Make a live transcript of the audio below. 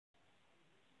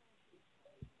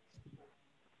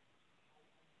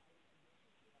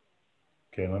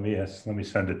Okay, let me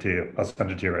send it to you. I'll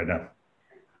send it to you right now.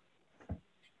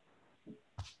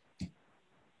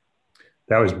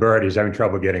 That was Bert. He's having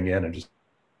trouble getting in. And just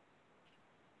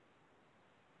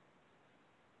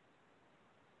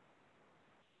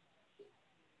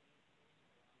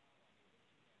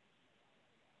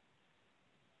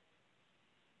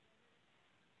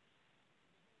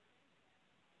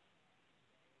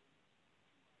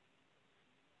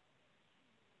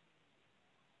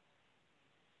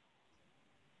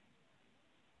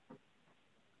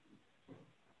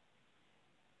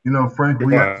You know, Frank,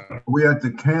 we had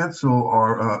to cancel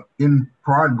our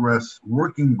in-progress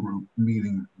working group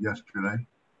meeting yesterday.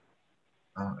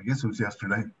 I guess it was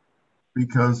yesterday,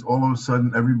 because all of a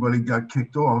sudden everybody got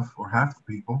kicked off, or half the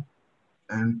people,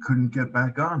 and couldn't get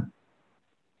back on.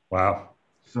 Wow.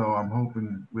 So I'm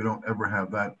hoping we don't ever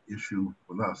have that issue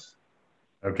with us.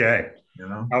 Okay. You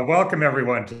know? Welcome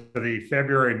everyone to the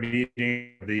February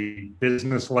meeting of the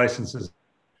Business Licenses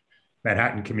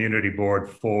Manhattan Community Board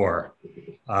 4.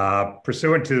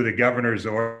 Pursuant to the governor's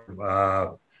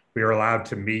order, we are allowed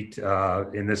to meet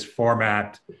in this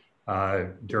format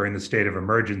during the state of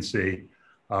emergency.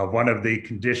 One of the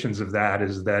conditions of that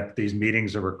is that these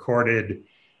meetings are recorded.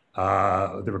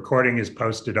 The recording is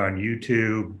posted on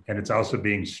YouTube, and it's also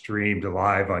being streamed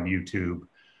live on YouTube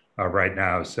right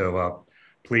now. So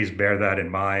please bear that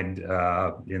in mind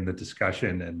in the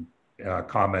discussion and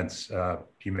comments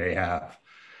you may have.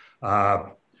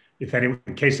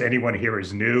 In case anyone here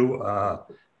is new,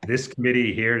 this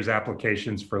committee hears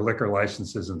applications for liquor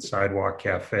licenses and sidewalk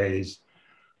cafes.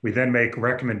 We then make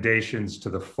recommendations to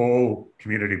the full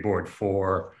Community Board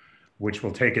 4, which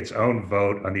will take its own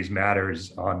vote on these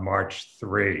matters on March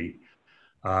 3.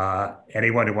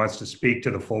 Anyone who wants to speak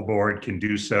to the full board can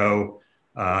do so.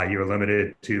 You're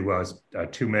limited to a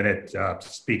 2-minute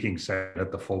speaking set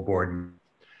at the full board.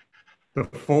 The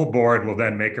full board will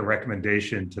then make a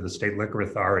recommendation to the State Liquor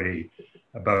Authority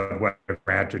about whether to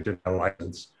grant or deny a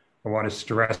license. I want to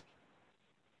stress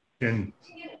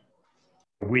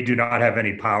we do not have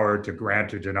any power to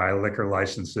grant or deny liquor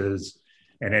licenses,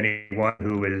 and anyone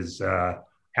who is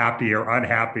happy or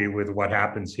unhappy with what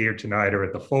happens here tonight or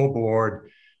at the full board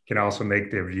can also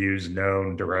make their views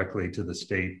known directly to the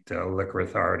State Liquor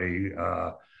Authority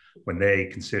when they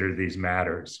consider these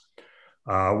matters.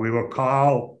 We will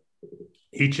call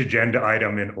each agenda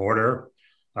item in order,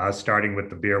 starting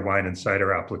with the beer, wine, and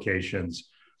cider applications.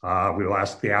 We will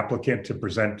ask the applicant to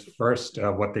present first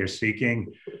what they're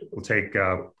seeking. We'll take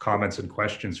comments and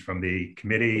questions from the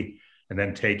committee, and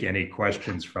then take any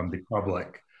questions from the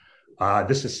public.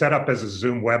 This is set up as a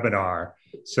Zoom webinar,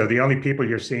 so the only people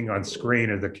you're seeing on screen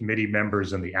are the committee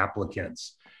members and the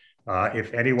applicants.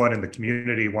 If anyone in the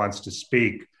community wants to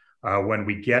speak, when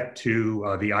we get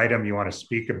to the item you want to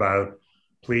speak about,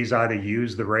 please either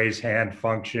use the raise hand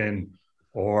function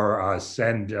or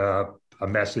send a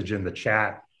message in the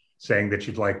chat saying that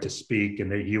you'd like to speak,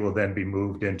 and that you will then be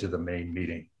moved into the main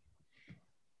meeting.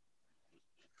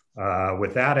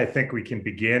 With that, I think we can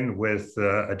begin with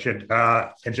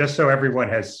agenda. And just so everyone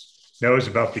knows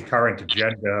about the current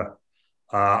agenda,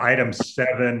 item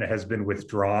 7 has been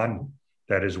withdrawn.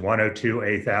 That is 102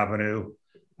 8th Avenue.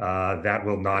 That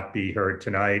will not be heard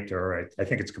tonight, or I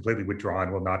think it's completely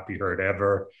withdrawn, will not be heard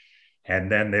ever.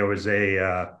 And then there was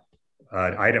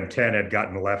item 10 had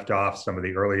gotten left off some of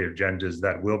the earlier agendas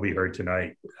that will be heard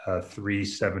tonight,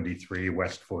 373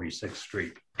 West 46th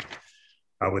Street.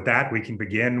 With that, we can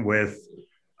begin with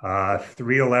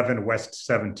 311 West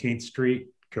 17th Street,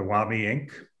 Kiwami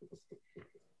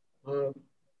Inc.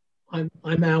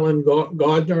 I'm Alan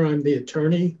Gardner. I'm the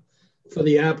attorney for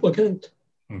the applicant.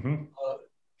 Mm-hmm.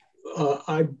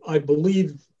 I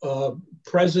believe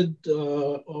present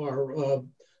are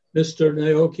Mr.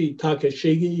 Naoki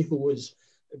Takashigi, who is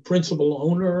the principal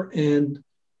owner, and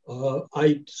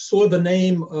I saw the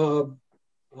name,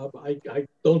 I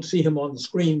don't see him on the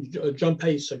screen,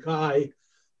 Junpei Sakai,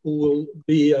 who will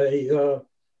be a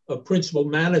principal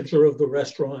manager of the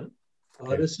restaurant.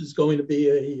 Okay. This is going to be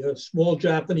a small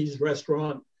Japanese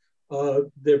restaurant.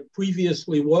 There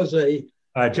previously was a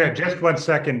just 1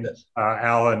 second,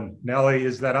 Alan. Nellie,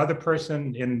 is that other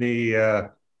person in the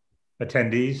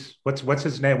attendees? What's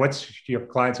his name? What's your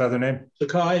client's other name?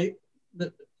 Sakai,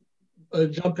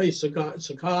 Junpei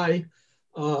Sakai.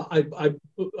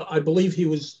 I believe he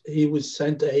was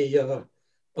sent a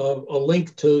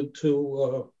link to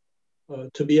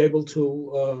be able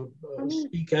to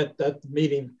speak at that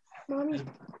meeting.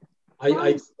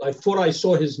 I thought I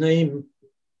saw his name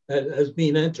as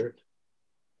being entered.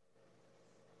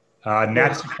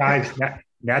 Natsukai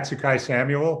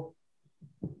Samuel?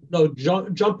 No,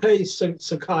 Junpei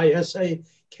Sakai,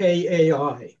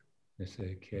 Sakai.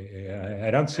 S-A-K-A-I.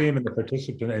 I don't see him in the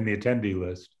participant in the attendee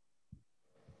list.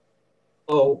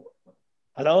 Oh.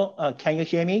 Hello, can you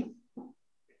hear me?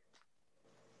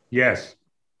 Yes.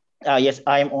 Yes,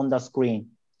 I'm on the screen.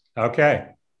 Okay.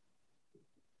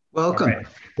 Welcome.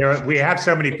 Right. We have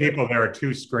so many people, there are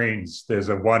two screens. There's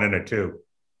a 1 and a 2.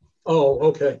 Oh,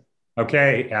 okay.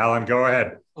 Okay, Alan, go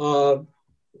ahead.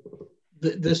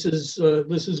 This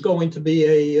is going to be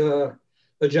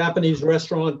a Japanese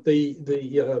restaurant.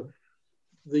 The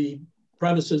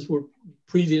premises were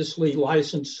previously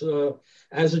licensed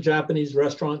as a Japanese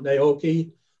restaurant,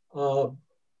 Naoki.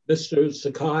 Mr.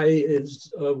 Sakai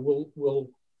will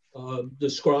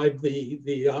describe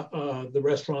the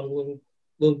restaurant a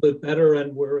little bit better,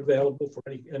 and we're available for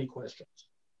any questions.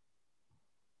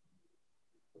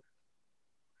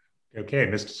 Okay,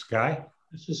 Mr. Sakai.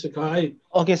 Mr. Sakai.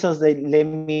 Okay, so let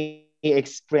me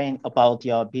explain about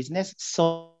your business.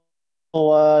 So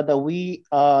we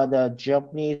are the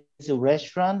Japanese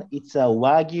restaurant. It's a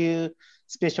Wagyu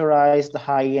specialized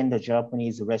high-end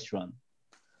Japanese restaurant.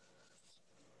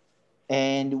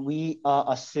 And we are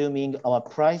assuming our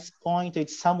price point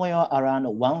is somewhere around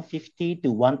 150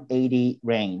 to 180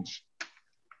 range.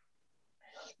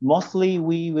 Mostly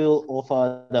we will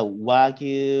offer the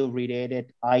Wagyu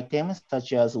related items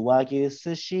such as Wagyu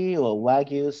sushi or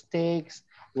Wagyu steaks,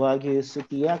 Wagyu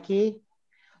sukiyaki,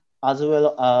 as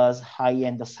well as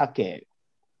high-end sake.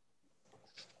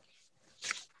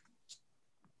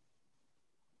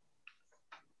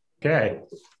 Okay.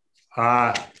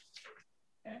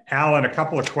 Alan, a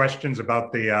couple of questions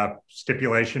about the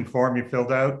stipulation form you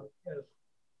filled out. Yes.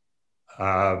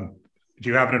 Do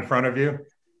you have it in front of you?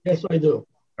 Yes, I do.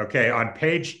 Okay, on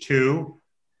page 2,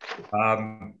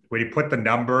 where you put the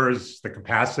numbers, the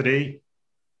capacity,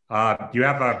 you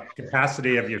have a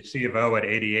capacity of your C of O at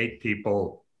 88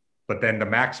 people, but then the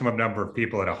maximum number of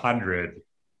people at 100,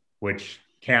 which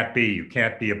you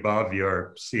can't be above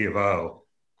your C of O.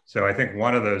 So I think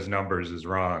one of those numbers is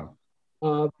wrong.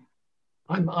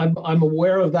 I'm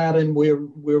aware of that, and we're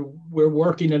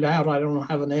working it out. I don't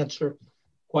have an answer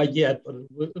quite yet, but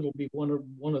it'll be one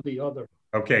or the other.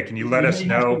 Okay, can you let us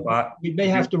know? We may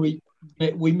have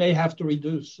to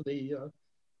reduce the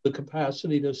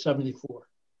capacity to 74.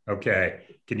 Okay,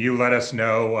 can you let us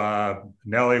know,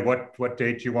 Nellie, what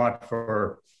date you want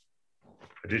for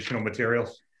additional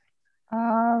materials?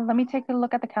 Let me take a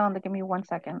look at the calendar. Give me 1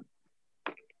 second.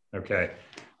 Okay.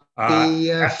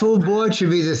 The full board should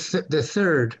be the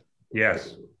 3rd.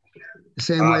 Yes. The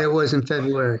same way it was in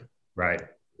February. Right.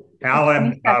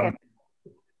 Alan,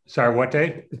 sorry, what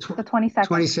date? The 22nd.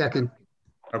 22nd.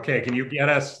 Okay, can you get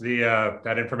us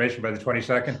that information by the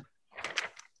 22nd?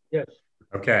 Yes.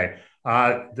 Okay.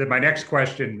 My next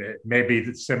question may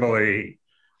be similarly,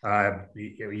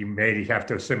 you may have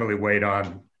to similarly wait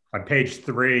on page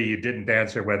 3, you didn't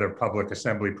answer whether public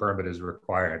assembly permit is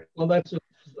required. Well, that's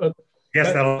I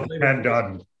guess that'll depend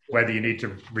on whether you need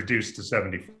to reduce to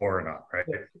 74 or not, right?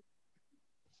 Yeah.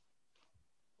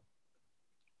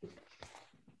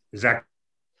 Is that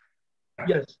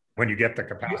yes? When you get the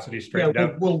capacity straightened out?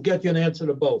 Yeah, we'll get you an answer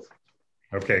to both.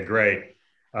 Okay, great.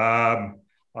 On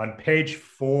page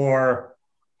 4,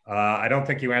 I don't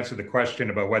think you answered the question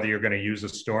about whether you're going to use a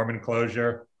storm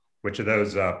enclosure, which are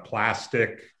those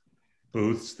plastic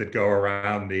booths that go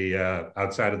around the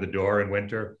outside of the door in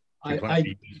winter.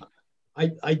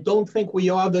 I don't think we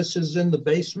are. This is in the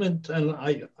basement, and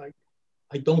I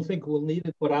don't think we'll need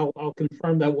it, but I'll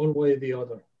confirm that one way or the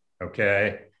other.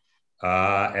 Okay.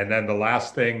 And then the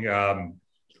last thing, a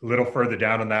little further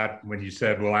down on that, when you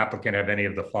said, will applicant have any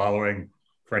of the following: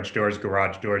 French doors,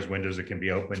 garage doors, windows that can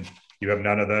be opened? You have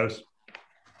none of those?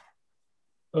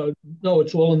 No,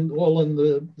 it's all in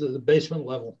the basement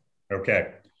level.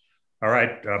 Okay. All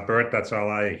right, Bert, that's all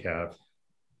I have.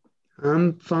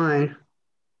 I'm fine.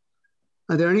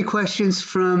 Are there any questions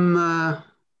from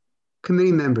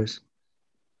committee members?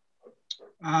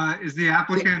 Is the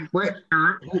applicant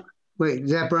Wait,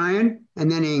 is that Brian? And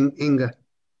then Inga.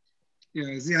 Yeah,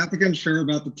 is the applicant sure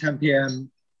about the 10 p.m.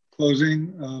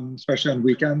 closing, especially on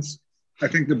weekends? I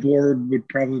think the board would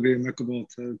probably be amicable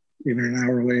to even an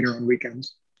hour later on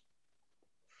weekends.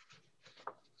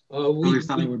 At least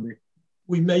I would be.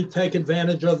 We may take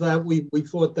advantage of that. We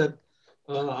thought that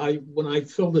when I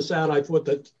filled this out, I thought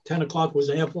that 10 o'clock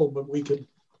was ample, but we could,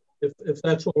 if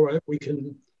that's all right, we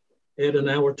can add an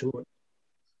hour to it.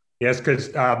 Yes,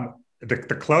 because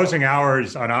the closing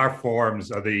hours on our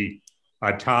forms are the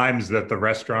times that the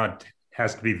restaurant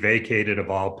has to be vacated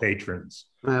of all patrons.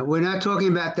 We're not talking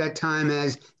about that time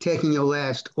as taking your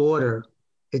last order.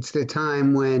 It's the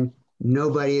time when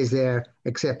nobody is there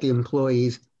except the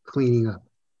employees cleaning up.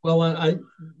 Well,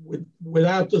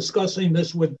 without discussing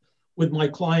this with my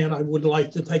client, I would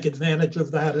like to take advantage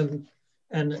of that and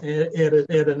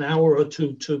add an hour or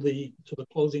two to the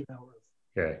closing hour.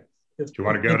 Okay. If, Do you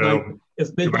want to go to?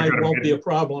 If midnight won't be a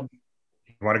problem.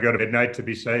 You want to go to midnight to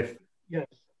be safe? Yes.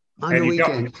 On the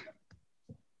weekend.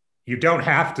 You don't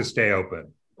have to stay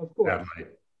open. Of course.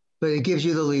 But it gives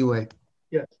you the leeway.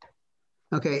 Yes.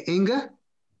 Okay, Inga?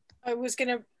 I was going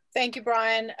to, thank you,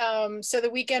 Brian. So the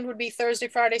weekend would be Thursday,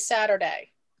 Friday,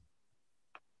 Saturday.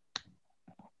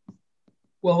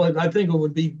 Well, I think it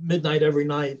would be midnight every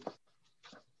night,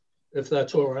 if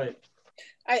that's all right.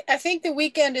 I think the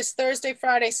weekend is Thursday,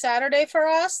 Friday, Saturday for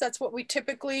us. That's what we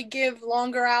typically give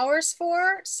longer hours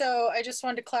for. So I just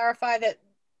wanted to clarify that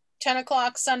 10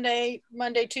 o'clock Sunday,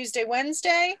 Monday, Tuesday,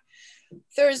 Wednesday,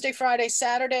 Thursday, Friday,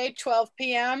 Saturday, 12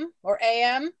 p.m. or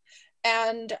a.m.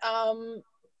 And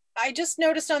I just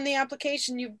noticed on the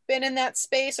application, you've been in that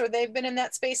space, or they've been in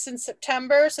that space since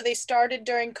September. So they started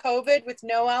during COVID with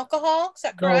no alcohol. Is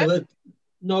that correct?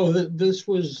 No, this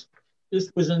was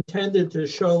intended to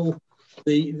show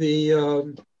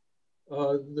the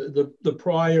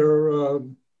prior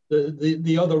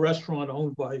the other restaurant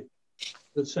owned by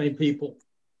the same people,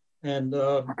 and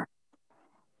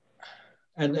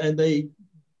they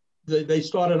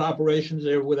started operations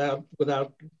there without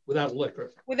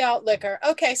liquor. Without liquor.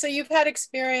 Okay, so you've had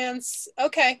experience.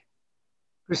 Okay.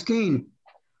 Christine.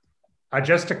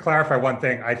 Just to clarify one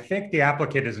thing, I think the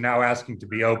applicant is now asking to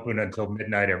be open until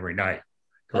midnight every night,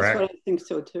 correct? That's what I think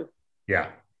so too.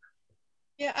 Yeah.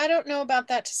 Yeah, I don't know about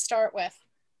that to start with.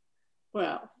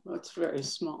 Well, that's very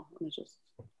small.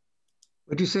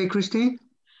 What'd you say, Christine?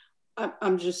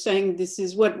 I'm just saying this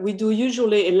is what we do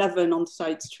usually 11 on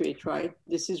Side Street, right?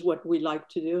 This is what we like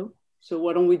to do. So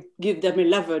why don't we give them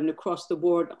 11 across the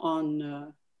board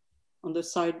on the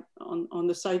side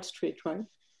street, right?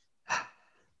 I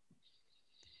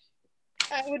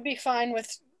would be fine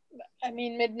with,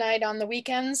 midnight on the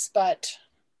weekends, but.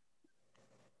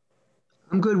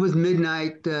 I'm good with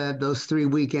midnight, those 3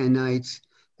 weekend nights,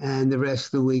 and the rest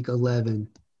of the week 11.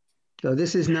 So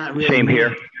this is not really. Same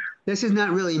here. This is not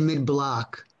really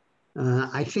mid-block.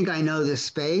 I think I know this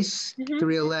space,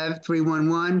 311,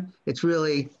 311. It's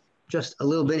really just a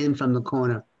little bit in from the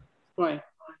corner. Right.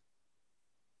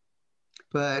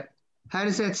 But how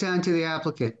does that sound to the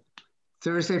applicant?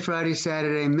 Thursday, Friday,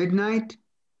 Saturday, midnight,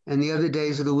 and the other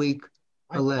days of the week,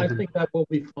 11. I think that will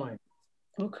be fine.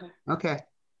 Okay. Okay.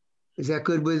 Is that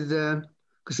good with,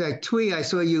 because Twee, I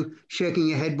saw you shaking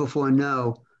your head before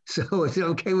no. So is it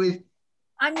okay with?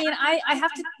 I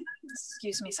have to,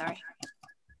 excuse me, sorry.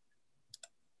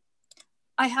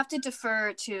 I have to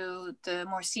defer to the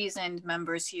more seasoned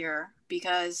members here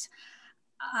because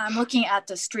I'm looking at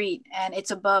the street and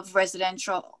it's above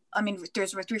residential.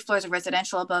 There's 3 floors of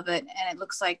residential above it and it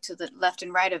looks like to the left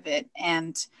and right of it.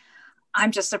 And I'm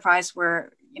just surprised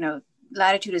where,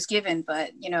 latitude is given,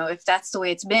 but if that's the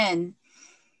way it's been.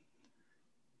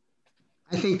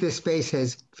 I think this space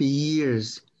has for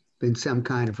years been some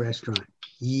kind of restaurant,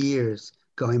 years,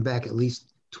 going back at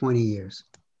least 20 years.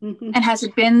 And has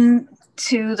it been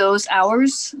to those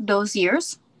hours, those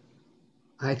years?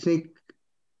 I think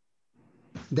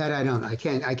that I don't. I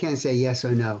can't say yes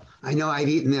or no. I know I've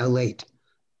eaten there late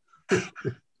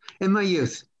in my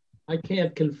youth. I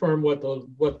can't confirm what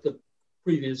the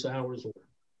previous hours were.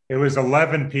 It was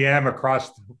 11 p.m.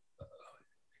 across.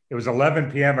 It was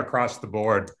 11 p.m. across the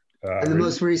board. And the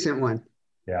most recent one.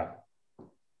 Yeah.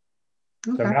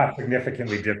 Okay. So not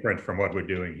significantly different from what we're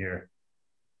doing here.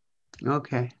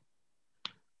 Okay.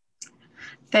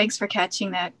 Thanks for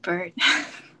catching that, Bert.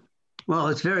 Well,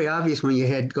 it's very obvious when your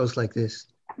head goes like this.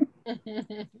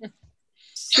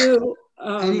 So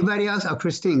anybody else? Oh,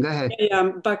 Christine, go ahead.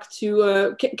 Yeah, back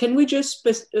to, can we just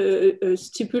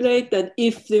stipulate that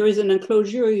if there is an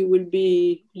enclosure, it will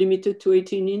be limited to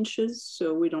 18 inches,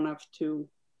 so we don't have to.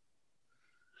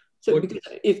 So because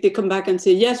if they come back and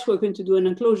say, yes, we're going to do an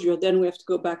enclosure, then we have to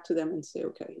go back to them and say,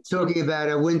 okay. Talking about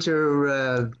a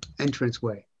winter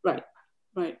entranceway. Right,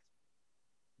 right.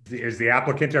 Is the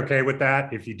applicant okay with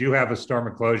that? If you do have a storm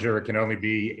enclosure, it can only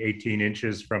be 18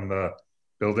 inches from the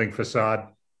building facade?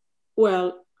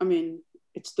 Well,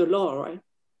 it's the law, right?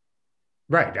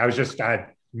 Right. I was just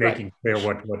making clear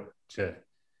what to.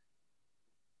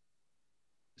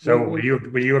 So will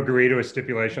you agree to a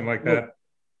stipulation like that?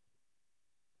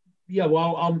 Yeah,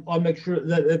 well, I'll make sure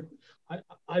that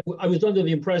I was under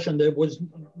the impression that it was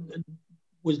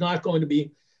not going to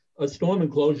be a storm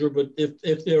enclosure, but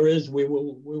if there is, we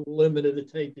will limit it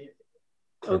to 18.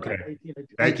 Okay.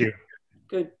 Thank you.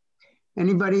 Good.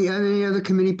 Anybody, any other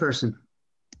committee person?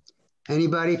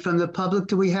 Anybody from the public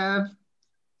do we have?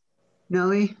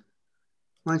 Nellie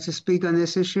wants to speak on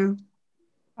this issue?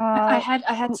 I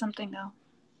had something though.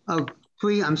 Oh,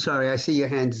 please, I'm sorry, I see your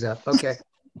hands up. Okay.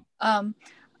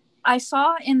 I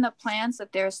saw in the plans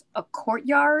that there's a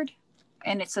courtyard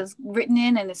and it says written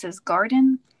in and it says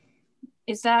garden.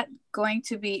 Is that going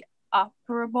to be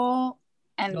operable?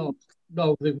 And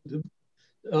no,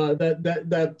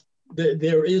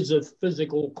 there is a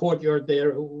physical courtyard there.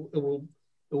 It will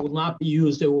not be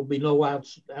used. There will be no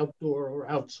outdoor or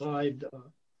outside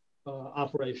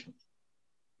operations.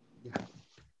 Yeah.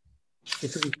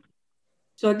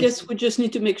 So I guess we just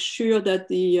need to make sure that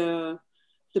the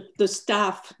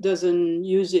staff doesn't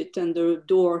use it and the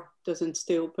door doesn't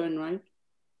stay open, right?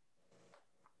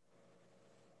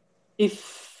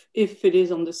 If it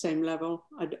is on the same level,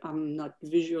 I'm not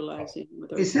visualizing.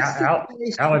 Is this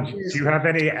Alan, do you have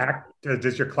any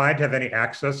does your client have any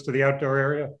access to the outdoor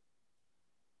area?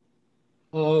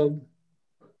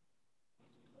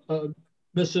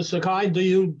 Mr. Sakai, do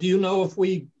you know if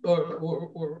we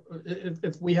or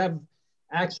if we have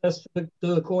access to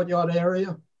the courtyard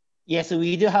area? Yes,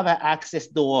 we do have an access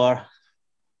door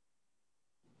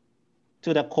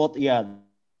to the courtyard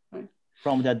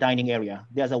from the dining area.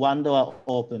 There's a one door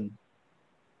open.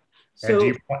 So,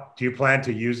 and do you plan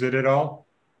to use it at all?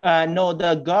 No,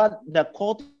 the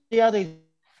courtyard is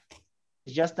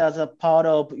just as a part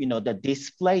of the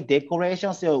display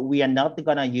decoration. So we are not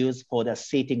gonna use for the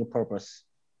seating purpose.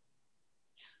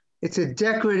 It's a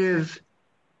decorative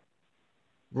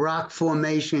rock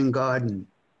formation garden.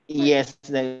 Yes,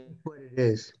 that's what it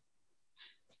is.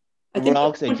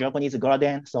 Rocks, a Japanese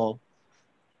garden. So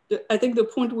I think the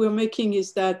point we're making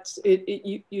is that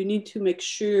you need to make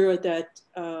sure that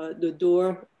the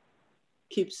door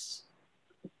is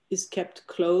kept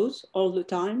closed all the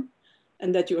time,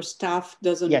 and that your staff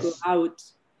doesn't go out,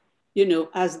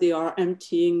 as they are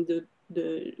emptying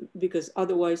because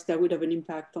otherwise that would have an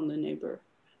impact on the neighbor.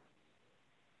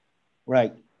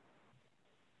 Right.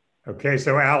 Okay,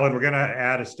 so Alan, we're going to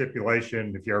add a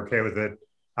stipulation, if you're okay with it.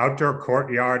 Outdoor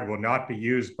courtyard will not be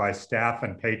used by staff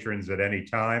and patrons at any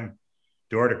time.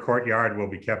 Door to courtyard will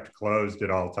be kept closed at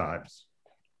all times.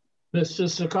 Mr.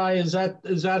 Sakai, is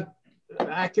that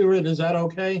accurate? Is that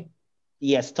okay?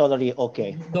 Yes, totally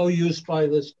okay. No use by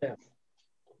the staff.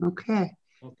 Okay.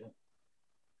 Okay.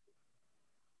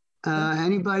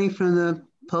 Anybody from the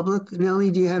public?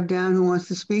 Nellie, do you have down who wants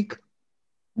to speak?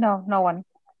 No, no one.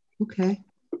 Okay.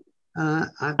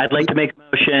 I'd like to make a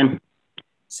motion.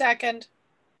 Second.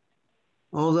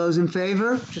 All those in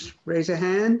favor, just raise a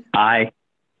hand. Aye.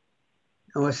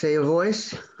 Or say a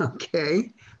voice.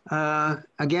 Okay.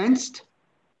 Against?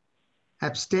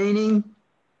 Abstaining?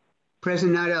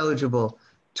 Present not eligible.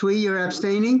 Twee, you're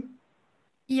abstaining?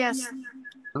 Yes.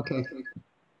 Okay.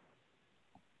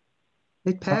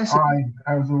 It passes. Aye.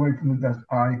 I was away from the desk.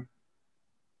 Aye.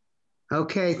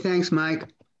 Okay, thanks, Mike.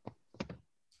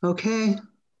 Okay,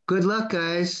 good luck,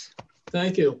 guys.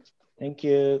 Thank you. Thank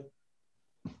you.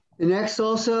 The next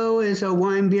also is a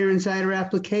wine, beer, and cider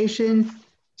application,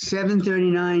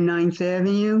 739 9th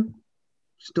Avenue,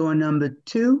 store number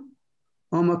 2,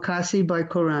 Omakase by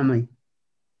Korami.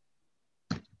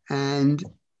 And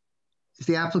is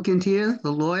the applicant here,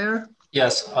 the lawyer?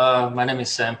 Yes, my name is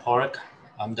Sam Park.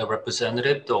 I'm the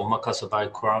representative, the Omakase by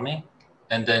Korami.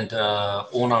 And then the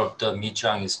owner of the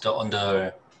Michang is on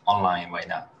the online right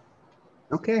now.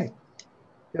 Okay,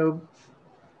 so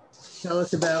tell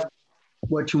us about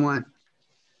what you want.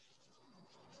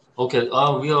 Okay,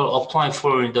 we are applying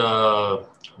for the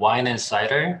wine and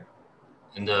cider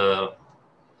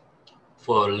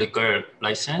for liquor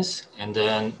license, and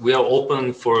then we are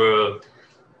open for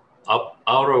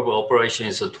hour of operation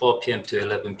is 12 p.m. to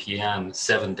 11 p.m.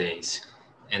 7 days,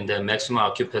 and the maximum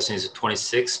occupancy is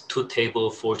 26, 2 table,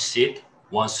 4 seat,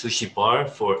 1 sushi bar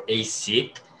for 8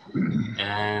 seat,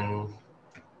 and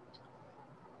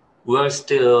we're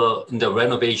still in the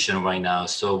renovation right now,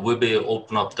 so we'll be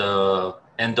open up the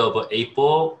end of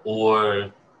April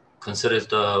or consider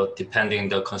depending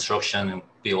the construction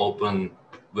be open.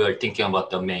 We're thinking about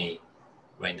the May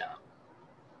right now.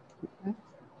 Okay.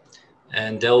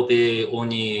 And there'll be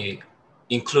only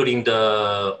including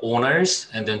the owners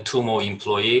and then 2 more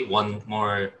employees, 1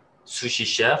 more sushi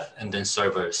chef and then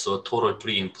servers. So total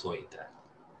 3 employees there.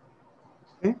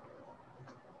 Okay.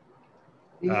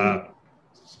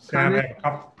 Sam, I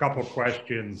have a couple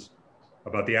questions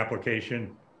about the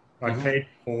application. On page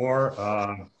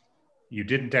 4, you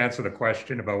didn't answer the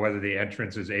question about whether the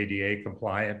entrance is ADA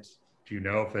compliant. Do you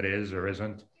know if it is or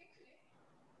isn't?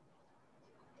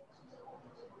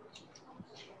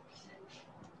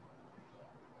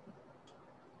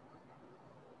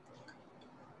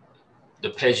 The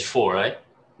page 4, right?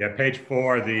 Yeah, page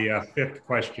 4, the fifth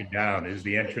question down, is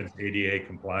the entrance ADA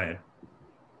compliant?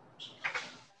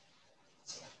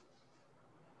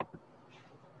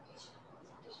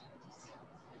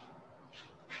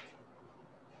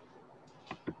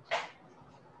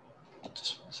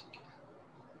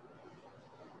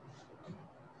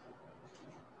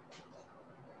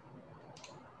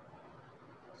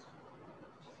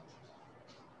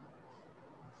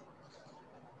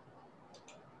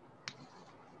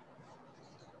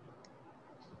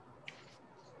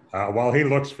 While he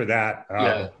looks for that,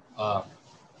 oh,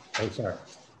 sorry.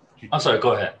 I'm sorry,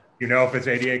 go ahead. You know if it's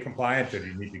ADA compliant, or do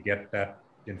you need to get that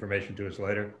information to us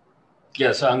later?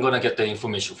 Yes, I'm gonna get the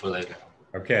information for later.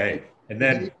 Okay, and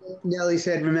then Nellie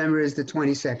said, remember, is the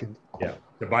 22nd. Yeah,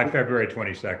 so by February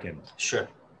 22nd. Sure.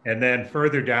 And then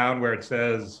further down where it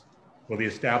says, will the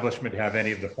establishment have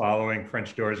any of the following: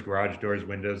 French doors, garage doors,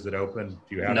 windows that open?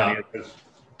 Do you have any of this?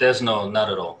 There's not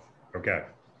at all. Okay.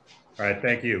 All right,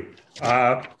 thank you.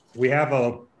 We have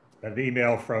an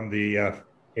email from the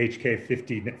HK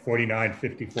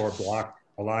 4954 Block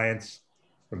Alliance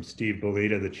from Steve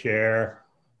Bolita, the chair,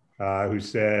 who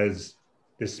says,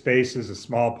 this space is a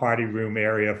small party room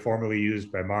area formerly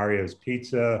used by Mario's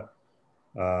Pizza.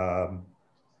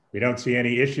 We don't see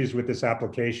any issues with this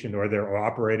application or their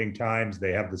operating times.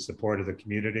 They have the support of the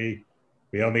community.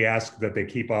 We only ask that they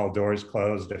keep all doors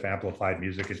closed if amplified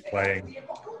music is playing,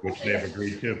 which they've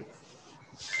agreed to.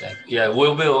 Yeah, we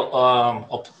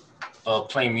will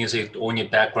play music, only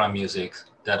background music,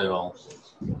 that at all.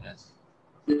 Yes.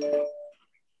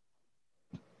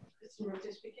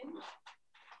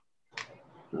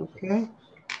 Okay.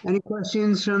 Any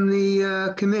questions from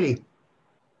the committee?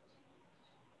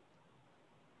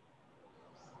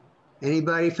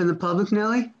 Anybody from the public,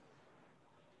 Nellie?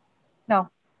 No.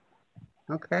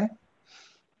 Okay.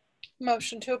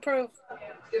 Motion to approve.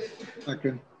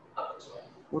 Second.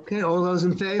 Okay, all those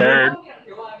in favor? Third.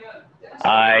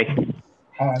 Aye.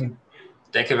 Aye.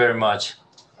 Thank you very much.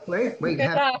 Wait, we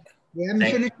Good luck. haven't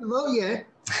finished the vote yet.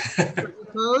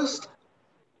 Opposed?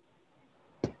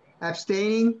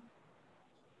 Abstaining?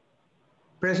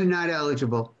 Present not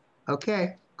eligible.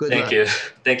 Okay, good luck. Thank you.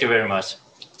 Thank you very much.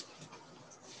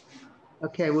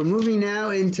 Okay, we're moving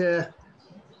now into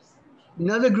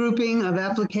another grouping of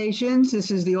applications. This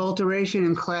is the alteration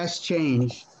and class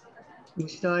change. We're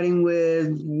starting with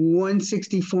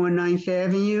 164 9th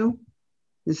Avenue.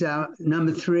 This is our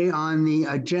number 3 on the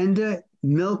agenda,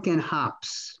 Milk and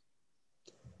Hops.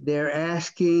 They're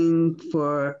asking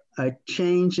for a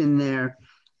change in their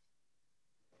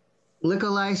liquor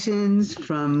license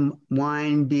from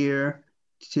wine, beer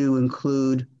to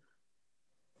include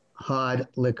hard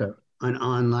liquor, an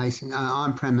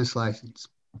on-premise license.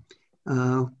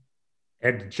 And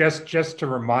just to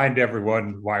remind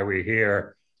everyone why we're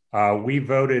here, we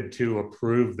voted to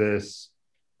approve this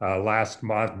last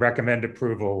month, recommend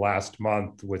approval last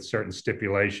month with certain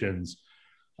stipulations.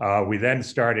 We then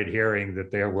started hearing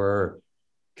that there were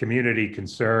community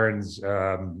concerns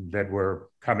that were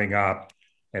coming up.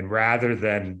 And rather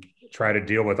than try to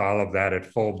deal with all of that at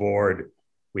full board,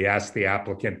 we asked the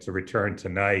applicant to return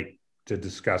tonight to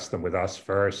discuss them with us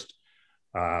first.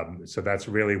 So that's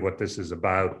really what this is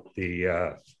about.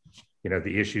 The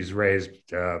issues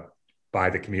raised by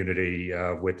the community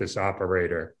with this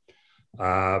operator.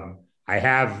 I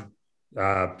have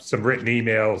some written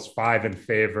emails, 5 in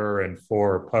favor and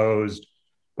 4 opposed,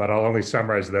 but I'll only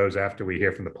summarize those after we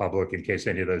hear from the public in case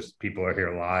any of those people are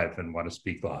here live and want to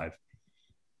speak live.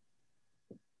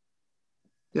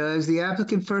 Does the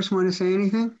applicant first want to say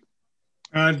anything?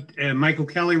 Michael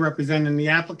Kelly representing the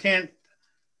applicant.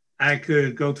 I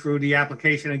could go through the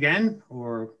application again,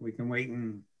 or we can wait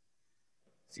and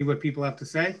see what people have to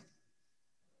say.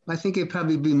 I think it'd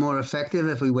probably be more effective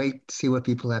if we wait to see what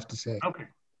people have to say. Okay.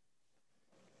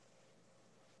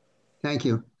 Thank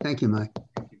you. Thank you, Mike.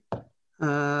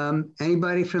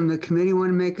 Anybody from the committee want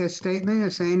to make a statement or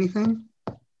say anything?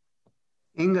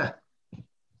 Inga,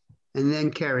 and then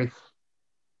Kerry.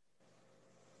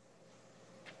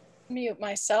 Mute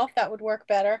myself, that would work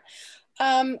better.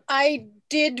 I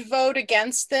did vote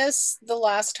against this the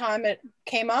last time it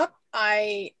came up.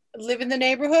 I live in the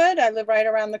neighborhood. I live right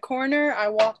around the corner. I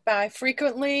walk by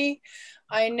frequently.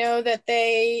 I know that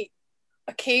they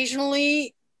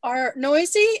occasionally are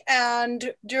noisy,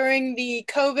 and during the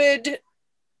COVID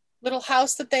little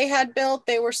house that they had built,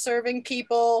 they were serving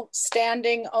people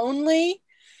standing only,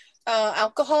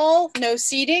 alcohol, no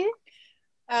seating.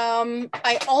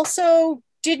 I also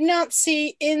did not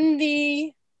see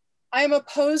I am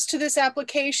opposed to this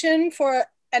application for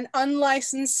an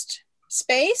unlicensed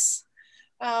space.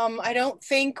 I don't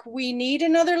think we need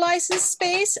another licensed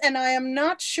space, and I am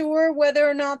not sure whether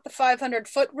or not the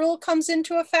 500-foot rule comes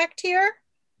into effect here,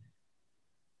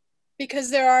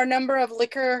 because there are a number of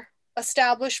liquor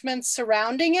establishments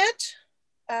surrounding it.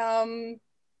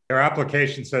 Their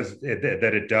application says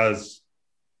that it does,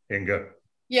 Inga.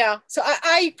 Yeah, so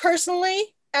I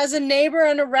personally, as a neighbor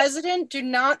and a resident, do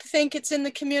not think it's in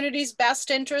the community's best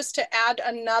interest to add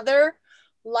another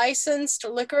licensed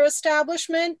liquor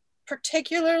establishment,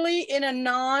 particularly in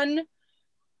a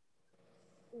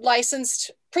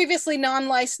previously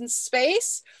non-licensed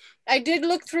space. I did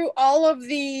look through all of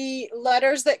the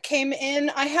letters that came in.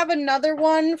 I have another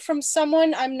one from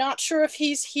someone. I'm not sure if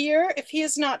he's here. If he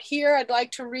is not here, I'd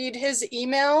like to read his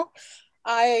email.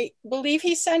 I believe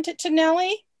he sent it to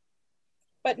Nellie,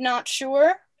 but not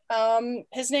sure.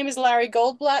 His name is Larry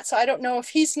Goldblatt, so I don't know if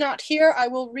he's not here. I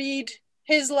will read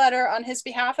his letter on his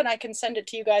behalf, and I can send it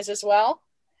to you guys as well,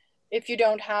 if you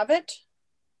don't have it.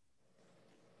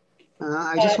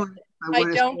 I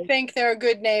don't think they're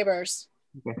good neighbors.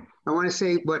 Okay. I want to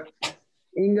say what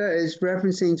Inga is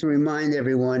referencing to remind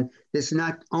everyone, it's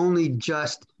not only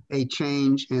just a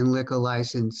change in liquor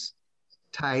license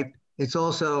type, it's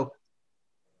also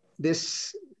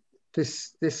this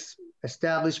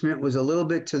establishment was a little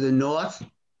bit to the north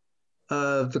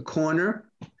of the corner,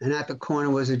 and at the corner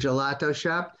was a gelato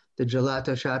shop. The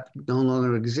gelato shop no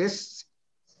longer exists,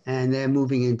 and they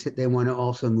want to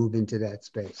also move into that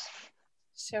space.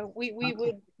 So we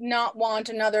would not want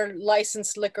another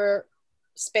licensed liquor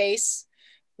space.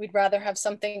 We'd rather have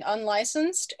something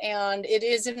unlicensed, and it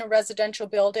is in a residential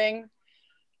building.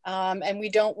 And we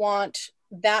don't want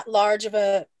that large of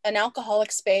an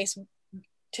alcoholic space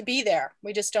to be there.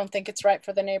 We just don't think it's right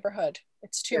for the neighborhood.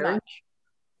 It's too much.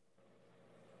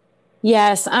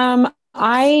 Yes,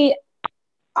 I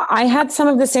had some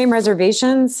of the same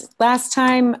reservations last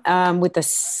time with the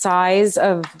size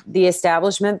of the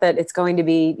establishment, that it's going to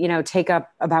be, take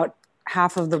up about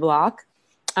half of the block.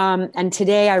 And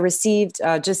today I received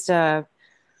the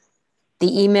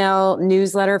email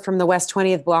newsletter from the West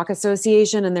 20th Block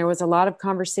Association, and there was a lot of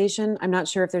conversation. I'm not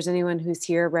sure if there's anyone who's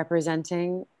here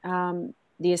representing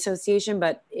the association,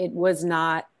 but it was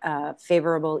not a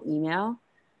favorable email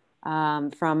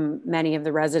from many of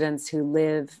the residents who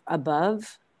live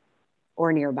above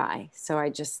or nearby. So I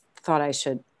just thought I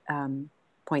should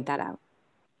point that out.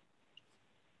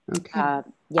 Okay.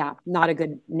 Yeah, not a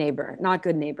good neighbor, not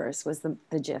good neighbors was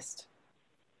the gist.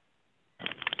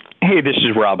 Hey, this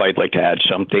is Rob. I'd like to add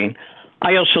something.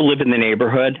 I also live in the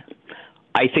neighborhood.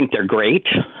 I think they're great.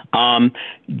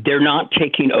 They're not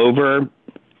taking over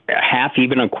half,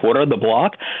 even a quarter of the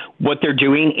block. What they're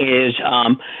doing is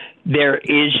there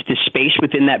is the space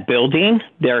within that building.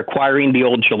 They're acquiring the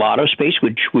old gelato space,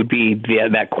 which would be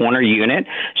that corner unit.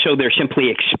 So they're simply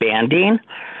expanding.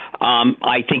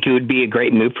 I think it would be a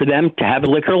great move for them to have a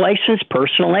liquor license.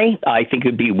 Personally, I think it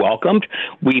would be welcomed.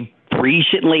 We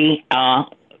recently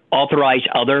authorized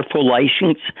other full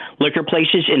license liquor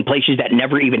places in places that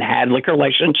never even had liquor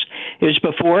licenses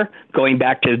before, going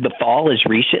back to the fall as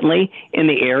recently in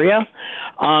the area.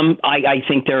 I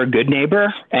think they're a good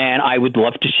neighbor, and I would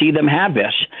love to see them have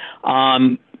this.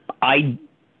 I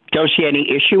don't see any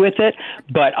issue with it,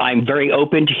 but I'm very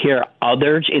open to hear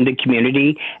others in the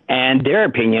community and their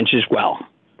opinions as well.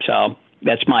 So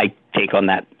that's my take on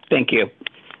that. Thank you.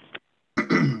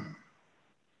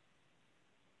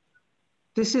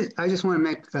 I just want to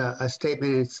make a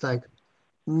statement. It's like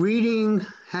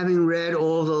having read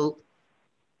all the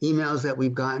emails that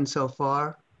we've gotten so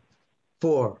far,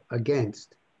 for,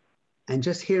 against, and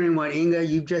just hearing what Inga,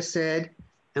 you've just said,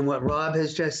 and what Rob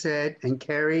has just said, and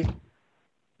Kerry,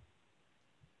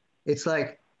 it's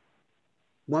like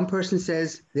one person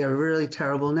says they're a really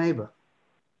terrible neighbor.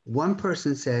 One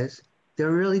person says they're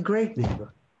a really great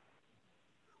neighbor.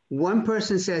 One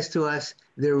person says to us,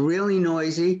 they're really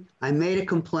noisy. I made a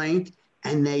complaint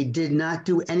and they did not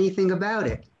do anything about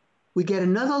it. We get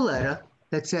another letter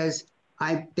that says,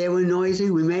 they were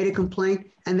noisy, we made a complaint,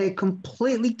 and they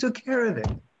completely took care of it.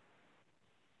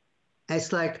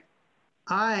 It's like,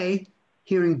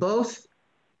 hearing both,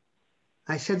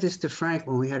 I said this to Frank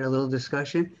when we had a little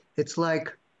discussion, it's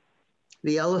like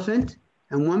the elephant,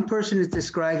 and one person is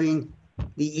describing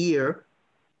the ear,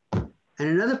 and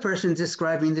another person is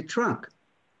describing the trunk.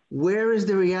 Where is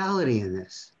the reality in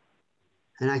this?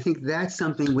 And I think that's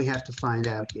something we have to find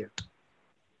out here.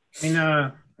 I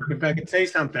mean, if I could say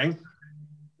something,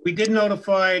 we did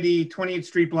notify the 20th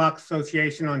Street Block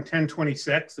Association on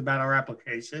 10/26 about our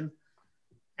application.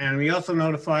 And we also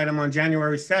notified them on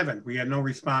January 7th. We had no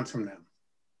response from them.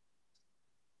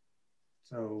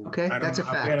 So okay, that's a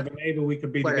fact. How bad of a neighbor we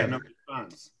could be to get no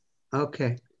response.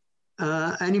 Okay.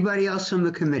 Anybody else from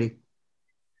the committee?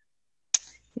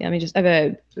 Yeah, I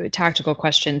have a tactical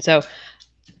question. So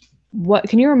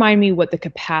can you remind me what the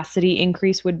capacity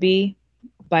increase would be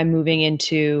by moving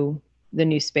into the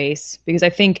new space? Because I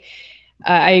think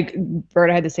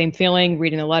Berta had the same feeling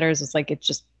reading the letters. It's like, it's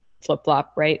just flip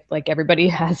flop, right? Like everybody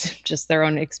has just their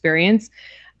own experience.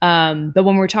 But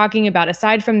when we're talking about,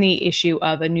 aside from the issue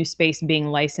of a new space being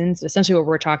licensed, essentially what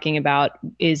we're talking about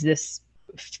is this,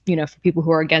 for people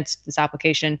who are against this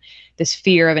application, this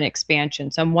fear of an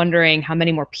expansion. So I'm wondering how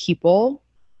many more people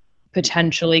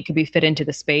potentially could be fit into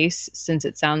the space, since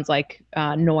it sounds like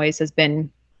noise has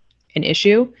been an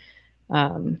issue.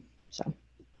 Good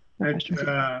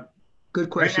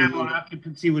question. Right now, our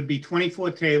occupancy would be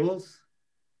 24 tables.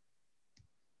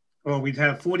 Or we'd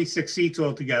have 46 seats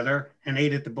altogether and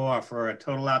 8 at the bar for a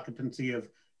total occupancy of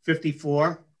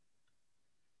 54.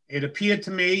 It appeared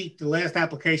to me, the last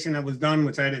application that was done,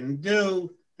 which I didn't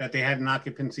do, that they had an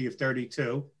occupancy of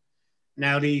 32.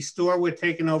 Now, the store we're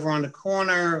taking over on the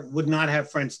corner would not have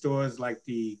French doors like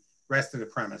the rest of the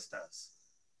premise does.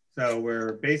 So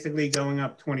we're basically going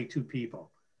up 22 people.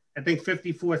 I think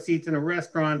 54 seats in a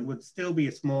restaurant would still be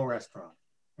a small restaurant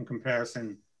in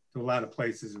comparison to a lot of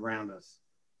places around us.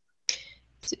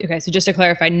 Okay, so just to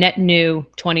clarify, net new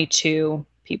 22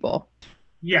 people.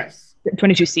 Yes.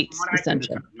 22 seats,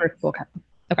 essentially.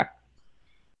 Okay.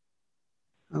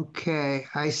 Okay,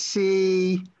 I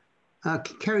see.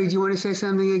 Kerry, do you want to say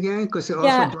something again? Because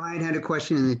also Brian had a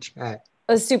question in the chat.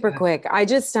 Super quick. I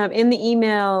just, in the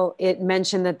email, it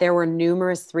mentioned that there were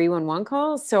numerous 311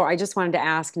 calls. So I just wanted to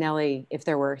ask Nellie if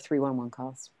there were 311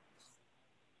 calls.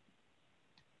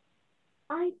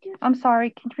 I'm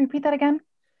sorry, can you repeat that again?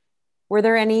 Were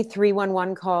there any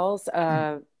 311 calls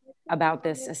about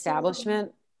this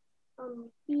establishment?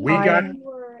 We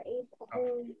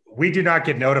do not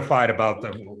get notified about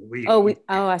them.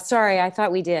 Sorry, I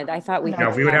thought we did. I thought we. No,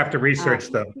 we would have to research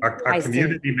them. Our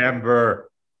community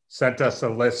member sent us a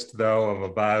list, though, of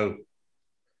about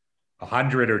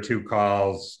 100 or 2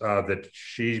 calls that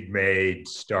she made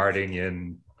starting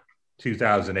in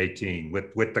 2018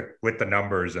 with the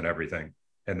numbers and everything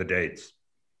and the dates.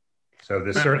 So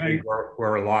there certainly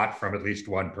were a lot from at least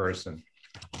one person.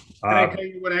 Can I tell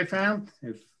you what I found?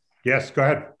 Yes, go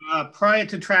ahead. Prior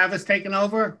to Travis taking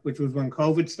over, which was when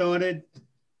COVID started,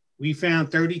 we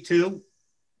found 32.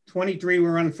 23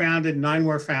 were unfounded, 9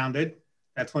 were founded.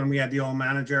 That's when we had the old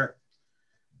manager.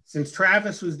 Since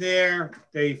Travis was there,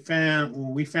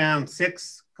 we found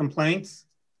 6 complaints.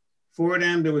 4 of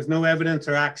them, there was no evidence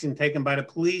or action taken by the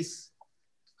police.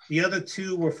 The other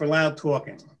 2 were for loud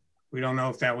talking. We don't know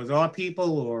if that was our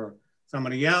people or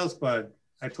somebody else, but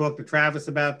I talked to Travis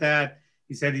about that.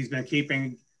 He said he's been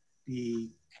keeping the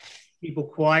people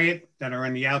quiet that are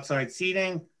in the outside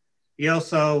seating. He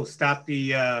also stopped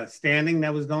the standing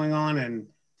that was going on, and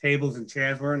tables and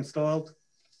chairs were installed.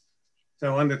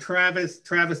 So under Travis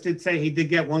did say he did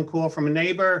get 1 call from a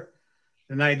neighbor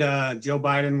the night Joe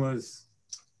Biden was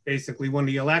basically won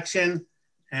the election.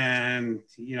 And,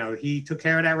 he took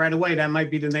care of that right away. That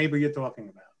might be the neighbor you're talking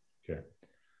about.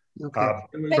 Okay.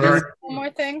 Just one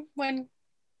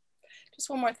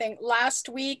more thing. Last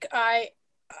week, I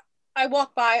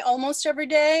walk by almost every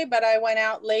day, but I went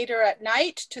out later at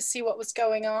night to see what was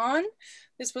going on.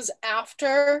 This was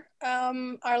after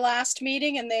our last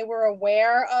meeting, and they were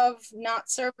aware of not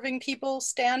serving people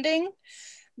standing.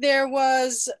 There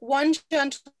was one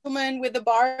gentleman with a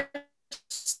bar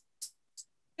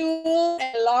stool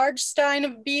and a large stein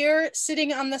of beer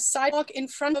sitting on the sidewalk in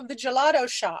front of the gelato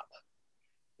shop.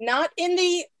 Not in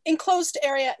the enclosed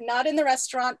area, not in the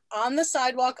restaurant, on the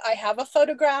sidewalk. I have a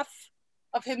photograph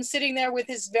of him sitting there with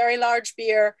his very large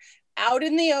beer out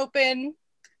in the open,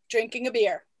 drinking a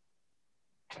beer.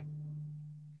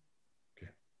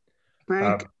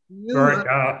 Frank, Brian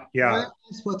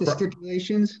asked what the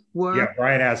stipulations were. Yeah,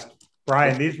 Brian asked,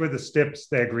 these were the steps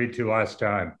they agreed to last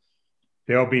time.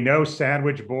 There'll be no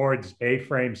sandwich boards,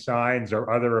 A-frame signs, or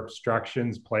other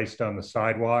obstructions placed on the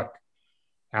sidewalk.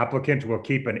 Applicant will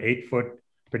keep an 8-foot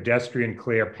pedestrian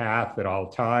clear path at all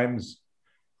times.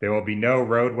 There will be no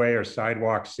roadway or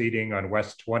sidewalk seating on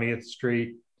West 20th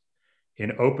Street.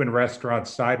 In open restaurant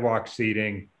sidewalk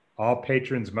seating, all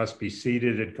patrons must be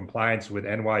seated in compliance with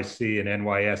NYC and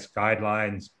NYS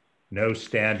guidelines. No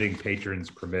standing patrons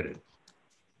permitted.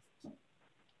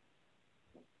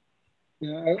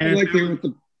 Yeah, I'd like to hear what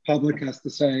the public has to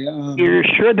say. You're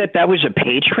sure that was a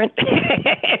patron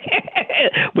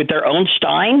with their own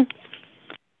stein?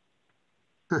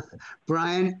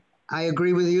 Brian, I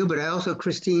agree with you, but I also,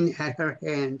 Christine had her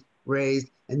hand raised,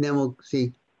 and then we'll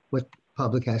see what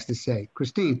public has to say.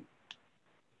 Christine.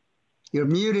 You're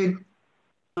muted.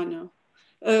 I know.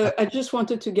 I just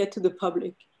wanted to get to the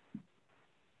public.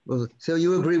 Well, so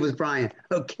you agree with Brian.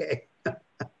 Okay.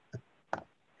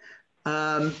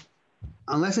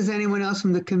 Unless there's anyone else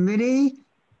from the committee,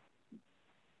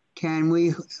 can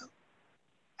we,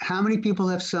 how many people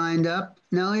have signed up,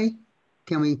 Nellie?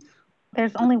 Can we?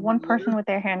 There's only one person with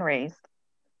their hand raised.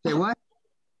 Say what?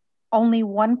 Only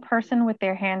one person with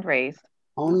their hand raised.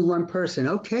 Only one person,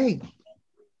 okay.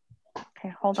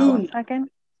 Okay, hold on one second.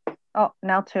 Oh,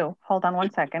 now two. Hold on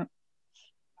one second.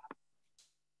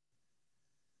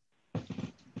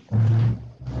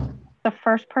 The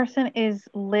first person is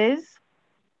Liz.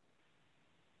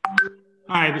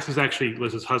 Hi, this is actually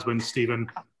Liz's husband, Stephen.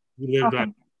 We live at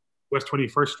West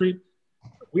 21st Street.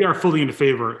 We are fully in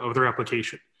favor of their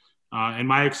application. In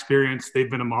my experience, they've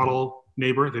been a model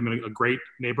neighbor. They've been a great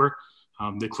neighbor.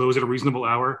 They close at a reasonable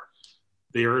hour.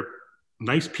 They are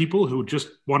nice people who just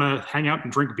want to hang out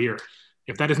and drink beer.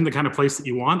 If that isn't the kind of place that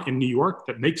you want in New York,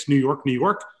 that makes New York, New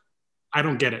York, I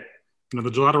don't get it. You know,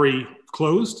 the gelatery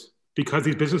closed because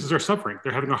these businesses are suffering.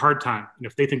 They're having a hard time. And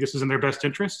if they think this is in their best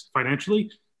interest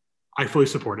financially, I fully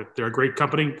support it. They're a great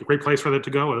company, a great place for them to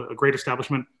go, a great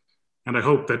establishment, and I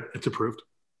hope that it's approved.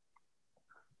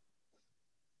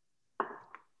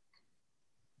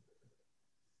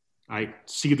 I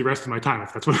see the rest of my time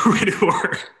if that's what we're ready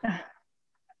for.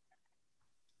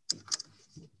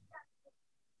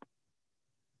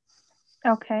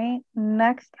 Okay,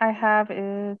 next I have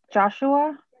is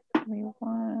Joshua. Give me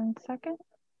 1 second.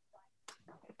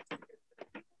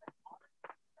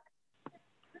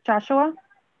 Joshua?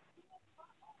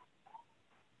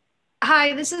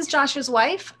 Hi, this is Joshua's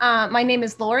wife. My name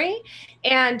is Lori,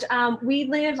 and we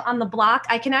live on the block.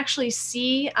 I can actually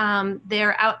see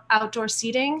their outdoor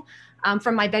seating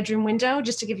from my bedroom window,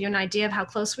 just to give you an idea of how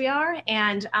close we are.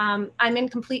 And I'm in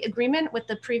complete agreement with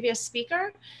the previous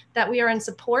speaker that we are in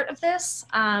support of this.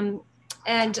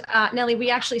 Nellie, we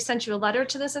actually sent you a letter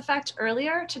to this effect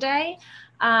earlier today.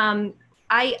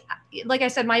 Like I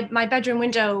said, my bedroom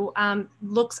window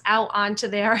looks out onto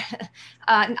their,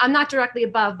 I'm not directly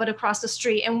above, but across the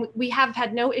street. And we have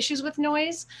had no issues with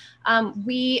noise.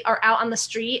 We are out on the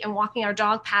street and walking our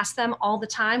dog past them all the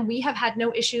time. We have had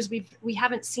no issues. We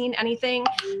haven't seen anything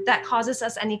that causes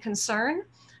us any concern.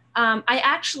 I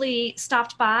actually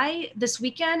stopped by this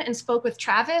weekend and spoke with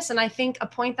Travis, and I think a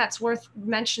point that's worth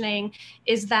mentioning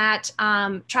is that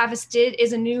Travis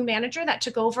is a new manager that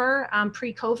took over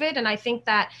pre-COVID, and I think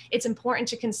that it's important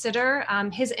to consider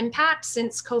his impact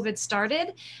since COVID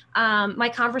started. My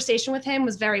conversation with him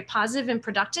was very positive and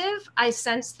productive. I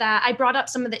sensed that I brought up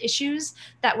some of the issues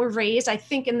that were raised, I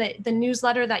think, in the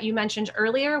newsletter that you mentioned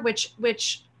earlier,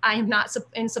 which I am not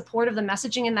in support of the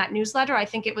messaging in that newsletter. I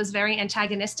think it was very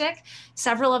antagonistic.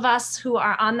 Several of us who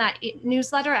are on that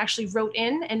newsletter actually wrote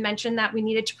in and mentioned that we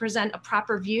needed to present a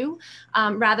proper view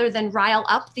rather than rile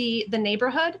up the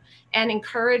neighborhood, and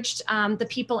encouraged the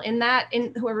people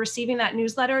who are receiving that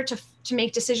newsletter to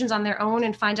make decisions on their own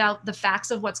and find out the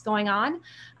facts of what's going on.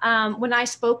 When I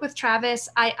spoke with Travis,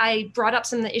 I brought up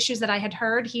some of the issues that I had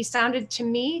heard. He sounded to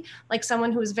me like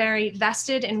someone who was very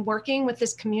vested in working with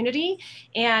this community.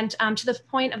 And to the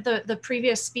point of the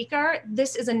previous speaker,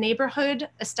 this is a neighborhood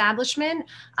establishment.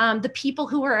 The people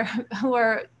who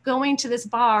are going to this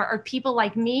bar are people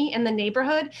like me in the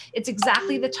neighborhood. It's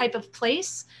exactly the type of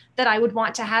place that I would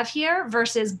want to have here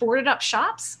versus boarded up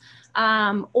shops.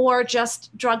 Or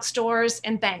just drugstores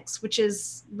and banks, which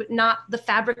is not the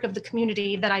fabric of the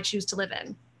community that I choose to live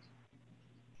in.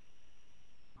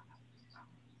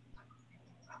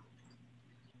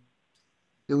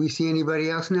 Do we see anybody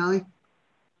else, Nellie?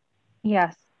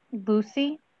 Yes,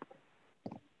 Lucy.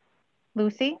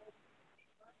 Lucy?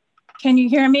 Can you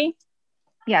hear me?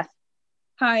 Yes.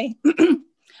 Hi.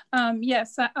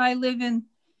 Yes, I live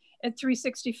at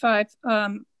 365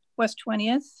 West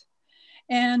 20th.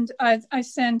 And I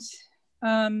sent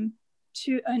a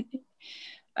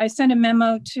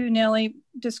memo to Nellie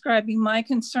describing my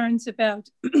concerns about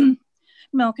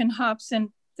Milk and Hops and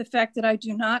the fact that I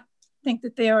do not think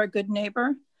that they are a good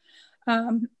neighbor.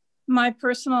 My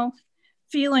personal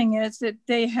feeling is that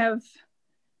they have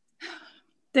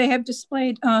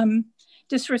displayed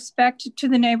disrespect to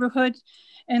the neighborhood.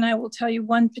 And I will tell you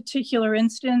one particular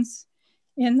instance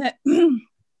in that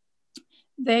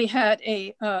they had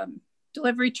a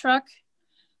delivery truck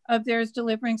of theirs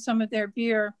delivering some of their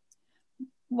beer,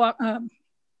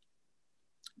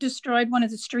 destroyed one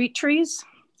of the street trees,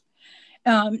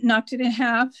 knocked it in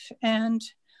half, and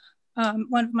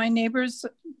one of my neighbors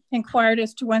inquired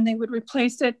as to when they would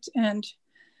replace it and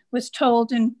was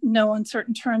told in no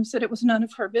uncertain terms that it was none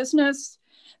of her business,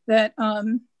 that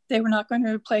they were not going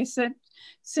to replace it.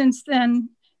 Since then,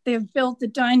 they have built the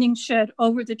dining shed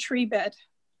over the tree bed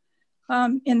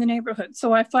in the neighborhood.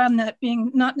 So I found that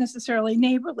being not necessarily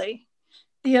neighborly.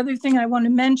 The other thing I want to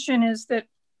mention is that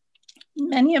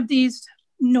many of these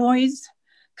noise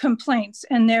complaints,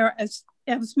 and there, as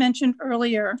mentioned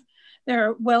earlier, there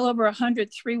are well over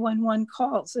 100 311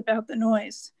 calls about the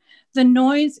noise. The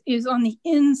noise is on the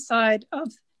inside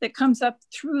of, that comes up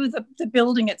through the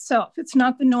building itself. It's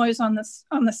not the noise on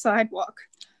the sidewalk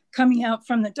coming out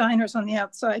from the diners on the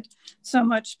outside so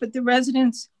much, but the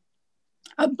residents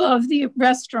above the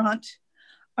restaurant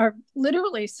are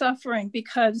literally suffering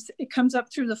because it comes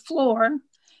up through the floor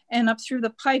and up through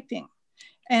the piping.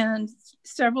 And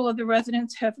several of the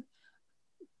residents have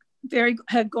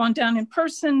gone down in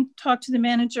person, talked to the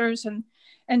managers,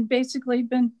 and basically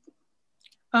been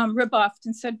rebuffed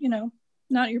and said, you know,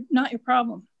 not your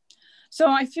problem. So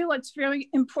I feel it's very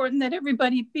important that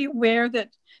everybody be aware that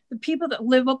the people that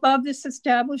live above this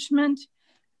establishment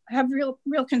have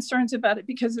real concerns about it,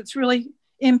 because it's really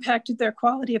impacted their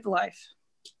quality of life.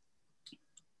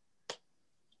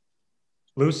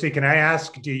 Lucy, can I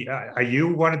ask, are you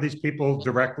one of these people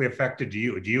directly affected? Do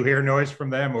you hear noise from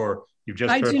them, or you've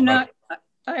just heard? I do not.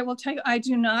 I will tell you, I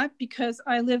do not, because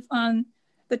I live on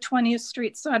the 20th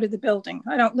Street side of the building.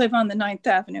 I don't live on the 9th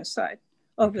Avenue side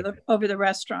over the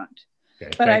restaurant.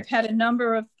 Okay, but I've had a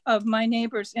number of my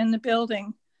neighbors in the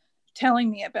building telling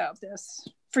me about this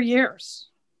for years.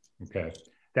 Okay,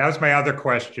 that was my other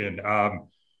question.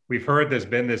 We've heard there's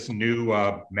been this new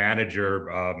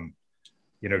manager,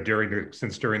 you know,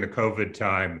 since during the COVID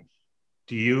time.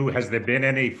 Has there been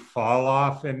any fall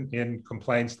off in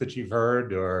complaints that you've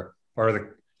heard, or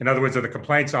in other words, are the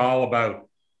complaints all about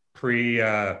pre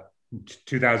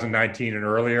 2019 and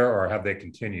earlier, or have they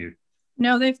continued?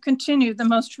 No, they've continued. The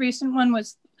most recent one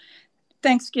was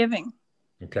Thanksgiving.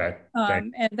 Okay.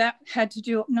 And that had to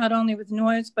do not only with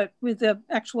noise, but with the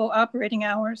actual operating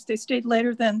hours. They stayed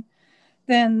later than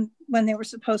when they were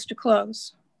supposed to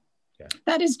close. Okay.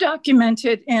 That is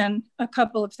documented in a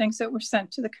couple of things that were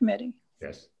sent to the committee.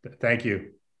 Yes, thank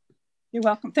you. You're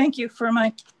welcome. Thank you for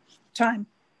my time.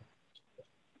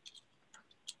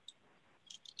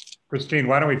 Christine,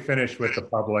 why don't we finish with the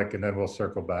public and then we'll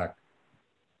circle back.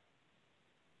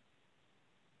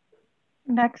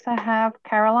 Next, I have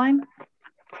Caroline.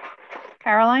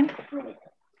 Caroline?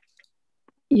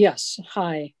 Yes,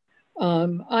 hi.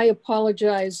 I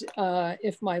apologize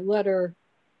if my letter,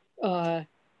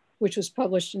 which was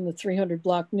published in the 300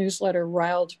 block newsletter,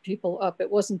 riled people up. It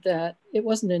wasn't that. It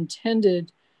wasn't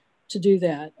intended to do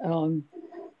that.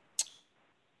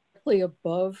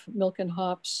 Above Milk and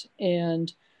Hops,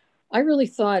 and I really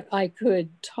thought I could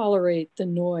tolerate the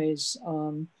noise.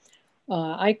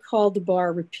 I called the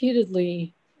bar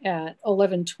repeatedly at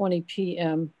 11:20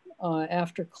 p.m.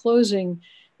 After closing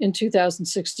in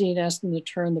 2016, asked them to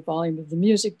turn the volume of the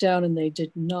music down, and they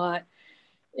did not.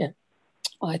 And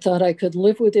I thought I could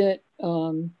live with it.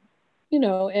 You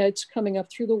know, it's coming up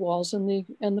through the walls and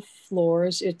the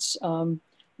floors. It's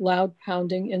loud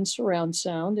pounding in surround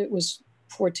sound. It was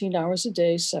 14 hours a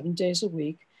day, 7 days a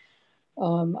week.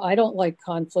 I don't like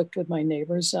conflict with my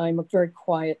neighbors. I'm a very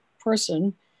quiet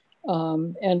person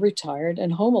and retired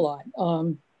and home a lot.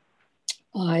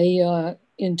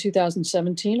 In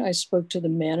 2017, I spoke to the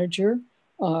manager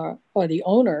or the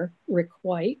owner, Rick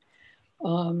White,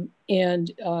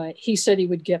 and he said he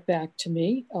would get back to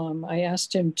me. I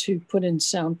asked him to put in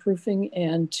soundproofing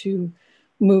and to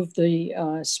move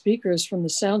the speakers from the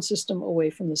sound system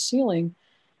away from the ceiling.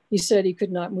 He said he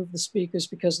could not move the speakers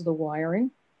because of the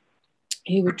wiring.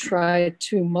 He would try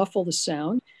to muffle the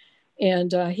sound,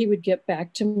 and he would get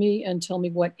back to me and tell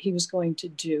me what he was going to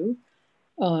do.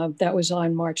 That was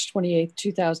on March 28th,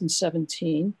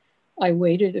 2017. I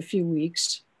waited a few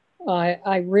weeks.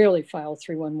 I rarely file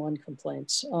 311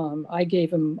 complaints. I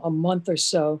gave him a month or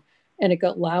so, and it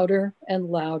got louder and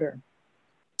louder.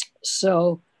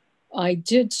 So I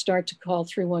did start to call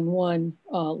 311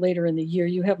 later in the year.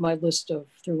 You have my list of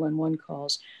 311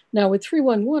 calls. Now with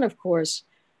 311, of course,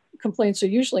 complaints are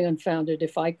usually unfounded.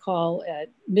 If I call at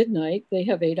midnight, they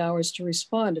have 8 hours to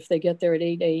respond. If they get there at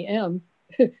 8 a.m.,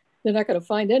 they're not going to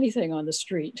find anything on the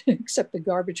street except the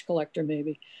garbage collector,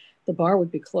 maybe. The bar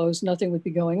would be closed. Nothing would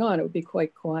be going on. It would be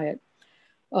quite quiet.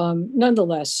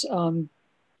 Nonetheless,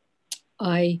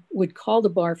 I would call the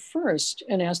bar first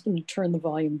and ask them to turn the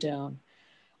volume down.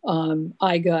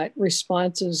 I got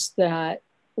responses that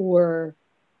were,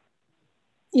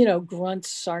 you know, grunts,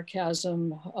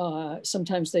 sarcasm.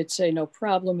 Sometimes they'd say no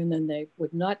problem, and then they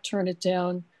would not turn it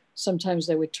down. Sometimes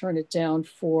they would turn it down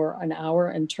for an hour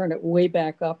and turn it way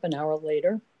back up an hour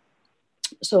later.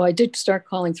 So I did start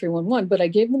calling 311, but I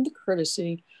gave them the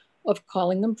courtesy of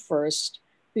calling them first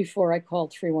before I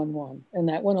called 311. And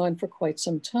that went on for quite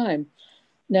some time.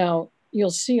 Now, you'll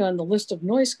see on the list of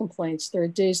noise complaints, there are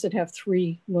days that have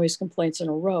 3 noise complaints in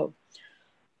a row.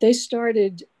 They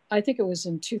started, I think it was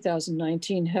in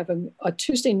 2019, having a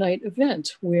Tuesday night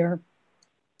event where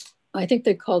I think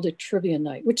they called it trivia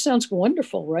night, which sounds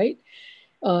wonderful, right?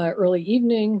 Early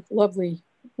evening, lovely,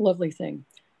 lovely thing.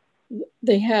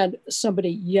 They had somebody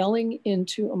yelling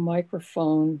into a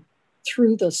microphone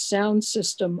through the sound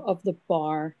system of the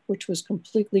bar, which was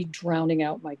completely drowning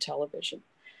out my television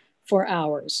for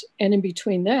hours. And in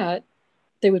between that,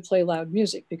 they would play loud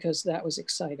music because that was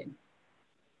exciting.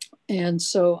 And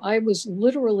so I was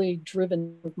literally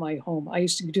driven from my home. I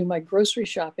used to do my grocery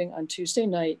shopping on Tuesday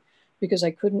night because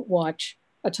I couldn't watch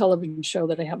a television show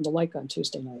that I happened to like on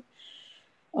Tuesday night.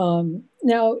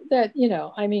 Now that, you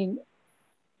know, I mean,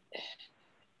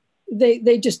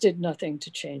 they just did nothing to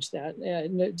change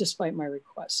that, despite my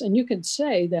requests. And you can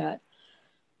say that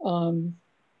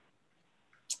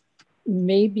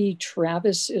maybe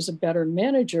Travis is a better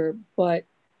manager, but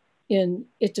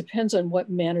it depends on what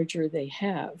manager they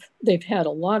have. They've had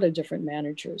a lot of different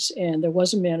managers, and there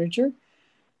was a manager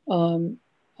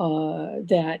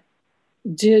that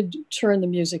did turn the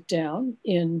music down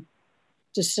in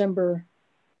December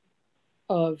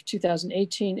of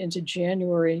 2018 into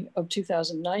January of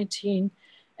 2019.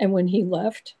 And when he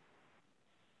left,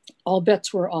 all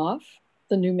bets were off.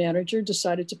 The new manager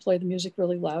decided to play the music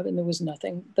really loud, and there was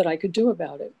nothing that I could do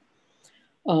about it.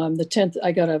 The 10th,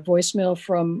 I got a voicemail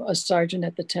from a sergeant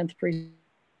at the 10th precinct.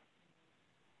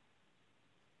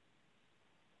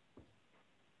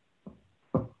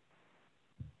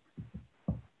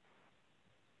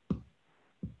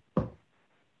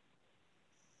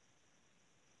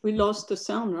 We lost the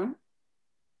sound, right?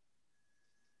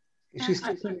 She's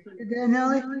there,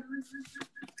 Nellie?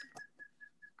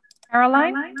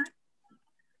 Caroline?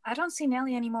 I don't see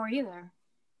Nellie anymore either.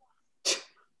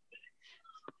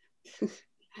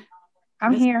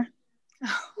 I'm here.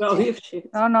 Well, if she...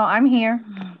 Oh, no, I'm here.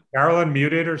 Carolyn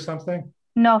muted or something?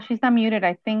 No, she's not muted.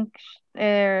 I think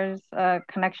there's a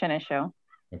connection issue.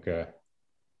 Okay.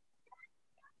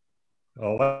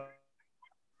 Well,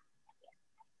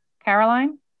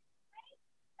 Caroline?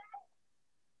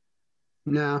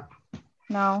 No.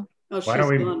 No. Oh, she's why don't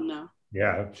we, gone now.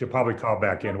 Yeah, she'll probably call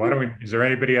back in. Why don't we, is there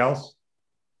anybody else?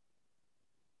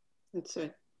 That's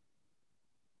it.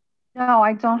 No,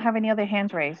 I don't have any other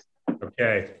hands raised.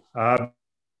 Okay. I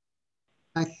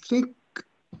think,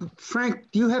 Frank,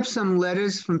 do you have some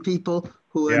letters from people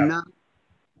who are not?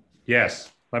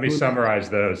 Yes, let me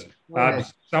summarize those.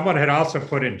 Someone had also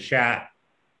put in chat,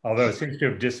 although it seems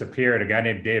to have disappeared, a guy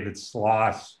named David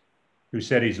Sloss, who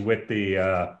said he's with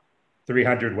the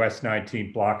 300 West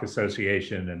 19th Block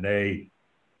Association, and they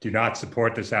do not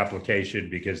support this application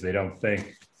because they don't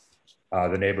think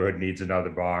the neighborhood needs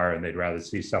another bar, and they'd rather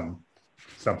see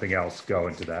something else go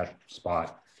into that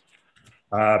spot.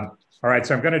 All right,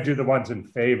 so I'm going to do the ones in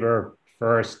favor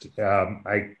first.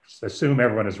 I assume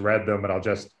everyone has read them, and I'll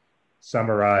just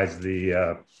summarize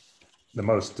the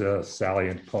most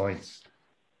salient points.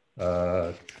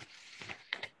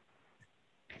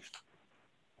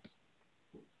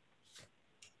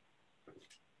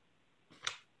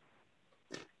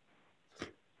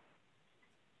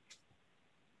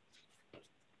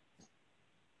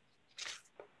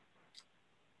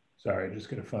 Sorry, I'm just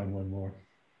going to find one more.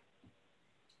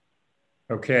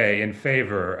 Okay, in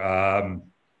favor.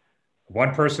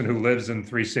 One person who lives in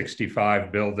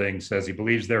 365 building says he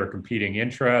believes there are competing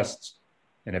interests,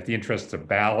 and if the interests are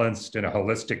balanced in a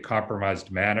holistic, compromised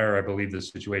manner, I believe the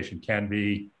situation can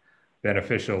be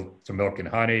beneficial to Milk and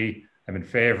Honey. I'm in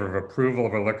favor of approval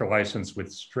of a liquor license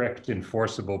with strict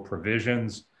enforceable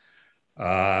provisions.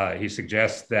 He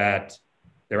suggests that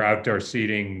their outdoor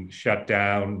seating shut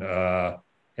down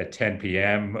at 10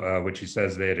 p.m., which he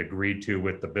says they had agreed to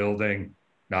with the building,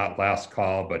 not last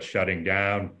call, but shutting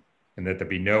down, and that there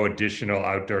be no additional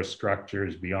outdoor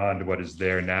structures beyond what is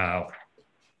there now.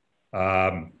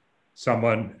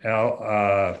 Someone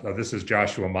else, this is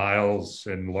Joshua Miles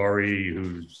and Lori,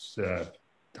 who's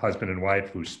husband and wife,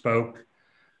 who spoke.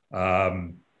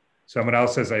 Someone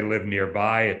else says, I live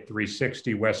nearby at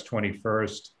 360 West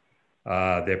 21st.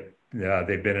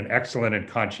 They've been an excellent and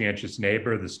conscientious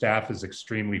neighbor. The staff is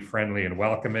extremely friendly and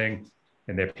welcoming,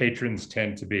 and their patrons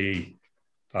tend to be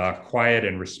quiet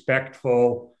and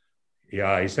respectful.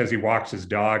 He says he walks his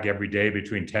dog every day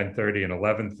between 10:30 and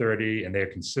 11:30, and they're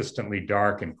consistently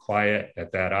dark and quiet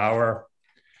at that hour.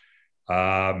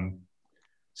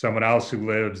 Someone else who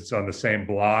lives on the same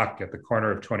block at the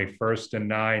corner of 21st and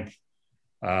 9th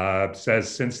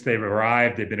Says since they've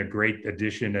arrived, they've been a great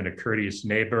addition and a courteous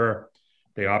neighbor.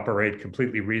 They operate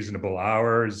completely reasonable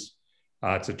hours.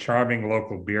 It's a charming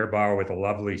local beer bar with a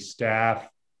lovely staff.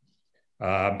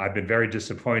 I've been very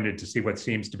disappointed to see what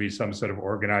seems to be some sort of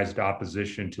organized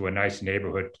opposition to a nice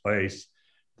neighborhood place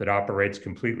that operates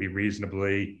completely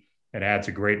reasonably and adds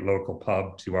a great local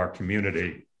pub to our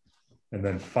community. And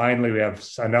then finally, we have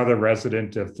another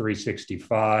resident of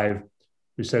 365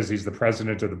 who says he's the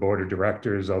president of the board of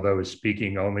directors, although is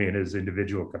speaking only in his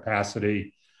individual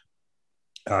capacity.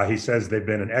 He says they've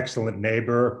been an excellent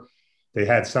neighbor. They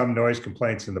had some noise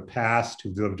complaints in the past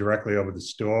who lived directly over the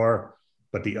store,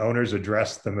 but the owners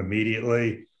addressed them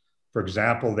immediately. For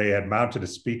example, they had mounted a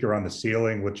speaker on the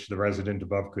ceiling, which the resident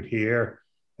above could hear.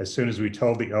 As soon as we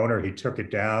told the owner, he took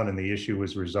it down and the issue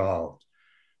was resolved.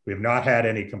 We have not had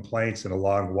any complaints in a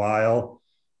long while.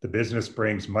 The business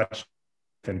brings much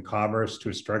in commerce to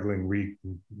a struggling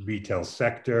retail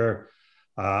sector.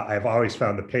 I've always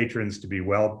found the patrons to be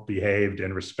well behaved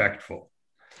and respectful.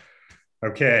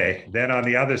 Okay, then on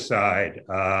the other side,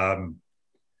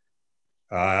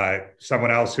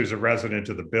 someone else who's a resident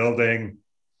of the building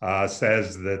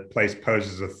says the place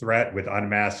poses a threat with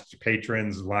unmasked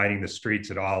patrons lining the streets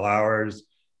at all hours.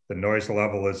 The noise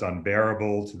level is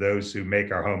unbearable to those who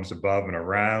make our homes above and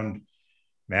around.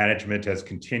 Management has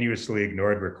continuously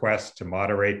ignored requests to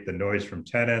moderate the noise from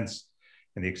tenants,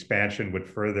 and the expansion would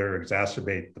further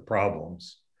exacerbate the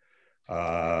problems.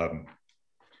 Someone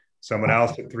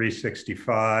else at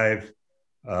 365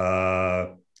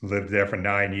 lived there for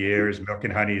 9 years. Milk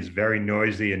and Honey is a very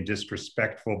noisy and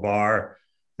disrespectful bar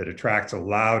that attracts a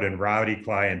loud and rowdy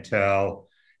clientele.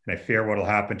 And I fear what will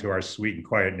happen to our sweet and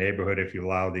quiet neighborhood if you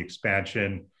allow the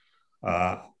expansion.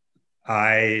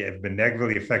 I have been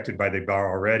negatively affected by the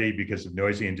bar already because of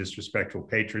noisy and disrespectful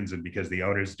patrons and because the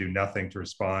owners do nothing to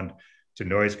respond to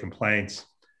noise complaints.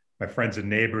 My friends and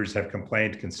neighbors have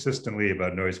complained consistently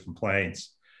about noise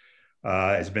complaints.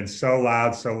 It's been so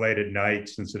loud so late at night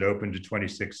since it opened in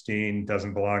 2016,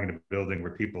 doesn't belong in a building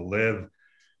where people live.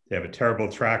 They have a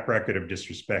terrible track record of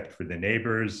disrespect for the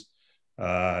neighbors.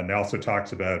 And it also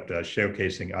talks about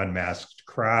showcasing unmasked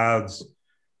crowds.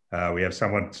 We have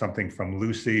something from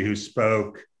Lucy who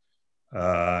spoke,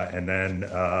 and then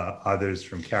others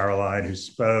from Caroline who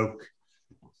spoke.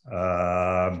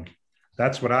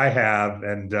 That's what I have.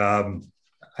 And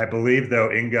I believe,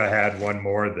 though, Inga had one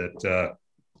more that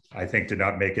I think did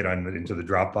not make it into the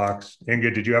Dropbox.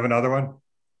 Inga, did you have another one?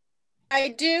 I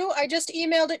do. I just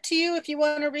emailed it to you if you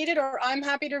want to read it, or I'm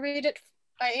happy to read it.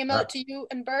 I emailed it to you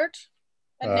and Bert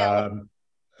and Nellie.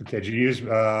 Okay, did you use,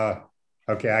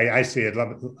 okay, I see it.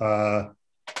 From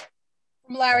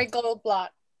Larry Goldblatt.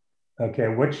 Okay,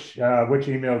 which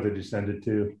email did you send it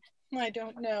to? I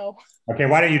don't know. Okay,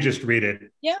 why don't you just read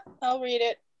it? Yeah, I'll read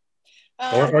it.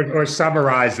 Or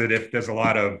summarize it if there's a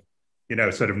lot of,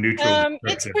 sort of neutral.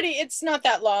 It's not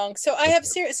that long. So I have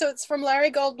so it's from Larry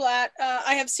Goldblatt.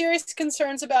 I have serious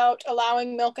concerns about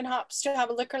allowing Milk and Hops to have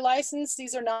a liquor license.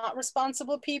 These are not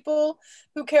responsible people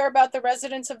who care about the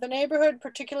residents of the neighborhood,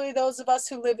 particularly those of us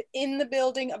who live in the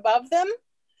building above them.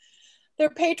 Their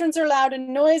patrons are loud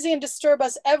and noisy and disturb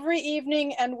us every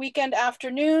evening and weekend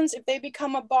afternoons. If they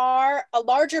become a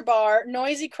larger bar,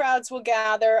 noisy crowds will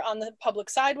gather on the public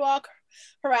sidewalk,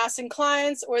 harassing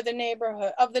clients or the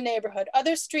neighborhood.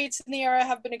 Other streets in the area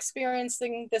have been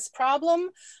experiencing this problem.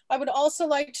 I would also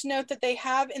like to note that they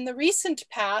have in the recent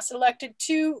past erected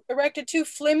two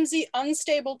flimsy,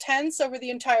 unstable tents over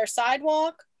the entire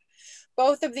sidewalk.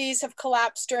 Both of these have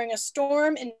collapsed during a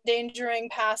storm, endangering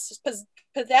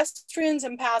pedestrians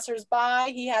and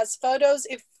passers-by. He has photos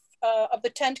of the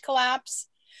tent collapse.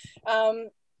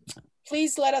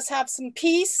 Please let us have some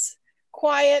peace,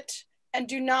 quiet, and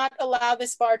do not allow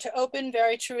this bar to open.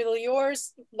 Very truly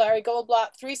yours, Larry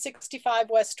Goldblatt, 365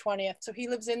 West 20th. So he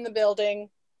lives in the building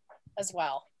as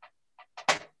well.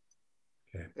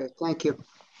 Okay. Thank you.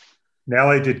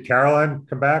 Nellie, did Caroline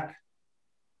come back?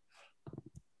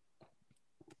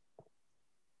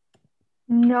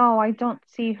 No, I don't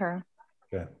see her.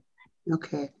 Okay.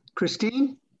 Okay.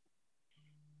 Christine?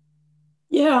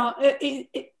 Yeah, I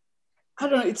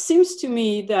don't know. It seems to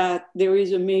me that there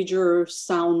is a major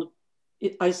sound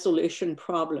isolation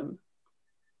problem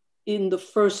in the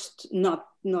first, not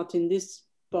in this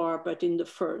bar, but in the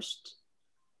first.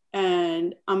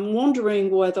 And I'm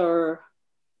wondering whether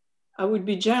I would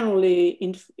be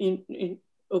generally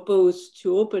opposed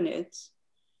to open it,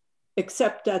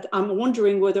 except that I'm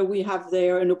wondering whether we have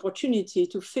there an opportunity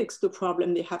to fix the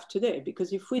problem they have today.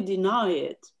 Because if we deny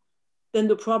it, then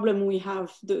the problem we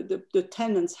have, the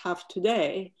tenants have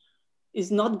today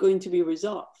is not going to be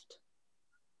resolved.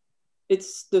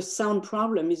 it's the sound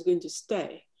problem is going to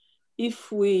stay.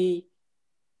 If we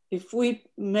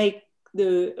make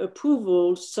the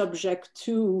approval subject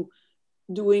to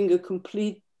doing a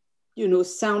complete,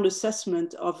 sound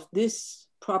assessment of this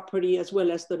property as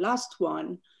well as the last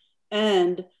one,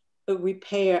 and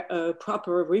a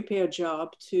proper repair job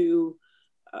to,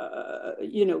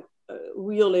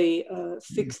 really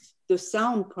fix the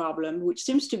sound problem, which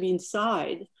seems to be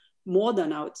inside more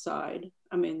than outside.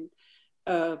 I mean,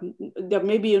 there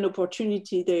may be an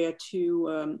opportunity there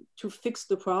to fix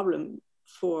the problem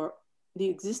for the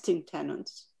existing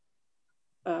tenants.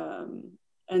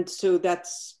 And so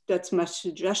that's my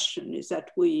suggestion, is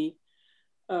that we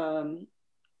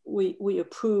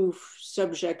approve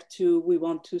subject to, we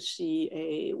want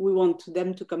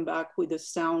them to come back with a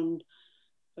sound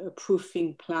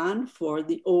proofing plan for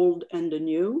the old and the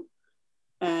new,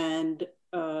 and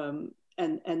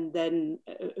then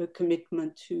a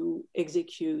commitment to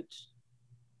execute.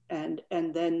 And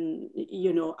then,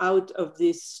 out of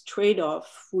this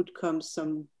trade-off would come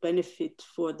some benefit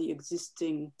for the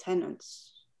existing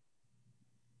tenants.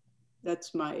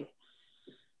 That's my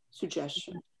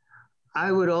suggestion.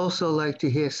 I would also like to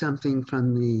hear something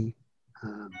from the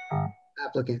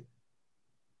applicant.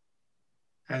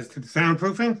 As to the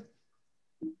soundproofing?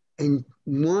 In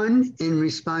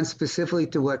response specifically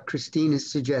to what Christine is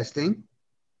suggesting,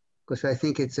 because I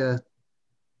think it's a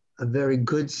very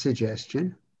good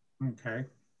suggestion. Okay.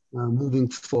 Moving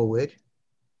forward.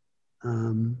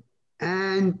 And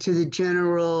to the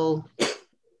general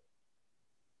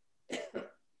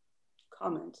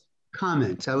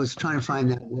comments. I was trying to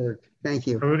find that word. Thank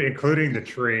you. Including the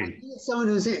tree. Someone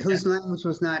whose language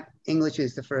was not English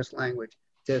is the first language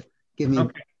to give me a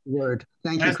word.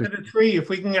 Thank you. As to the tree, if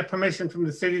we can get permission from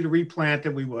the city to replant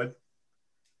it, we would.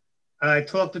 I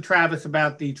talked to Travis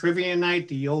about the trivia night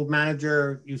the old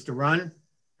manager used to run,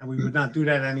 and we would not do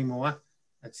that anymore.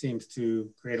 That seems to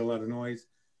create a lot of noise.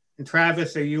 And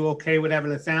Travis, are you okay with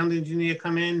having a sound engineer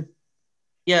come in?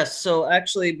 Yes, so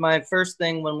actually my first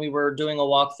thing when we were doing a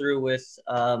walkthrough with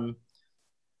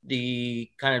the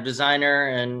kind of designer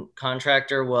and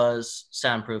contractor was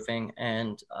soundproofing,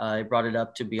 and I brought it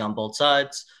up to be on both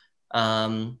sides.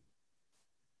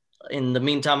 In the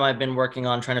meantime, I've been working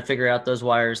on trying to figure out those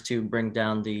wires to bring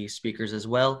down the speakers as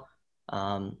well.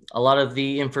 A lot of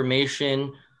the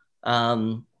information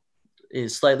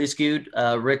is slightly skewed.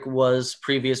 Rick was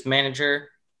previous manager,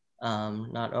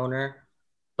 not owner.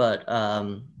 But,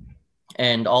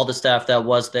 and all the staff that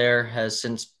was there has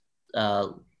since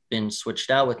been switched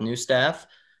out with new staff.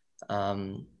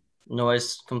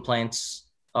 Noise complaints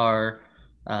are,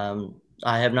 I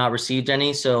have not received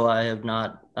any, so I have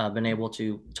not been able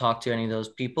to talk to any of those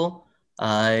people.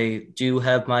 I do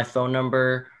have my phone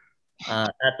number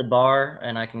at the bar,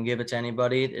 and I can give it to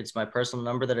anybody. It's my personal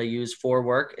number that I use for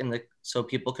work so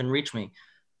people can reach me.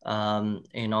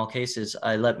 In all cases,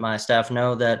 I let my staff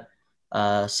know that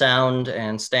sound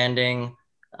and standing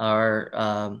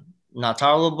are not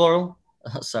tolerable,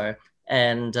 sorry,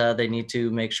 and they need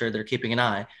to make sure they're keeping an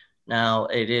eye. Now,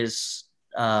 it is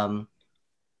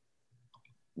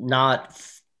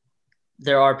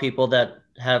there are people that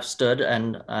have stood,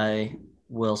 and I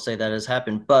will say that has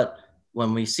happened, but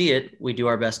when we see it, we do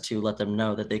our best to let them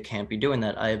know that they can't be doing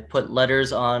that. I have put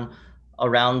letters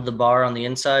around the bar on the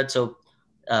inside, so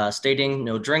stating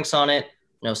no drinks on it,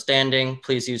 no standing,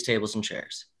 please use tables and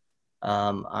chairs.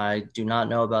 I do not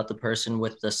know about the person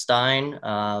with the stein,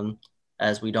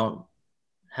 as we don't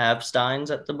have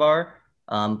steins at the bar.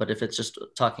 But if it's just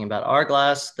talking about our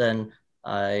glass, then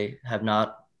I have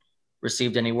not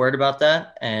received any word about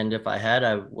that. And if I had,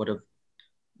 I would have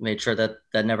made sure that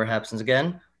that never happens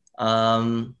again.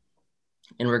 In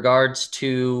regards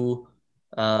to,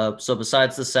 so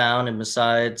besides the sound and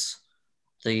besides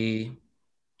the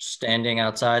standing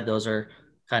outside, those are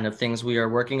kind of things we are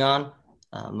working on.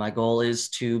 My goal is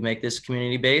to make this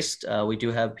community-based. We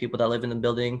do have people that live in the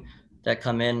building that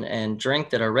come in and drink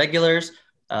that are regulars,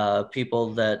 people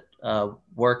that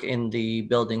work in the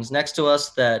buildings next to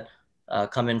us that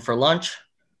come in for lunch.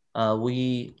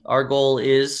 Our goal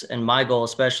is, and my goal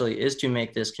especially, is to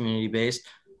make this community-based.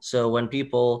 So when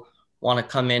people want to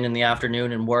come in the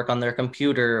afternoon and work on their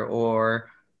computer or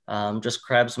just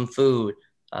grab some food,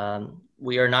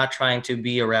 we are not trying to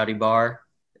be a rowdy bar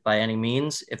by any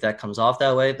means. If that comes off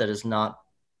that way, that is not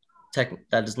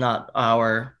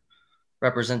our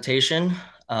representation.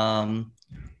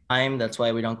 That's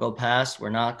why we don't go past. We're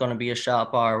not going to be a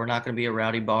shop bar. We're not going to be a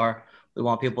rowdy bar. We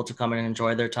want people to come in and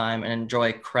enjoy their time and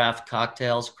enjoy craft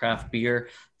cocktails, craft beer,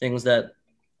 things that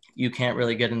you can't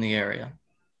really get in the area.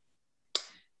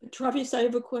 Travis, I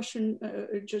have a question,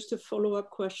 just a follow-up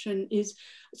question is,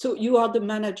 so you are the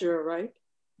manager, right?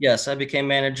 Yes, I became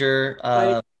manager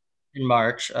in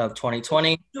March of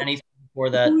 2020. So Anything before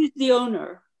that? who is the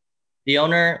owner? The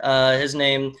owner, his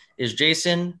name is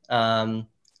Jason.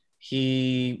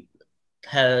 He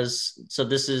has, so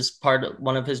this is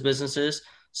one of his businesses.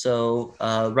 So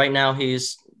right now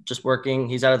he's just working.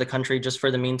 He's out of the country just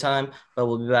for the meantime, but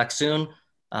we'll be back soon.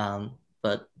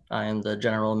 But I am the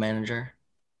general manager.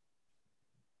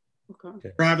 Okay.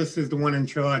 Travis is the one in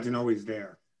charge and always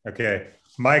there. Okay.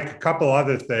 Mike, a couple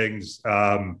other things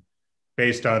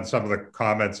based on some of the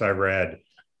comments I read.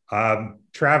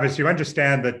 Travis, you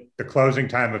understand that the closing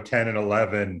time of 10 and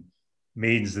 11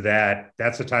 means that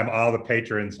that's the time all the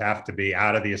patrons have to be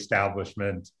out of the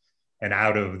establishment and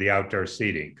out of the outdoor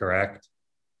seating, correct?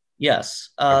 Yes.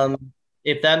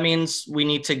 If that means we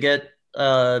need to get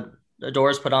the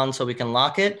doors put on so we can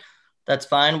lock it, that's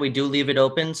fine. We do leave it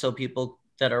open so people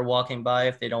that are walking by,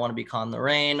 if they don't want to be caught in the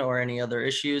rain or any other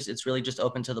issues, it's really just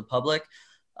open to the public.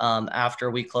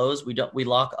 After we close, we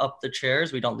lock up the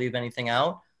chairs. We don't leave anything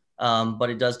out, but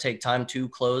it does take time to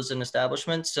close an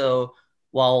establishment. So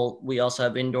while we also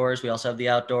have indoors, we also have the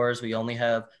outdoors. We only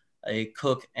have a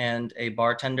cook and a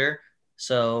bartender.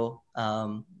 So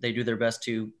they do their best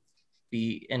to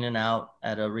be in and out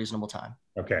at a reasonable time.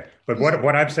 Okay. But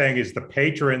what I'm saying is the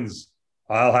patrons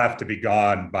all have to be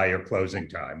gone by your closing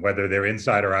time, whether they're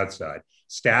inside or outside.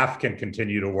 Staff can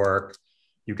continue to work.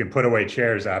 You can put away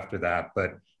chairs after that,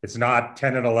 but it's not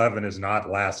 10 and 11 is not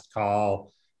last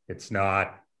call. It's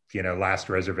not, last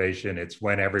reservation. It's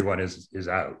when everyone is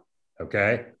out.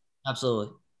 Okay.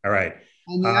 Absolutely. All right.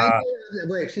 And the idea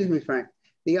wait, excuse me, Frank.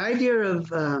 The idea of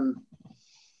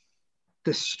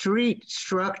the street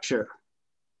structure,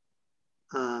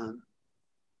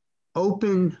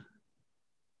 open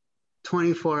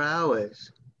 24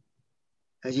 hours,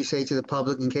 as you say, to the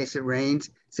public in case it rains.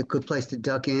 It's a good place to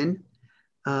duck in.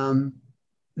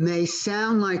 May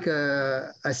sound like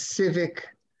a civic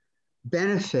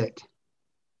benefit,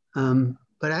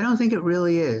 but I don't think it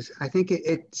really is. I think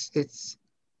it's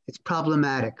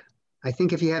problematic. I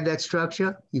think if you have that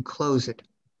structure, you close it.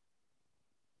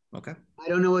 Okay. I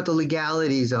don't know what the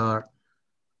legalities are,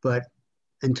 but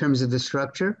in terms of the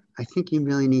structure, I think you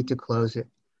really need to close it.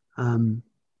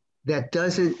 That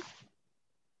doesn't,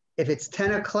 if it's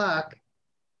 10 o'clock,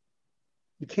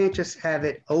 you can't just have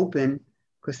it open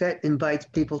because that invites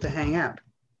people to hang out.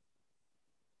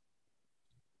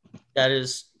 That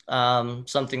is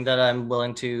something that I'm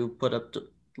willing to put up to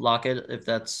lock it if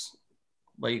that's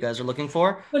what you guys are looking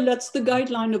for. Well, that's the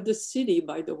guideline of the city,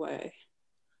 by the way.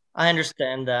 I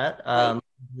understand that.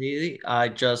 Really,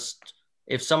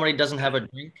 if somebody doesn't have a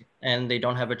drink and they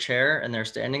don't have a chair and they're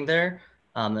standing there,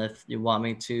 if you want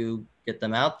me to get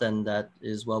them out, then that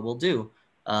is what we'll do.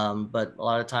 But a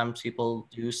lot of times people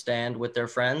do stand with their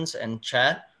friends and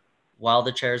chat while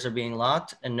the chairs are being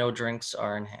locked and no drinks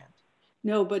are in hand.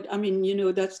 No, but I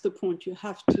mean, that's the point. You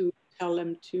have to tell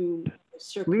them to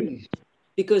circulate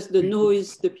because the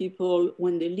noise, the people,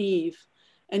 when they leave,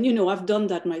 and I've done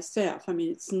that myself. I mean,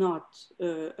 it's not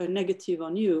a negative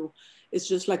on you. It's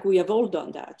just like we have all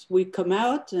done that. We come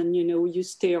out and, you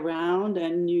stay around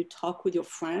and you talk with your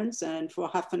friends and for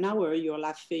half an hour you're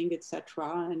laughing,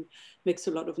 etc., and makes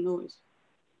a lot of noise.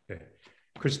 Okay.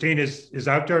 Christine, is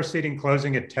outdoor seating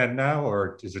closing at 10 now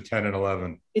or is it 10 and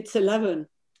 11? It's 11.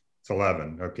 It's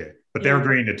 11, okay. But they're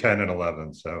agreeing to 10 and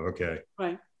 11, so okay.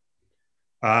 Right.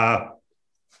 But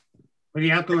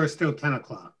the outdoor is still 10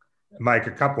 o'clock.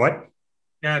 Mike, what?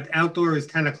 Yeah, outdoor is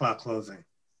 10 o'clock closing.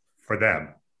 For them?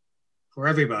 For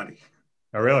everybody.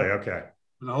 Oh, really? Okay.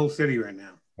 For the whole city right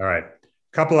now. All right.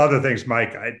 A couple other things,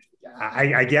 Mike.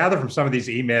 I gather from some of these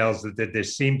emails that there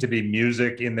seemed to be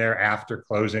music in there after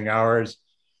closing hours.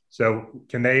 So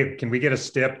can we get a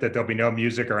stip that there'll be no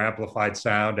music or amplified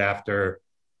sound after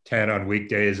 10 on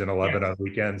weekdays and 11 on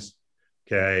weekends?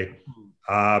 Okay.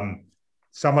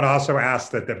 Someone also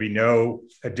asked that there be no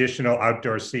additional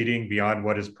outdoor seating beyond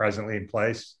what is presently in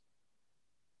place.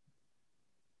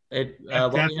 That's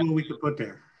what we could put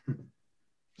there.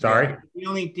 Sorry?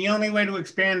 The only way to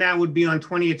expand that would be on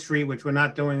 20th Street, which we're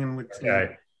not doing and which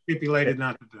stipulated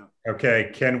not to do.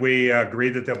 Okay. Can we agree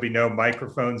that there'll be no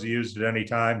microphones used at any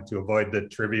time to avoid the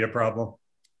trivia problem?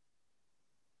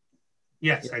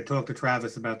 Yes, I talked to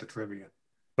Travis about the trivia.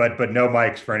 But no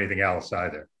mics for anything else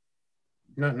either?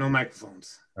 No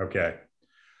microphones. Okay.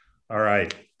 All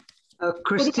right.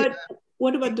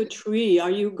 What about the tree?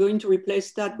 Are you going to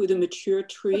replace that with a mature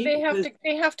tree? But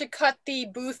they have to cut the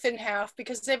booth in half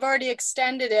because they've already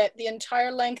extended it the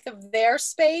entire length of their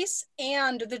space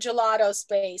and the gelato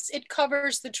space. It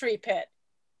covers the tree pit.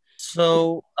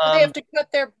 So they have to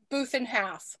cut their booth in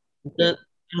half. in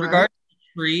regard to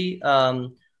the tree,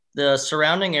 the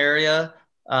surrounding area,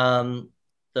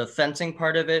 the fencing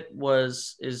part of it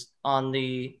is on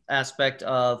the aspect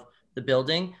of the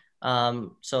building.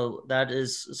 So that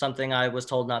is something I was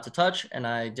told not to touch, and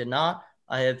I did not.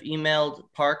 I have emailed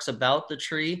Parks about the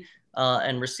tree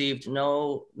and received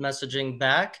no messaging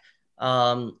back.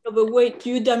 But wait,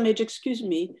 excuse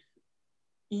me,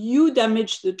 you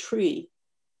damaged the tree.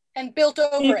 And built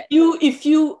over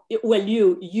it.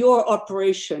 Your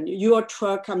operation, your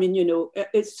truck, I mean,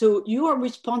 so you are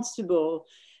responsible.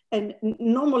 And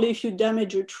normally if you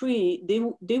damage a tree,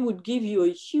 they would give you a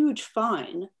huge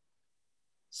fine.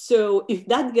 So if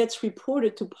that gets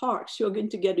reported to Parks, you're going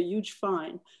to get a huge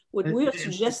fine. What we're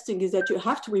suggesting is that you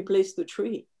have to replace the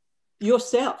tree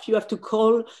yourself. You have to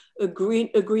call a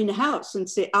greenhouse and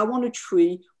say, I want a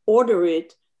tree, order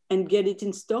it, and get it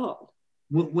installed.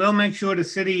 We'll make sure the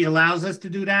city allows us to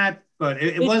do that, but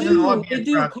it wasn't an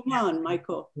Orbeez truck. Come on,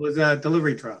 Michael. It was a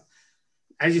delivery truck.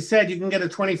 As you said, you can get a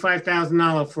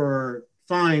 $25,000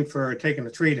 fine for taking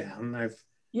the tree down. I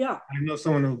know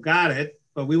someone who got it,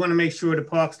 but we want to make sure the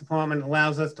Parks Department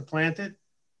allows us to plant it.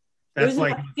 There's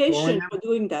an application for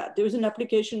doing that. There's an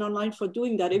application online for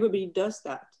doing that. Everybody does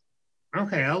that.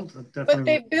 Okay, I'll definitely. But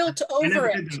they built over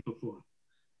it.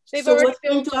 So what's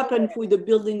going to happen with the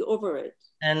building over it?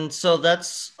 And so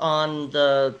that's on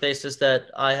the basis that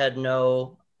I had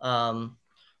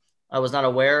I was not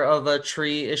aware of a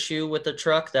tree issue with the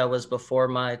truck. That was before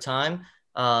my time.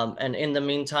 And in the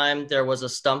meantime, there was a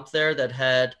stump there that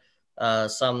had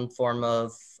some form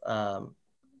of,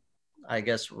 I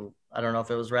guess, I don't know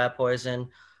if it was rat poison.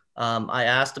 I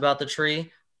asked about the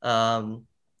tree.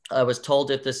 I was told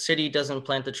if the city doesn't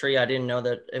plant the tree, I didn't know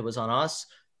that it was on us.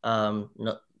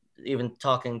 Even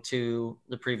talking to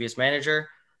the previous manager,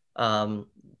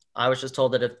 I was just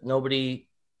told that if nobody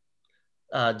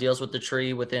deals with the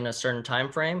tree within a certain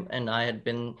time frame, and I had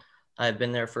been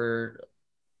here for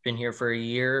a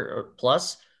year or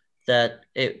plus, that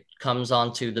it comes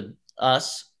on to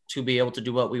us to be able to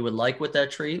do what we would like with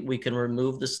that tree. We can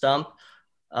remove the stump,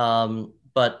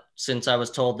 but since I was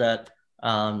told that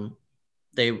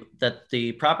that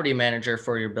the property manager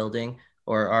for your building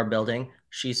or our building,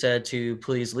 she said to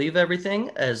please leave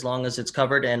everything as long as it's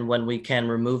covered, and when we can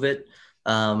remove it,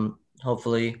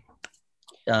 hopefully.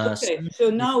 Okay, so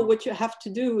now what you have to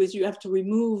do is you have to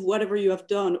remove whatever you have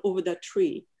done over that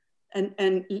tree and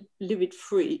leave it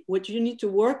free. What you need to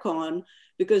work on,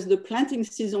 because the planting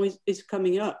season is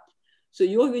coming up, so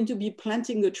you're going to be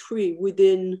planting a tree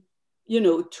within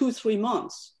 2-3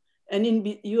 months, and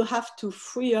you have to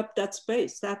free up that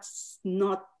space. That's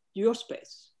not your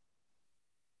space.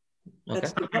 Okay.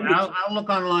 I'll look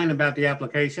online about the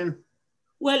application.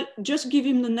 Well, just give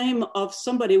him the name of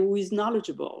somebody who is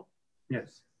knowledgeable.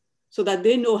 Yes. So that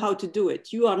they know how to do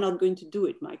it. You are not going to do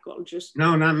it, Michael.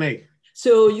 No, not me.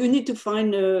 So you need to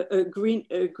find a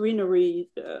greenery,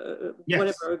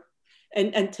 whatever,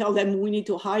 and tell them we need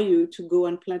to hire you to go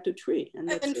and plant a tree.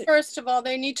 And first of all,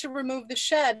 they need to remove the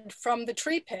shed from the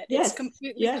tree pit. Yes. It's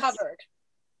completely covered.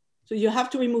 So you have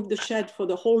to remove the shed for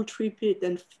the whole tree pit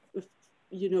and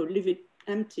leave it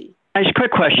empty. Guys,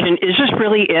 quick question. Is this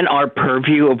really in our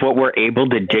purview of what we're able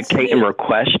to dictate and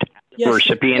request the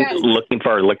recipient looking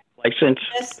for a liquor license?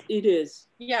 Yes, it is.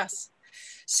 Yes.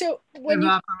 So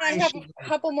I have a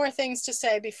couple more things to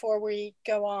say before we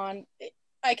go on.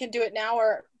 I can do it now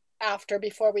or after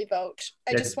before we vote.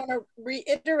 I just want to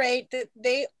reiterate that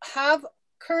they have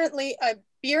currently a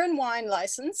beer and wine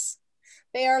license.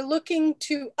 They are looking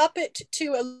to up it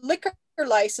to a liquor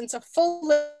license, a full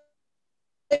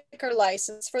liquor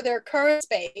license for their current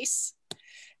space,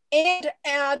 and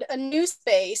add a new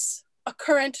space, a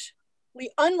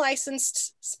currently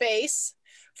unlicensed space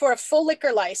for a full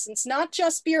liquor license, not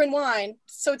just beer and wine.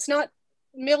 So it's not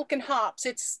milk and hops,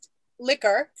 it's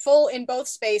liquor, full in both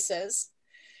spaces.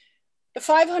 The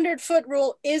 500-foot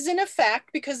rule is in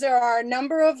effect because there are a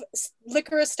number of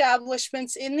liquor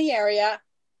establishments in the area.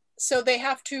 So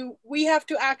we have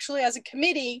to actually, as a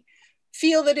committee,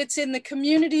 feel that it's in the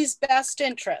community's best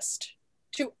interest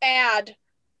to add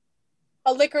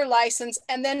a liquor license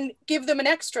and then give them an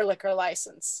extra liquor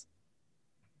license.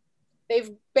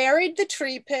 They've buried the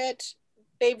tree pit.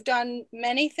 They've done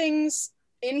many things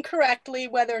incorrectly,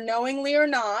 whether knowingly or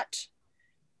not.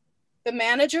 The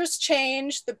managers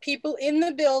changed. The people in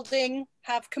the building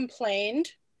have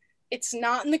complained. It's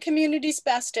not in the community's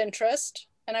best interest.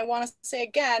 And I want to say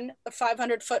again, the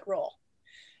 500-foot rule.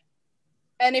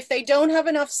 And if they don't have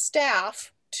enough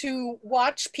staff to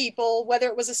watch people, whether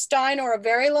it was a stein or a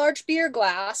very large beer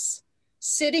glass,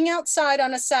 sitting outside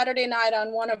on a Saturday night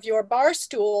on one of your bar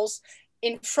stools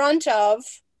in front of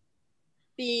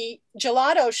the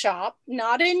gelato shop,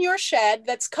 not in your shed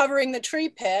that's covering the tree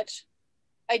pit.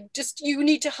 You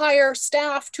need to hire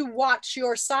staff to watch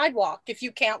your sidewalk if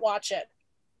you can't watch it.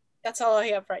 That's all I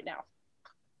have right now.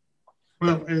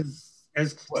 Well,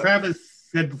 as Travis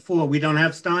said before, we don't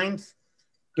have steins.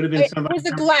 Could have been somebody. It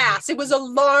was a glass. It was a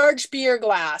large beer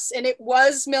glass, and it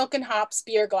was Milk and Hops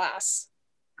beer glass.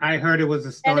 I heard it was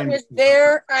a stein. And it was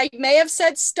there. I may have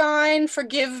said stein.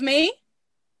 Forgive me.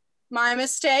 My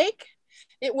mistake.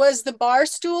 It was the bar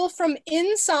stool from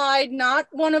inside, not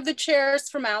one of the chairs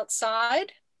from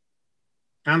outside.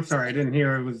 I'm sorry, I didn't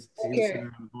hear it was on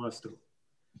the bar stool.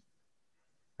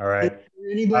 All right.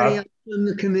 Anybody else from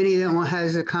the committee that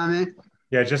has a comment?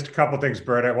 Yeah, just a couple things,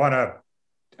 Bert. I want to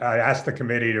ask the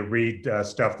committee to read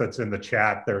stuff that's in the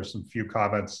chat. There's some few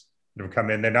comments that have come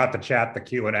in. They're not the chat, the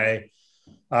Q&A.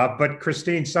 But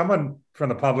Christine, someone from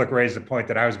the public raised a point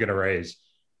that I was going to raise.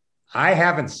 I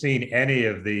haven't seen any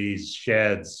of these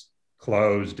sheds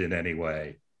closed in any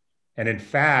way. And in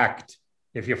fact,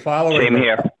 if you're following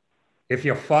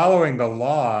the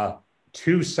law,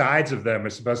 two sides of them are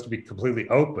supposed to be completely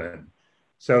open.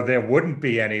 So there wouldn't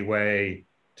be any way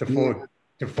to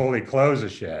fully close a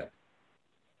shed.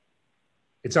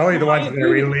 It's only the ones that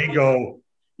are illegal.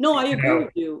 No, I agree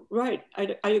with you. Right.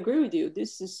 I agree with you.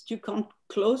 You can't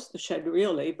close the shed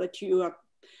really, but you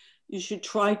should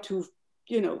try to,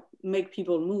 make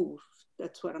people move.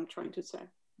 That's what I'm trying to say.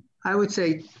 I would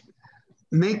say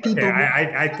make people.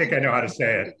 Okay, I think I know how to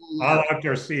say it. All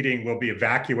outdoor seating will be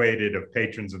evacuated of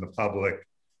patrons and the public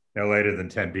no later than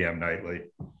 10 p.m. nightly.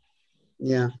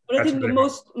 Yeah. But I think the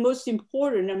most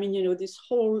important, this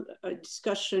whole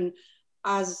discussion,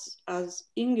 as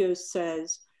Inge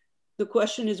says, the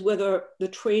question is whether the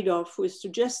trade-off we're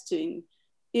suggesting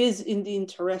is in the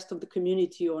interest of the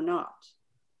community or not.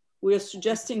 We are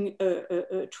suggesting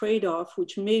a trade-off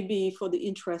which may be for the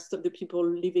interest of the people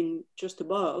living just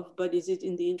above, but is it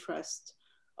in the interest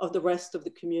of the rest of the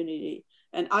community?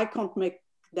 And I can't make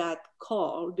that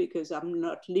call because I'm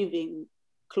not living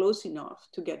close enough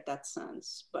to get that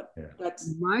sense. But that's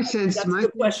the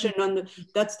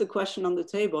question on the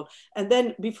table. And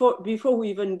then before we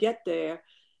even get there,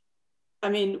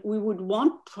 we would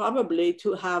want probably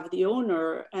to have the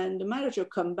owner and the manager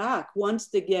come back once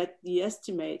they get the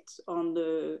estimate on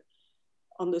the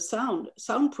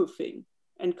soundproofing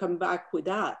and come back with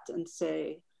that and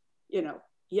say,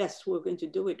 yes, we're going to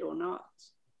do it or not.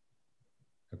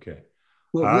 Okay.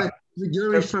 Well, you're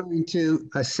referring to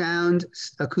a sound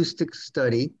acoustic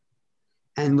study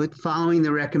and with following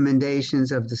the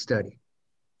recommendations of the study.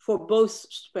 For both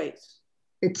space.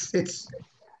 It's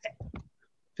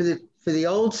for the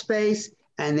old space,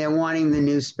 and they're wanting the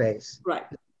new space. Right.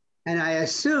 And I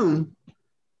assume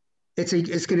it's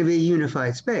going to be a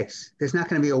unified space. There's not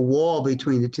going to be a wall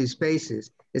between the two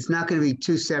spaces. It's not going to be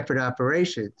two separate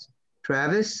operations.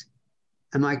 Travis,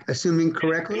 am I assuming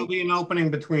correctly? There'll be an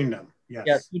opening between them. Yes.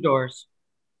 Yeah, two doors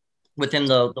within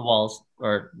the walls,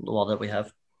 or the wall that we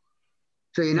have.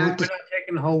 So you're not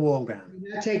taking the whole wall down.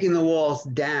 You're not taking the walls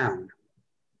down.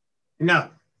 No.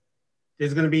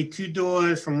 There's going to be two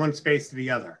doors from one space to the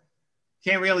other.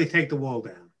 Can't really take the wall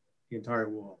down, the entire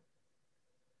wall.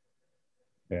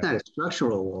 Yeah. It's not a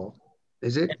structural wall,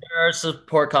 is it? And there are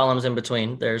support columns in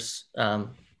between. There's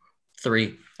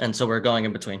 3, and so we're going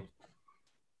in between.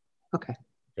 Okay.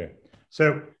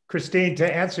 So, Christine,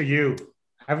 to answer you,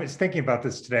 I was thinking about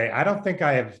this today. I don't think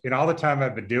I have, in all the time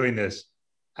I've been doing this,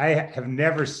 I have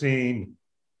never seen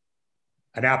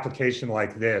an application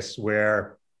like this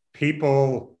where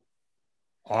people,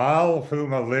 all of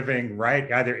whom are living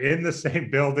right either in the same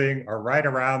building or right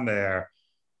around there,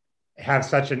 have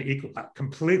such an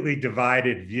completely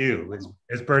divided view.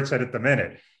 As Bert said at the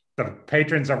minute, the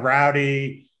patrons are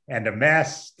rowdy and a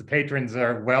mess. The patrons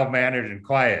are well-mannered and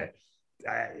quiet.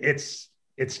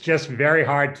 It's just very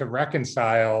hard to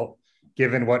reconcile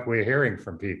given what we're hearing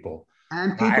from people.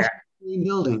 And people in the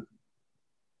building.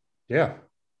 Yeah.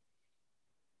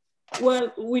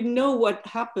 Well, we know what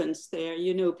happens there.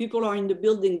 People are in the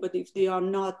building, but if they are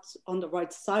not on the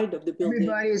right side of the building.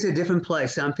 Everybody is a different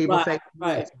place. Some people think.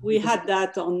 Right. We had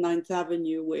that on 9th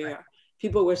Avenue where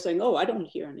people were saying, oh, I don't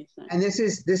hear anything. And this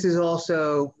is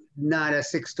also not a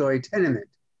 6-story tenement.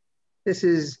 This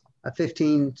is a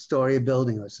 15-story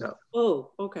building or so.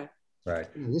 Oh, okay. Right.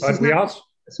 This is not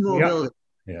a small building.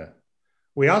 Yeah.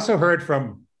 We also heard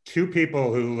from 2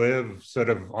 people who live sort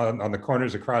of on the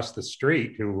corners across the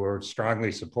street who were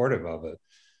strongly supportive of it.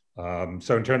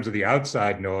 So in terms of the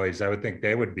outside noise, I would think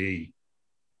they would be,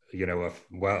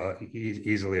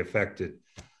 easily affected.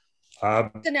 We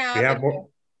have more.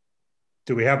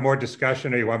 Do we have more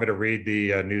discussion, or you want me to read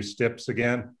the new STIPs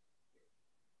again?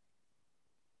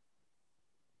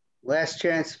 Last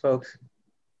chance, folks.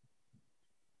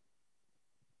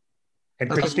 And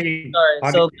Christine,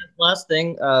 sorry. So last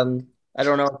thing, I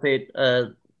don't know if it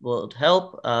will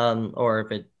help or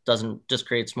if it doesn't, just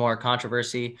creates more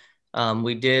controversy.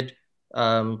 We did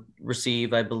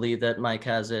receive, I believe that Mike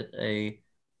has it,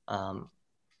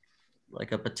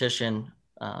 like a petition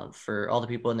for all the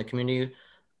people in the community.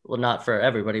 Well, not for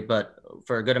everybody, but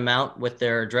for a good amount with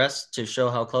their address to show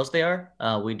how close they are.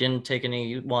 We didn't take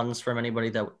any ones from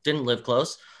anybody that didn't live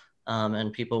close,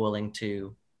 and people willing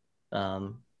to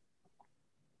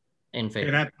in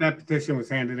favor. Yeah, that petition was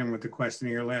handed in with the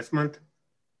questionnaire last month.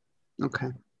 Okay.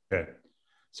 Okay.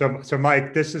 So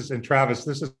Mike, this is, and Travis,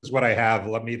 this is what I have.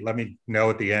 Let me know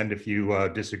at the end if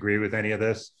you disagree with any of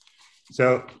this.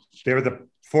 So there were the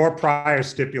 4 prior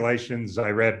stipulations I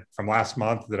read from last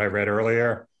month that I read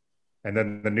earlier. And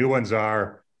then the new ones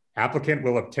are: applicant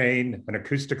will obtain an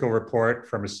acoustical report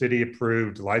from a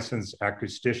city-approved licensed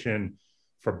acoustician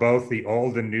for both the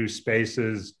old and new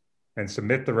spaces and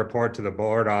submit the report to the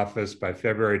board office by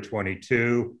February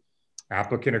 22.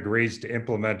 Applicant agrees to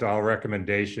implement all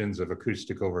recommendations of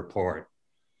acoustical report.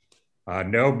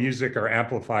 No music or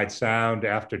amplified sound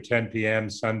after 10 p.m.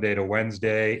 Sunday to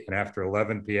Wednesday and after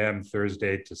 11 p.m.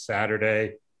 Thursday to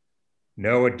Saturday.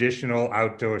 No additional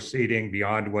outdoor seating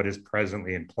beyond what is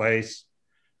presently in place.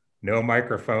 No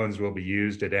microphones will be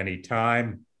used at any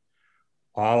time.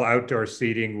 All outdoor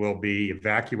seating will be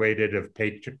evacuated of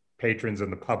patrons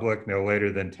and the public no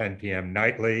later than 10 p.m.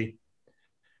 nightly.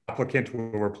 Applicant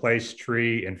will replace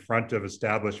tree in front of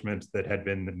establishments that had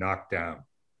been knocked down.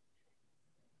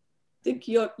 I think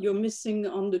you're missing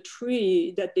on the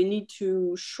tree that they need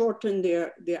to shorten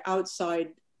their outside.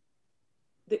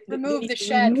 Remove the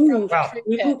shed from the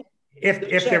tree pit.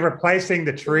 If they're replacing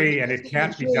the tree and it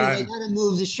can't be done. They gotta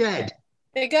move the shed.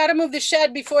 They got to move the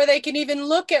shed before they can even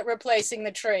look at replacing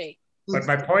the tree. But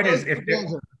my point is, if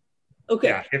okay,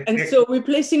 yeah, and so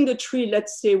replacing the tree,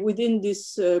 let's say within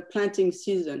this planting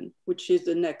season, which is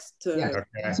the next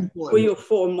 3 or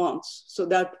 4 months, so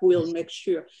that will make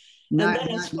sure. And then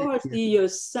as far as the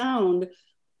sound,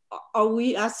 are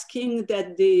we asking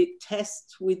that they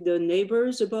test with the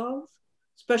neighbors above?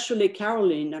 Especially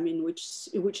Caroline, I mean,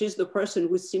 which is the person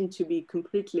who seemed to be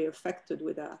completely affected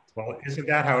with that. Well, isn't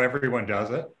that how everyone does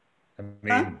it? I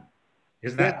mean,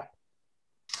 is that?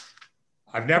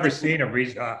 I've never seen a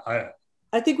reason.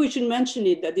 I think we should mention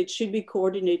it, that it should be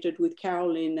coordinated with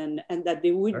Caroline and that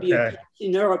there would be a test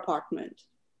in her apartment.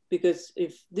 Because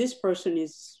if this person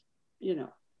is, you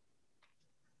know.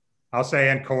 I'll say,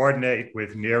 and coordinate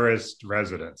with nearest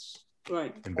residents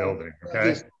in building,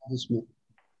 okay?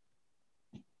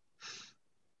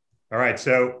 All right,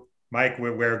 so Mike,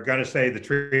 we're gonna say the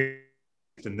tree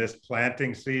in this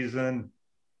planting season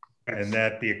and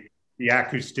that the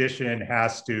acoustician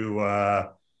has to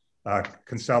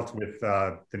consult with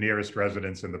the nearest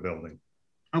residents in the building.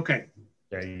 Okay.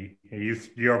 Okay,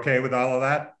 you okay with all of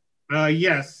that?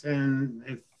 Yes, and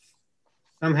if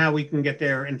somehow we can get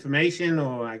their information,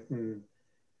 or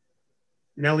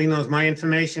Nellie knows my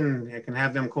information, I can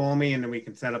have them call me and then we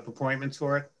can set up appointments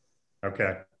for it.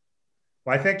 Okay.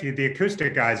 Well, I think the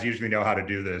acoustic guys usually know how to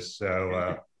do this,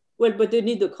 so. Well, but they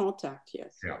need the contact,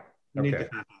 yes. Yeah, okay.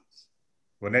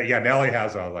 Well, yeah, Nellie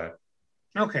has all that.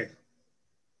 Okay.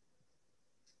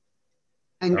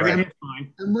 And,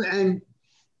 and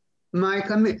Mike,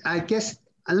 let me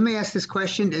ask this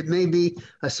question. It may be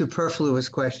a superfluous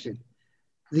question.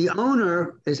 The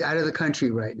owner is out of the country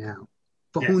right now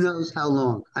for who knows how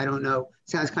long. I don't know.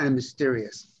 Sounds kind of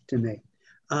mysterious to me.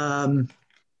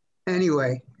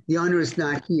 Anyway, the owner is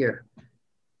not here.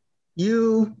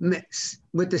 You,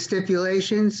 with the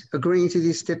stipulations, agreeing to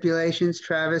these stipulations,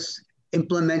 Travis,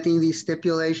 implementing these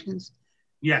stipulations?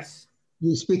 Yes.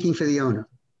 You're speaking for the owner.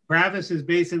 Travis is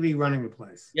basically running the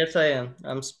place. Yes, I am.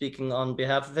 I'm speaking on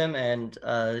behalf of him, and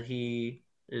he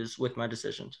is with my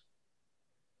decisions.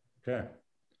 Okay.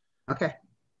 Okay.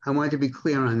 I wanted to be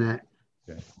clear on that.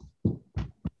 Okay.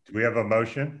 Do we have a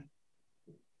motion?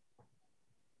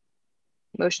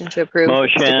 Motion to approve.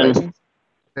 Motion.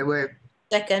 Wait.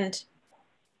 Second.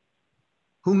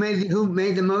 Who made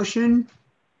the motion?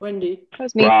 Wendy. That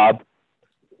was me. Rob.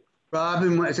 Rob,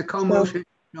 and it's a co-motion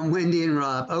from Wendy and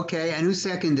Rob. Okay, and who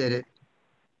seconded it?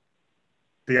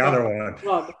 The other one.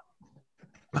 Rob.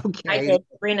 Okay. I did.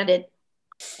 Sabrina did.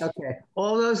 Okay.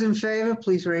 All those in favor,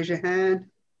 please raise your hand.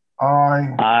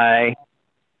 Aye. Aye.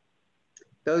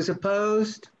 Those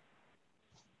opposed?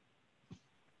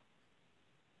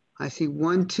 I see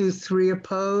 1, 2, 3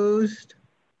 opposed.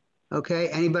 Okay,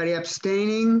 anybody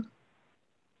abstaining?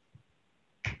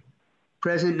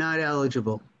 Present, not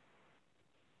eligible.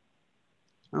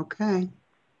 Okay.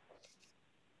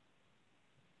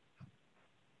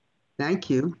 Thank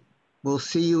you. We'll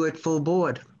see you at full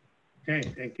board. Okay,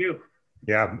 thank you.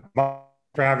 Yeah,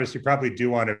 Travis, you probably do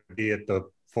want to be at the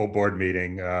full board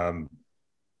meeting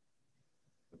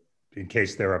in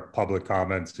case there are public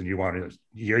comments and you want to,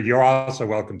 you're also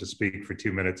welcome to speak for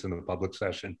 2 minutes in the public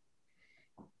session.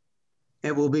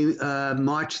 It will be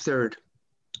March 3rd.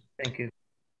 Thank you.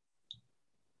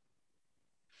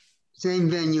 Same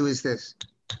venue as this.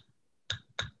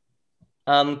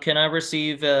 Can I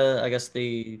receive, I guess,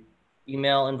 the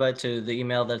email invite to the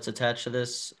email that's attached to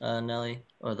this, Nelly,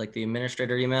 or like the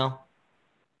administrator email?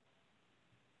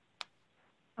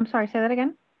 I'm sorry, say that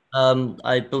again.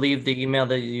 I believe the email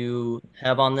that you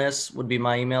have on this would be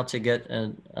my email to get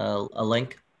a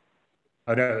link.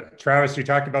 Oh, no, Travis, you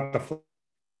talked about the full.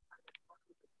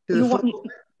 Are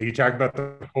you talking about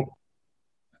the full?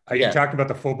 Are you talking about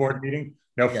the full board meeting?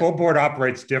 No, full board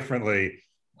operates differently.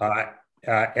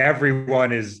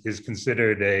 Everyone is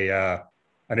considered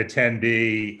an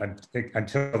attendee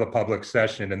until the public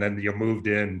session, and then you're moved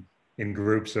in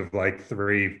groups of like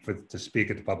 3 to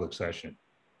speak at the public session.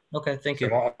 Okay, thank you.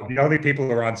 The only people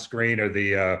who are on screen are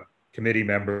the committee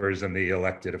members and the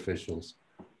elected officials.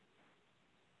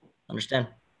 Understand.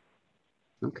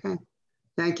 Okay,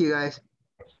 thank you, guys.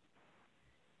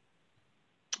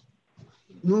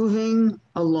 Moving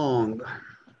along.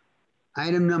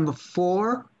 Item number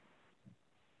 4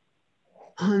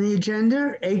 on the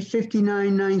agenda,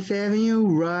 859 9th Avenue,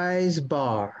 Rise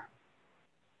Bar.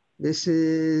 This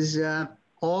is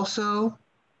also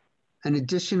an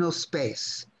additional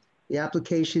space. The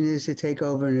application is to take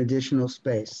over an additional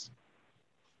space.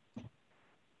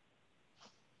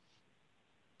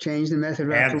 Change the method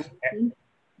of operation.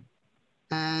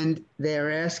 And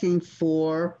they're asking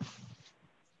for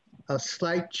a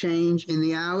slight change in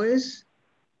the hours.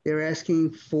 They're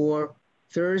asking for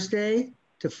Thursday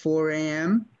to 4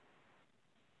 a.m.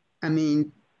 I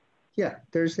mean, yeah,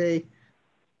 Thursday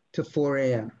to 4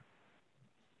 a.m.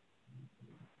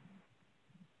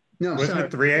 No, wasn't sorry.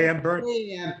 it 3 a.m., Bert?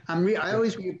 3 a.m. I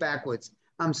always read it backwards.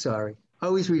 I'm sorry. I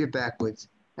always read it backwards.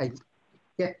 I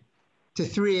get to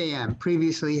 3 a.m.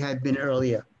 Previously had been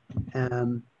earlier.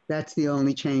 That's the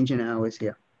only change in hours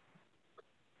here.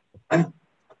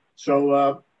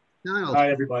 So,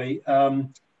 hi, everybody.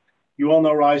 You all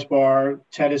know Rise Bar.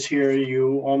 Ted is here.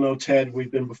 You all know Ted.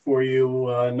 We've been before you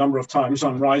a number of times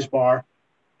on Rise Bar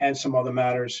and some other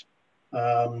matters.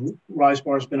 Rise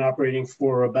Bar has been operating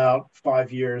for about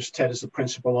 5 years. Ted is the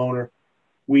principal owner.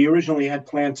 We originally had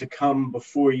planned to come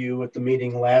before you at the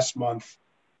meeting last month,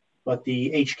 but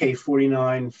the HK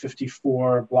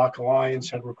 4954 Block Alliance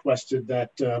had requested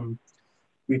that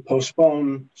we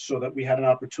postpone so that we had an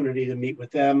opportunity to meet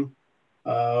with them.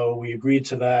 We agreed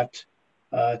to that.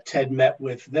 Ted met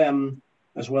with them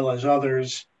as well as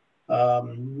others.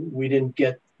 We didn't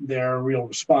get their real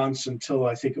response until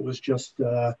I think it was just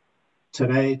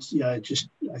today. I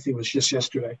think it was just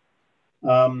yesterday.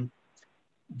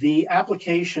 The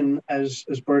application, as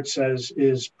Bert says,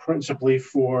 is principally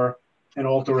for an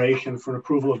alteration, for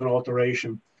approval of an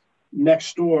alteration.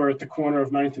 Next door at the corner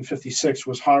of 9th and 56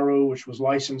 was Haru, which was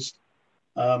licensed.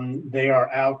 They are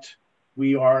out.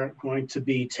 We are going to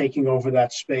be taking over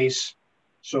that space.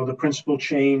 So the principal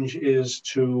change is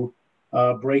to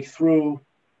break through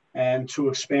and to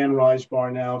expand Rise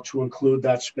Bar now to include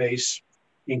that space,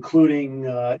 including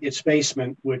its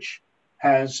basement, which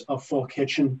has a full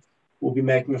kitchen. We'll be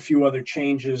making a few other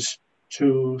changes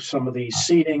to some of the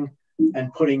seating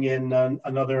and putting in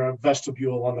another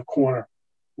vestibule on the corner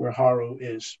where Haru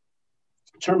is.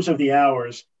 In terms of the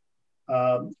hours,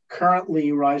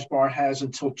 currently Rise Bar has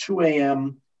until 2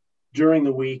 a.m. during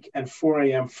the week and 4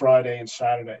 a.m. Friday and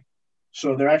Saturday.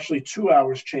 So there are actually 2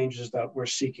 hours changes that we're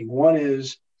seeking. One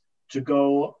is to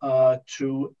go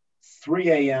to 3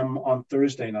 a.m. on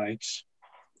Thursday nights.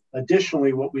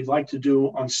 Additionally, what we'd like to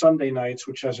do on Sunday nights,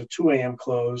 which has a 2 a.m.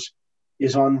 close,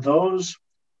 is on those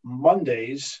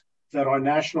Mondays that are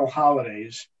national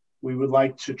holidays, we would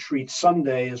like to treat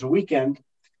Sunday as a weekend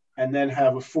and then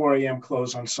have a 4 a.m.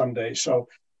 close on Sunday. So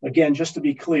again, just to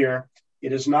be clear,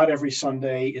 it is not every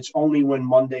Sunday. It's only when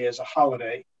Monday is a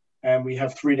holiday and we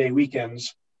have 3-day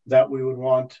weekends that we would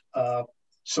want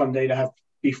Sunday to have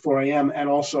be 4 a.m. And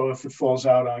also if it falls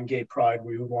out on Gay Pride,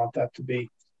 we would want that to be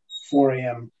 4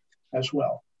 a.m. as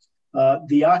well.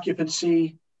 The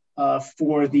occupancy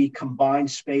for the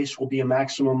combined space will be a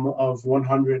maximum of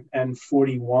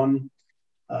 141.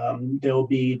 There'll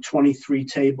be 23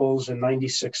 tables and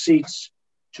 96 seats,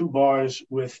 2 bars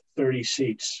with 30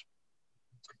 seats.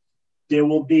 There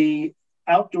will be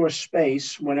outdoor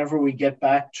space whenever we get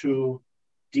back to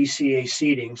DCA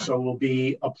seating, so we'll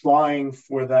be applying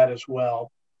for that as well.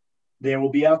 There will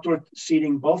be outdoor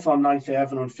seating both on 9th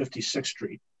Avenue and 56th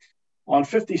Street. On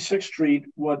 56th Street,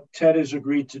 what Ted has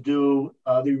agreed to do,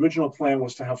 the original plan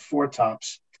was to have 4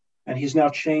 tops, and he's now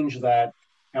changed that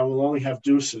and will only have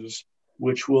deuces,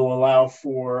 which will allow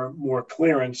for more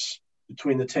clearance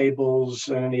between the tables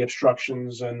and any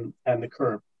obstructions and the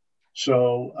curb.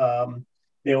 So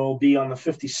there will be on the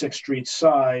 56th Street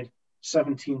side,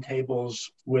 17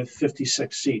 tables with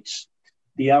 56 seats.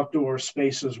 The outdoor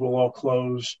spaces will all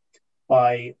close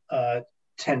by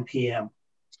 10 p.m.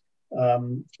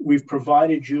 We've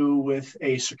provided you with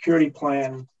a security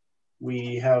plan.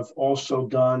 We have also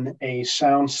done a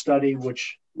sound study,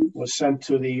 which was sent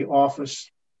to the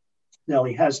office.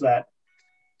 Nellie has that.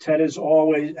 Ted has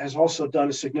also done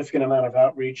a significant amount of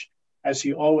outreach, as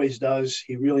he always does.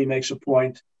 He really makes a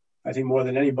point, I think more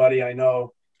than anybody I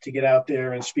know, to get out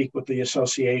there and speak with the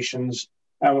associations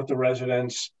and with the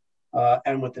residents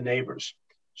and with the neighbors.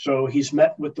 So he's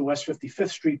met with the West 55th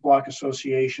Street Block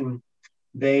Association.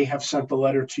 They have sent the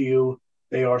letter to you.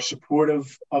 They are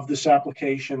supportive of this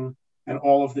application and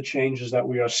all of the changes that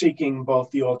we are seeking,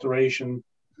 both the alteration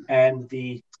and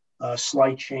the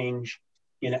slight change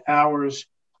in hours.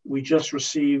 We just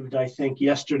received, I think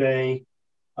yesterday,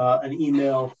 an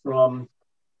email from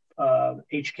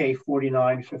HK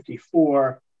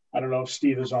 4954. I don't know if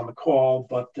Steve is on the call,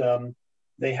 but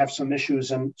they have some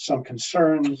issues and some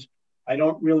concerns. I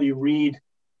don't really read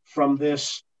from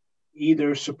this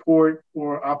either support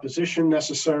or opposition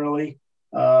necessarily.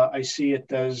 I see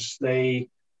it as they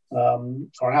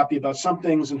are happy about some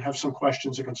things and have some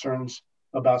questions or concerns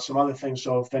about some other things.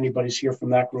 So if anybody's here from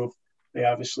that group, they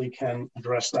obviously can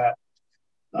address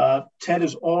that. Ted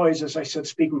is always, as I said,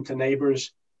 speaking to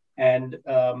neighbors, and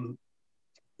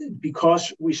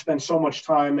because we spend so much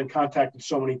time and contacted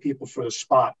so many people for the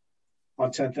spot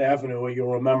on 10th Avenue,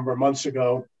 you'll remember months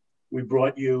ago, we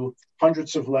brought you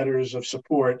hundreds of letters of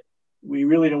support. We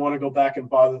really don't want to go back and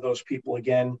bother those people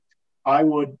again. I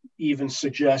would even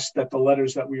suggest that the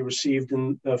letters that we received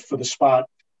for the spot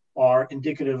are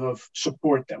indicative of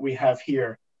support that we have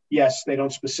here. Yes, they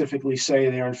don't specifically say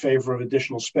they're in favor of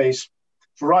additional space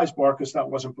for Rise Bar because that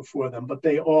wasn't before them, but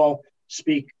they all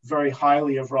speak very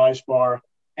highly of Rise Bar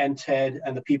and Ted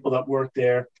and the people that work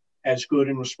there as good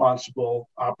and responsible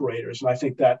operators. And I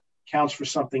think that counts for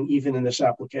something even in this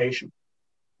application.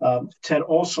 Ted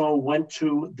also went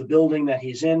to the building that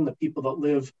he's in, the people that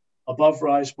live above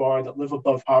Rise Bar, that live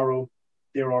above Haru.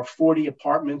 There are 40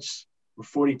 apartments or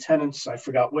 40 tenants, I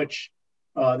forgot which.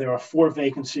 There are 4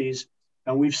 vacancies,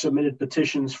 and we've submitted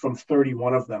petitions from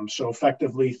 31 of them. So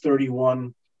effectively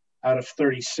 31 out of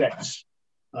 36.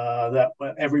 That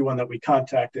everyone that we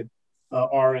contacted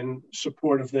are in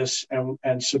support of this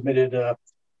and submitted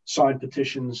signed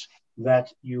petitions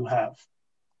that you have.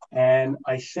 And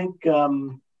I think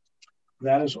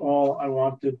that is all I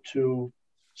wanted to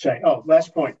say. Oh,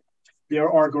 last point. There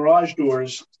are garage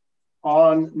doors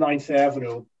on 9th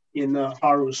Avenue in the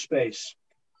Haru space.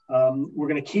 We're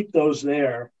going to keep those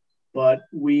there, but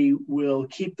we will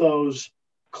keep those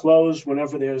closed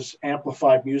whenever there's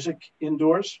amplified music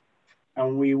indoors.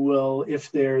 And we will,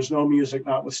 if there's no music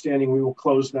notwithstanding, we will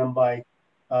close them by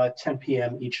 10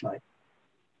 p.m. each night.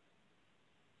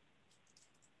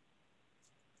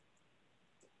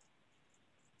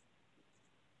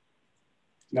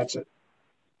 That's it.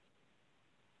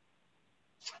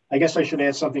 I guess I should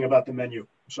add something about the menu.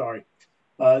 Sorry.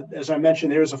 As I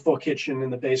mentioned, there is a full kitchen in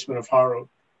the basement of Haru,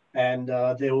 and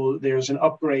there's an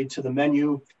upgrade to the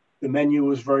menu. The menu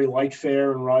was very light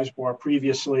fare and Rise Bar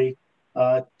previously.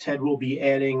 Ted will be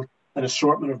adding an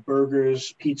assortment of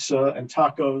burgers, pizza, and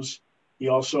tacos. He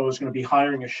also is going to be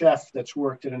hiring a chef that's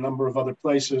worked at a number of other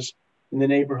places in the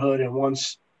neighborhood. And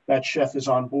once that chef is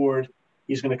on board,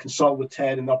 he's going to consult with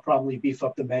Ted, and they'll probably beef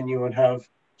up the menu and have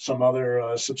some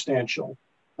other substantial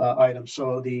items.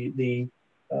 So the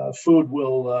food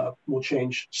will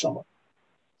change somewhat.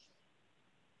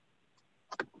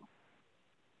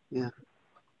 Yeah.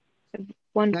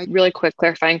 One really quick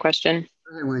clarifying question.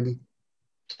 Go ahead, Wendy.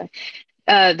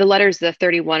 The letters, the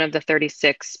 31 of the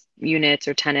 36 units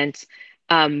or tenants,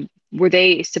 were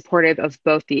they supportive of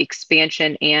both the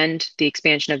expansion and the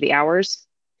expansion of the hours?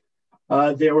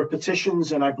 There were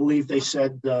petitions, and I believe they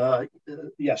said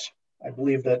yes. I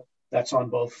believe that's on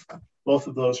both. Both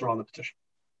of those are on the petition.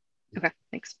 Okay,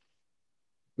 thanks.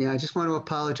 Yeah, I just want to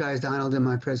apologize, Donald, in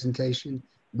my presentation,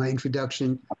 my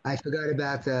introduction. I forgot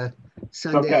about the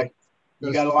Sunday. Okay,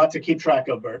 you got a lot to keep track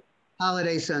of, Bert.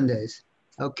 Holiday Sundays.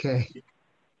 Okay.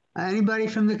 Anybody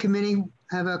from the committee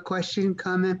have a question,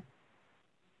 comment?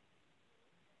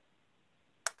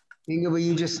 Inga, were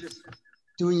you just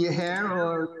doing your hair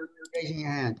or raising your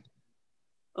hand?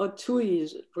 Oh, Tui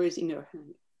is raising her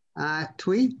hand.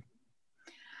 Tui?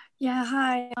 Yeah,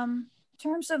 hi. In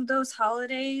terms of those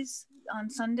holidays on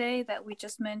Sunday that we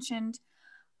just mentioned,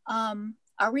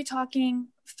 are we talking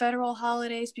federal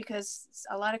holidays? Because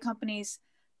a lot of companies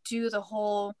do the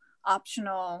whole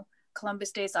optional,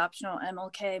 Columbus Day is optional,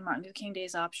 MLK, Martin Luther King Day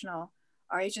is optional.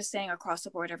 Are you just saying across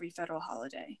the board every federal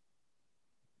holiday?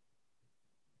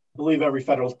 I believe every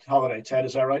federal holiday. Ted,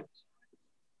 is that right?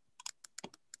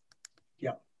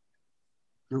 Yeah.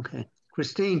 Okay.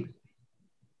 Christine.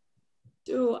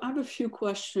 So I have a few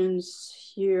questions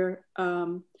here.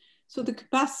 So the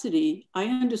capacity, I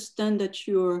understand that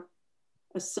your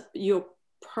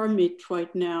permit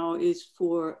right now is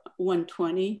for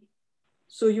 120.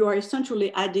 So you are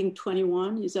essentially adding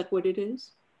 21, is that what it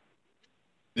is?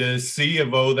 The C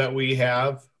of O that we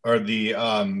have, or the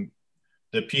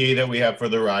PA that we have for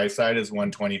the rise side is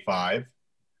 125.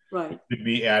 Right. We'd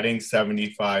be adding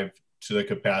 75 to the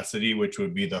capacity, which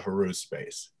would be the Haru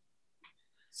space.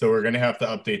 So we're going to have to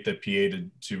update the PA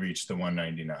to reach the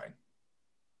 199.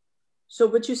 So,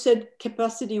 but you said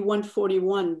capacity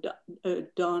 141,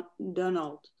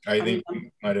 Donald. I think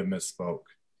we might have misspoke.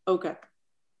 Okay.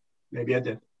 Maybe I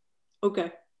did.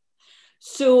 Okay.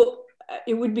 So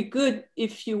it would be good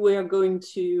if you were going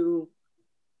to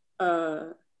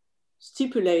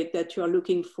stipulate that you are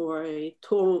looking for a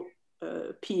total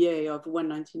PA of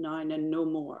 199 and no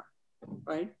more,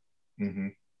 right? Mm-hmm.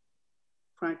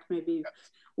 Frank, maybe.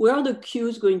 Where are the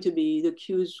queues going to be? The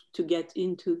queues to get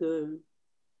into the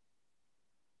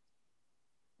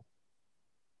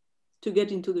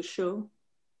show?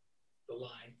 The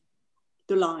line.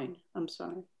 The line, I'm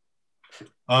sorry.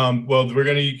 Well, we're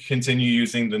going to continue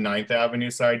using the 9th Avenue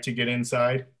side to get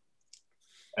inside,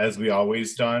 as we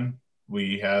always done.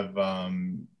 We have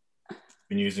been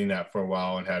using that for a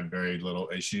while and had very little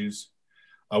issues.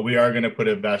 We are going to put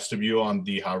a vestibule on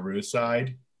the Haru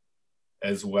side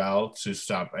as well to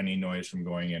stop any noise from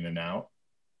going in and out.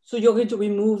 So you're going to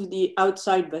remove the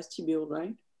outside vestibule,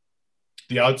 right?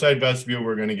 The outside vestibule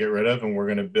we're going to get rid of, and we're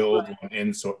going to build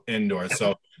one indoor.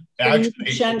 So actually, we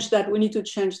need to change that. We need to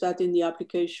change that in the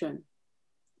application.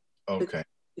 Okay.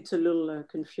 It's a little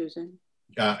confusing.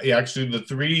 Yeah, actually, the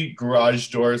 3 garage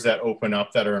doors that open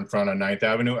up that are in front of 9th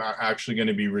Avenue are actually going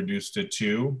to be reduced to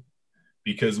 2,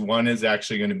 because one is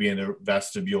actually going to be in the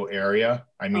vestibule area.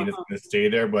 I mean, it's going to stay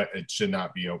there, but it should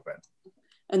not be open.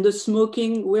 And the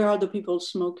smoking, where are the people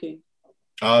smoking?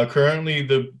 Currently,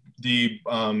 the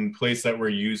place that we're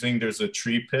using, there's a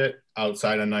tree pit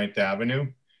outside of 9th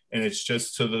Avenue, and it's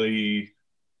just to the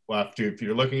left. If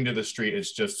you're looking to the street,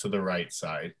 it's just to the right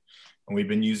side. And we've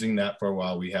been using that for a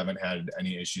while. We haven't had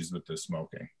any issues with the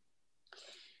smoking.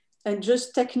 And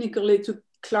just technically to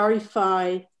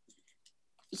clarify,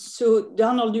 so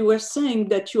Donald, you were saying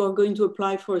that you are going to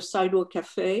apply for a Sidewalk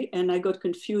cafe, and I got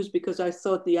confused because I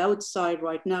thought the outside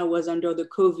right now was under the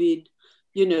COVID,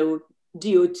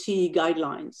 DOT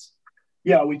guidelines.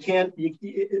 Yeah, we can't,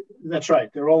 that's right.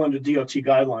 They're all under DOT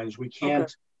guidelines. We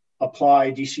can't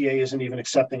apply. DCA isn't even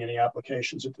accepting any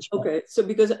applications at this point. Okay, so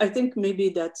because I think maybe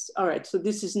that's, all right. So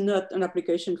this is not an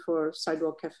application for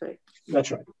Sidewalk Cafe.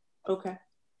 That's right. Okay.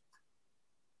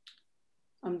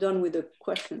 I'm done with the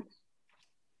questions.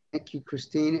 Thank you,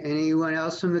 Christine. Anyone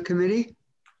else from the committee?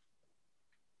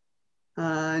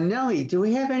 Nellie, do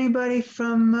we have anybody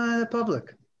from the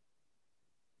public?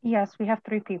 Yes, we have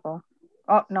 3 people.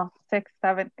 Oh, no, 6,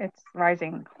 7, it's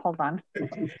rising. Hold on.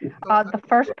 The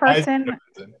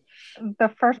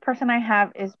first person I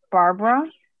have is Barbara.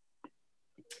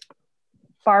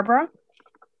 Barbara?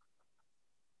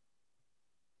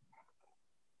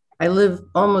 I live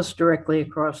almost directly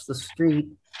across the street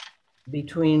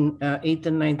between 8th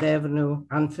and 9th Avenue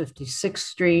on 56th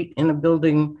Street in a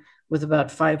building with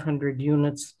about 500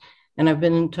 units. And I've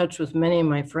been in touch with many of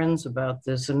my friends about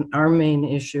this. And our main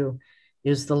issue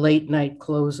is the late night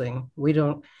closing.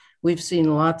 We've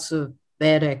seen lots of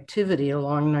bad activity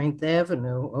along 9th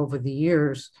Avenue over the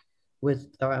years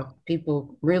with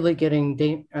people really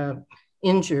getting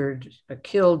injured,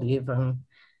 killed even,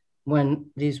 when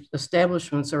these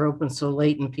establishments are open so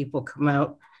late and people come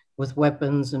out with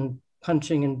weapons and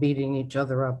punching and beating each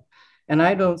other up. And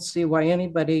I don't see why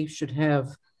anybody should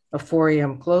have a 4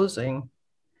 a.m. closing.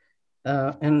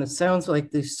 And it sounds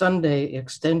like the Sunday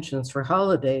extensions for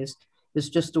holidays is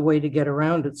just a way to get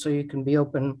around it so you can be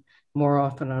open more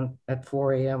often at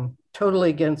 4 a.m. Totally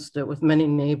against it, with many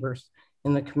neighbors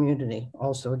in the community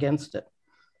also against it.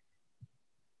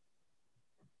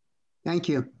 Thank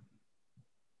you.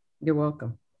 You're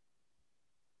welcome.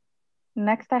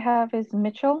 Next I have is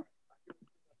Mitchell.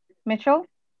 Mitchell?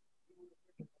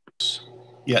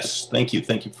 Yes, thank you.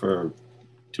 Thank you for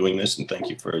doing this, and thank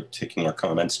you for taking our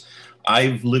comments.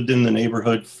 I've lived in the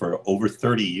neighborhood for over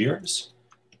 30 years.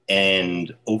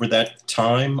 And over that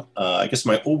time, I guess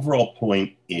my overall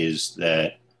point is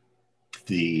that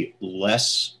the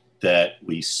less that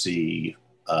we see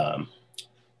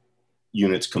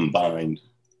units combined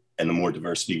and the more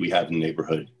diversity we have in the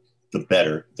neighborhood, the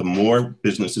better. The more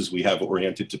businesses we have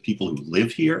oriented to people who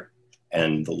live here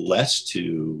and the less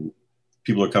to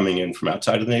people are coming in from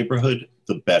outside of the neighborhood,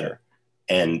 the better.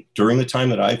 And during the time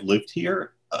that I've lived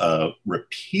here,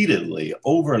 repeatedly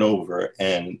over and over,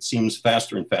 and it seems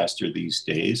faster and faster these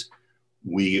days,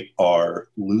 we are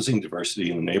losing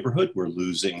diversity in the neighborhood. We're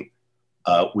losing,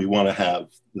 we want to have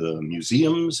the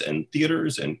museums and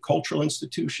theaters and cultural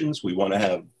institutions. We want to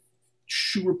have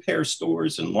shoe repair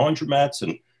stores and laundromats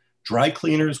and dry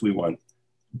cleaners. We want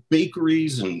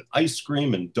bakeries and ice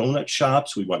cream and donut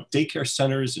shops. We want daycare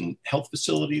centers and health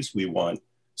facilities. We want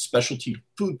specialty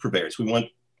food purveyors. We want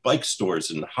bike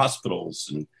stores and hospitals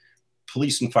and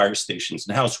police and fire stations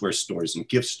and houseware stores and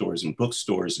gift stores and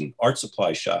bookstores and art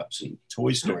supply shops and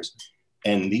toy stores.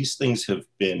 And these things have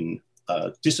been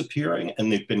disappearing,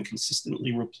 and they've been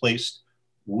consistently replaced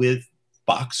with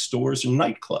box stores and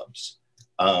nightclubs.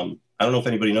 I don't know if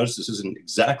anybody knows, this isn't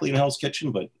exactly in Hell's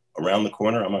Kitchen, but around the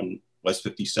corner, I'm on West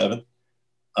 57th.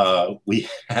 We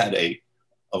had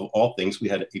of all things, we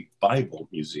had a Bible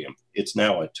museum. It's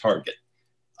now a Target.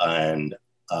 And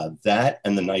that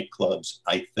and the nightclubs,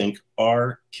 I think,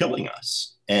 are killing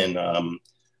us. And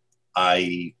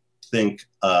I think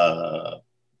that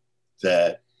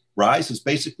Rise has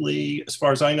basically, as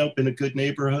far as I know, been a good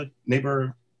neighbor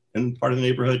and part of the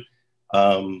neighborhood.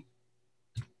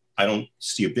 I don't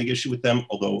see a big issue with them,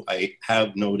 although I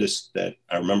have noticed that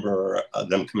I remember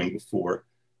them coming before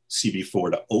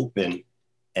CB4 to open,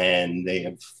 and they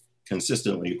have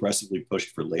consistently, aggressively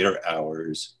pushed for later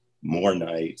hours, more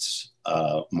nights,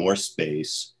 more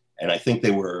space. And I think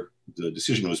the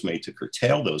decision was made to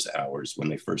curtail those hours when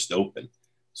they first opened.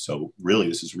 So really,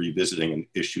 this is revisiting an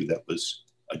issue that was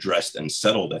addressed and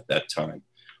settled at that time.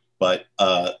 But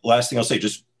last thing I'll say,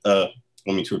 just let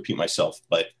me to repeat myself,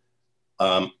 but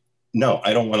no,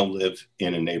 I don't want to live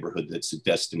in a neighborhood that's a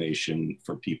destination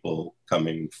for people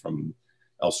coming from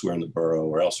elsewhere in the borough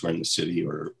or elsewhere in the city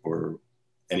or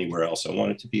anywhere else. I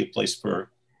want it to be a place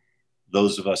for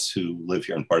those of us who live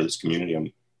here and part of this community.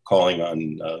 I'm calling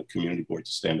on community board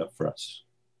to stand up for us.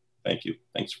 Thank you.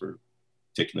 Thanks for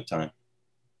taking the time.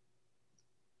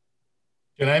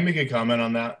 Can I make a comment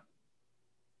on that?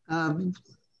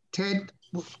 Ted,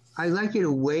 I'd like you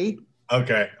to wait.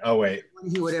 Okay, I'll wait. I want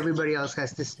to hear what everybody else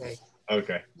has to say.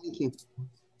 Okay. Thank you.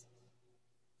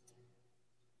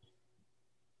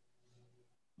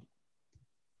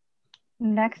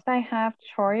 Next, I have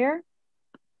Troyer.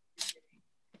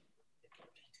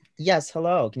 Yes,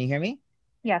 hello. Can you hear me?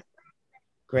 Yes.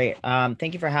 Great.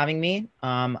 Thank you for having me.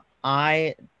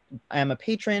 I am a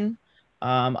patron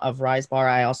of Rise Bar.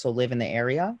 I also live in the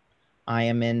area. I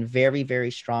am in very, very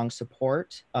strong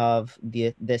support of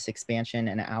this expansion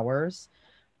and hours.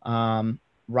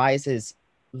 Rise is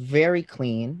very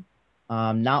clean,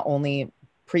 not only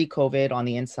pre-COVID on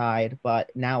the inside,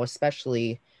 but now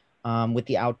especially with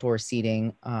the outdoor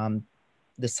seating.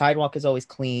 The sidewalk is always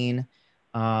clean.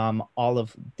 All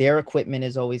of their equipment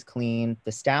is always clean.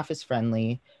 The staff is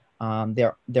friendly.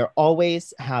 They're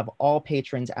always have all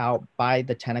patrons out by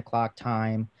the 10 o'clock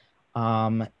time.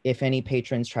 If any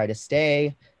patrons try to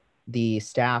stay, the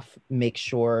staff make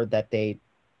sure that they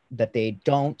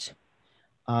don't.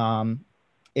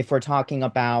 If we're talking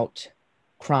about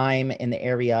crime in the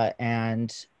area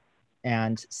and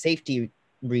safety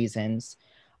reasons,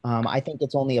 I think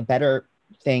it's only a better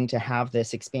thing to have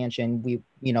this expansion.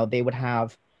 They would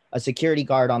have a security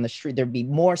guard on the street. There'd be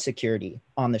more security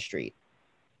on the street.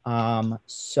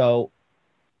 So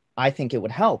I think it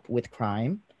would help with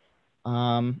crime.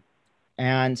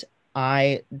 And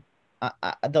the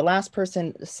last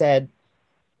person said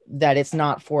that it's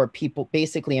not for people,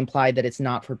 basically implied that it's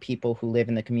not for people who live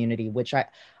in the community, which I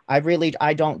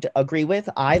don't agree with.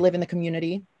 I live in the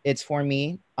community. It's for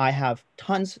me. I have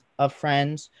tons of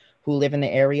friends who live in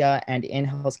the area and in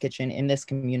Hell's Kitchen in this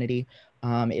community.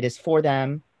 It is for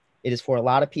them. It is for a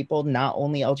lot of people, not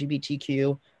only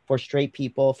LGBTQ, for straight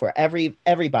people, for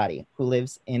everybody who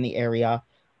lives in the area.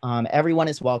 Everyone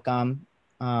is welcome.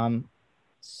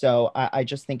 So I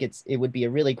just think it would be a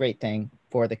really great thing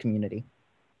for the community.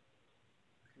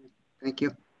 Thank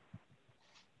you.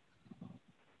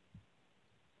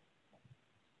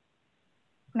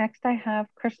 Next, I have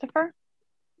Christopher.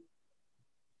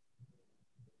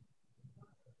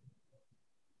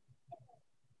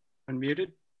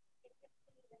 Unmuted.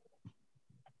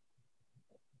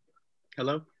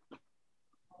 Hello?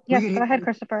 Yes, go ahead,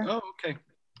 Christopher. Oh, okay.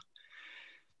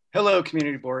 Hello,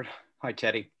 community board. Hi,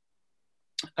 Teddy.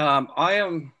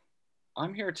 I'm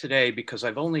here today because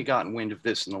I've only gotten wind of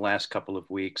this in the last couple of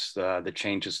weeks, the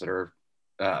changes that are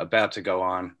about to go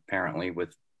on, apparently,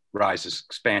 with Rise's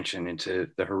expansion into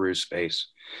the Haru space.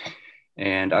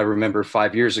 And I remember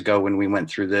 5 years ago when we went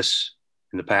through this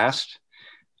in the past,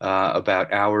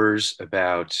 about hours,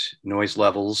 about noise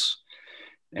levels,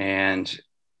 and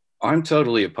I'm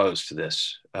totally opposed to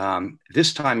this.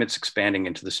 This time it's expanding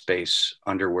into the space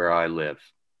under where I live.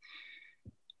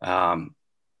 I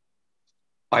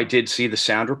did see the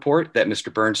sound report that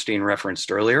Mr. Bernstein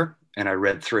referenced earlier, and I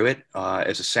read through it.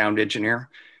 As a sound engineer,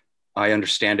 I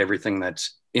understand everything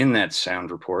that's in that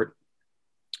sound report,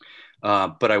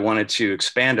 but I wanted to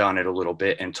expand on it a little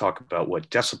bit and talk about what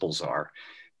decibels are.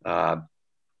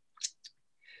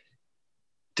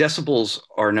 Decibels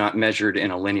are not measured in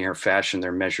a linear fashion,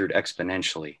 they're measured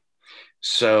exponentially.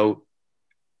 So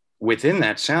within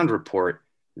that sound report,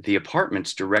 the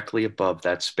apartments directly above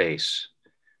that space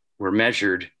were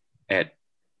measured at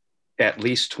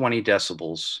least 20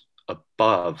 decibels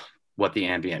above what the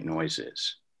ambient noise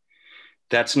is.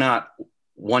 That's not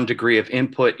 1 degree of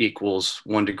input equals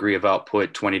 1 degree of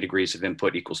output, 20 degrees of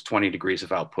input equals 20 degrees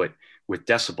of output. With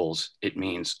decibels, it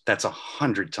means that's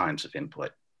 100 times of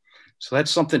input. So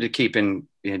that's something to keep in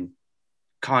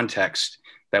context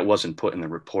that wasn't put in the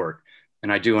report.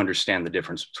 And I do understand the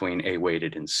difference between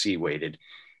A-weighted and C-weighted.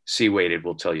 C-weighted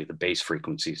will tell you the base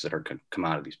frequencies that are going to come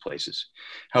out of these places.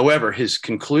 However, his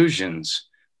conclusions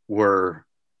were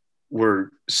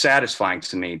satisfying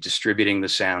to me, distributing the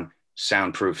sound,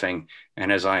 soundproofing,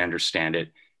 and as I understand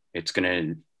it, it's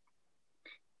going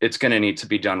to need to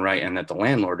be done right, and that the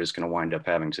landlord is going to wind up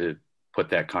having to put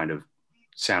that kind of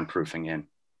soundproofing in.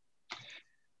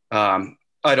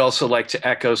 I'd also like to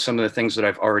echo some of the things that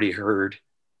I've already heard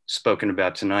spoken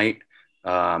about tonight,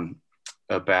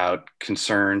 about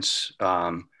concerns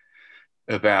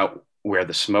about where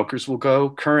the smokers will go.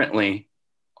 Currently,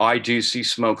 I do see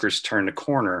smokers turn the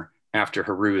corner after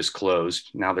Haru is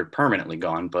closed. Now they're permanently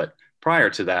gone, but prior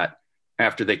to that,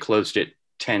 after they closed at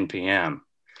 10 p.m.,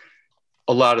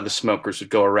 a lot of the smokers would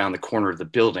go around the corner of the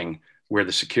building where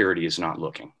the security is not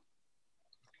looking.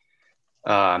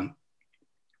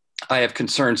 I have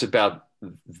concerns about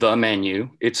the menu.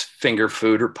 It's finger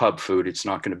food or pub food. It's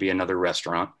not going to be another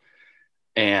restaurant.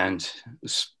 And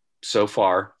so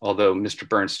far, although Mr.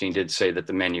 Bernstein did say that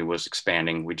the menu was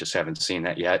expanding, we just haven't seen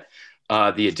that yet.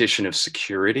 The addition of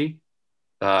security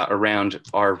around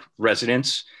our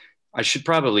residents. I should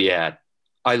probably add,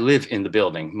 I live in the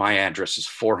building. My address is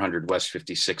 400 West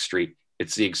 56th Street.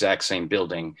 It's the exact same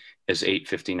building as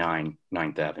 859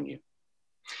 9th Avenue.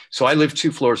 So I live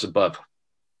 2 floors above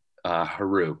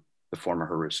Haru, the former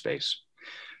Haru space.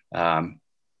 That's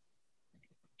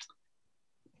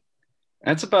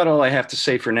about all I have to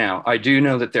say for now. I do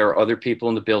know that there are other people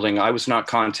in the building. I was not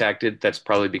contacted. That's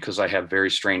probably because I have very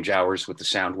strange hours with the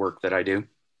sound work that I do.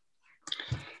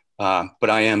 But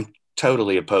I am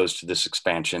totally opposed to this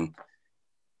expansion.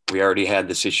 We already had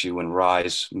this issue when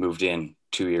Rise moved in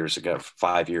 2 years ago,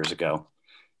 5 years ago.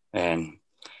 And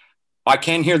I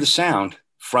can hear the sound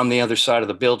from the other side of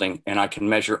the building and I can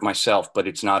measure it myself, but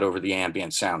it's not over the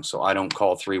ambient sound. So I don't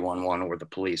call 311 or the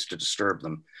police to disturb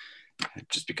them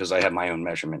just because I have my own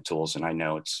measurement tools and I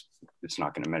know it's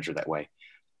not going to measure that way.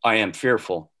 I am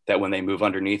fearful that when they move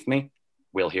underneath me,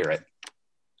 we'll hear it.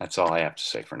 That's all I have to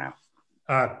say for now.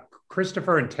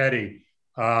 Christopher and Teddy,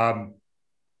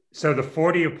 so the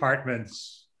 40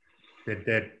 apartments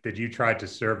that you tried to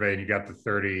survey and you got the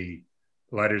 30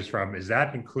 letters from, is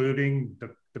that including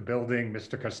the building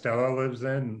Mr. Costello lives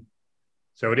in?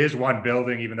 So it is one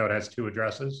building, even though it has 2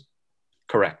 addresses?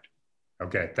 Correct.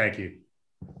 Okay, thank you.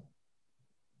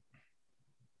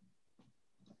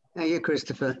 Thank you,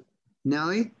 Christopher.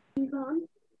 Nellie?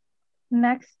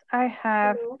 Next, I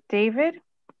have David.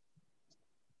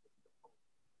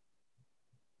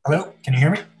 Hello, can you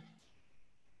hear me?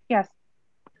 Yes.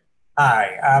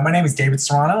 Hi, my name is David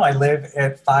Serrano. I live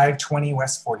at 520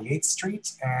 West 48th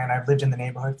Street, and I've lived in the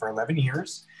neighborhood for 11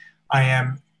 years. I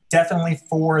am definitely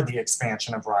for the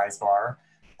expansion of Rise Bar.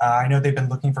 I know they've been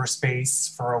looking for a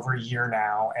space for over a year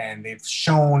now, and they've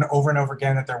shown over and over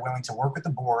again that they're willing to work with the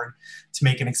board to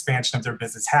make an expansion of their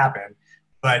business happen,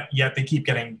 but yet they keep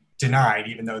getting denied,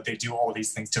 even though they do all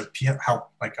these things to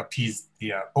help appease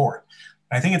the board.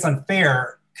 And I think it's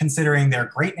unfair considering they're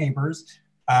great neighbors.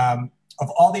 Of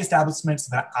all the establishments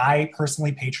that I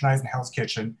personally patronize in Hell's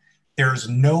Kitchen, there's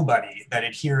nobody that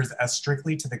adheres as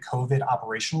strictly to the COVID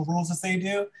operational rules as they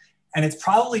do. And it's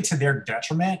probably to their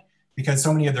detriment because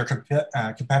so many of their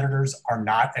competitors are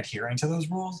not adhering to those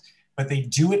rules, but they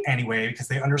do it anyway because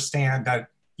they understand that,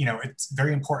 you know, it's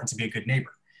very important to be a good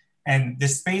neighbor. And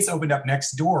this space opened up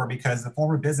next door because the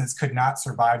former business could not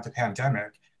survive the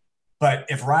pandemic. But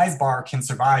if Rise Bar can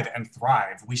survive and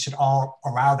thrive, we should all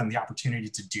allow them the opportunity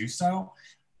to do so.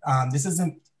 This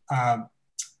isn't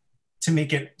to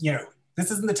make it, you know, this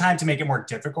isn't the time to make it more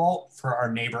difficult for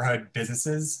our neighborhood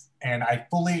businesses. And I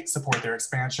fully support their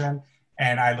expansion.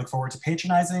 And I look forward to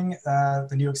patronizing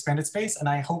the new expanded space. And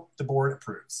I hope the board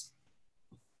approves.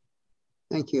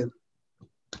 Thank you.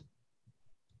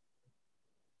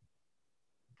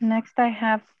 Next, I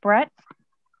have Brett.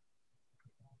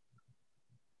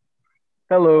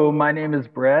 Hello, my name is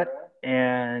Brett,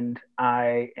 and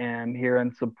I am here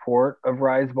in support of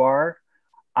Rise Bar.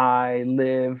 I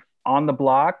live on the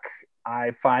block.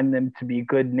 I find them to be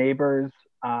good neighbors.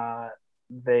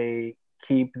 They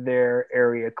keep their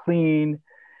area clean.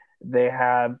 They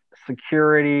have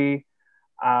security.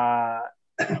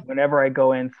 Whenever I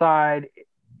go inside,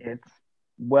 it's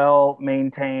well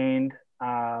maintained.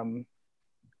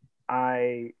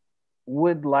 I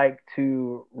would like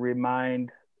to remind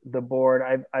the board,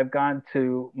 I've gone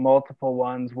to multiple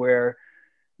ones where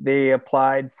they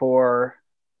applied for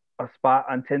a spot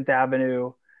on 10th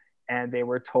Avenue and they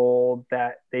were told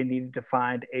that they needed to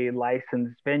find a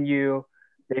licensed venue.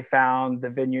 They found the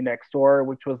venue next door,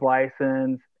 which was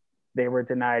licensed. They were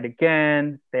denied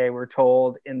again. They were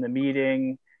told in the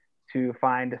meeting to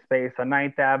find a space on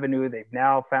 9th Avenue. They've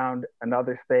now found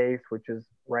another space, which is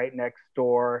right next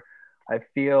door. I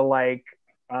feel like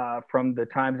from the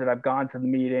times that I've gone to the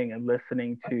meeting and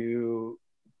listening to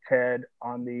Ted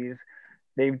on these,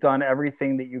 they've done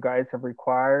everything that you guys have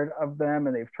required of them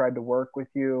and they've tried to work with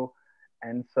you.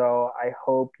 And so I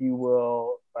hope you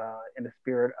will, in the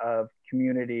spirit of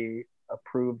community,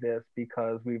 approve this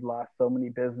because we've lost so many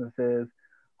businesses.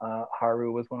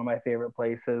 Haru was one of my favorite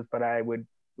places, but I would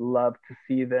love to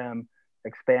see them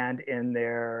expand in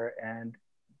there and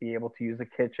be able to use a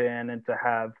kitchen and to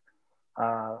have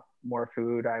more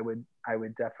food. I would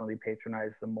definitely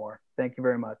patronize them more. Thank you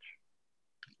very much.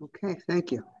 Okay,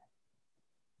 thank you.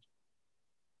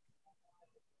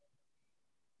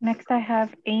 Next, I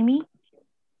have Amy.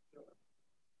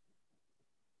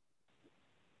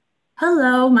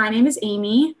 Hello, my name is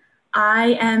Amy.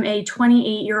 I am a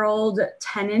 28-year-old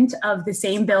tenant of the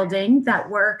same building that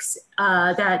works,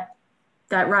 that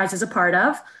Rise is a part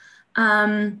of.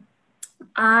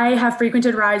 I have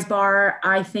frequented Rise Bar.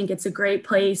 I think it's a great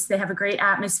place. They have a great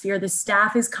atmosphere. The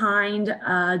staff is kind.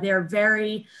 They're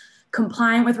very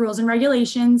compliant with rules and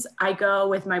regulations. I go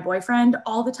with my boyfriend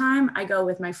all the time. I go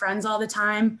with my friends all the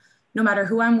time. No matter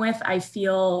who I'm with, I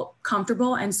feel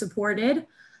comfortable and supported.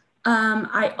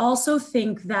 I also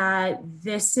think that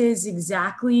this is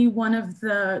exactly one of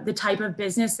the type of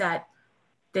business that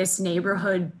this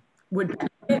neighborhood would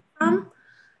benefit from.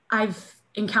 I've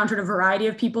encountered a variety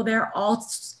of people there, all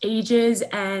ages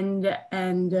and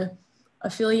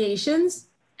affiliations.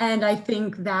 And I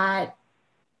think that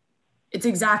it's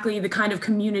exactly the kind of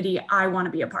community I want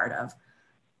to be a part of.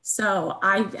 So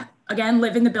I, again,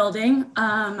 live in the building.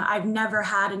 I've never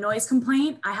had a noise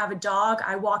complaint. I have a dog.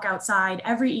 I walk outside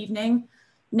every evening,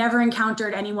 never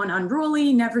encountered anyone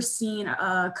unruly, never seen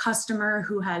a customer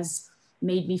who has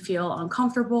made me feel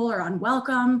uncomfortable or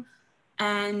unwelcome.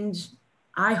 And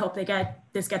I hope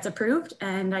this gets approved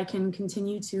and I can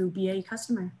continue to be a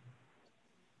customer.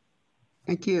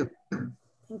 Thank you.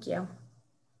 Thank you.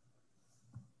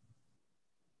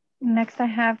 Next, I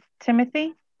have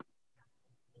Timothy.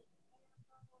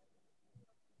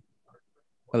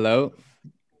 Hello.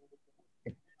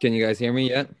 Can you guys hear me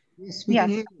yet? Yes, we can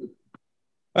hear you.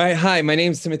 All right. Hi, my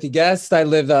name is Timothy Guest. I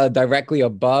live directly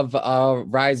above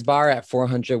Rise Bar at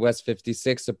 400 West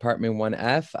 56, apartment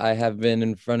 1F. I have been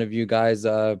in front of you guys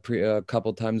a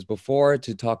couple times before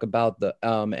to talk about the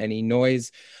any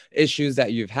noise issues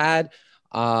that you've had.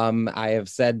 I have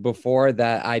said before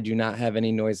that I do not have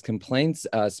any noise complaints,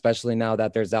 especially now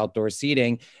that there's outdoor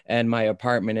seating and my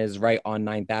apartment is right on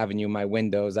 9th Avenue. My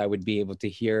windows, I would be able to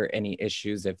hear any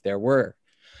issues if there were.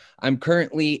 I'm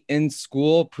currently in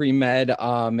school, pre-med,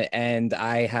 and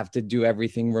I have to do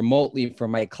everything remotely for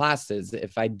my classes.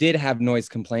 If I did have noise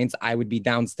complaints, I would be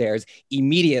downstairs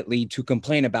immediately to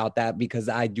complain about that because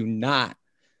I do not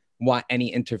want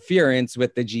any interference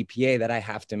with the GPA that I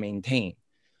have to maintain.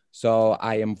 So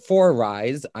I am for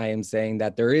Rise. I am saying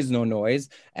that there is no noise.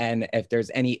 And if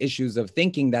there's any issues of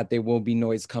thinking that there will be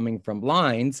noise coming from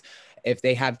lines, if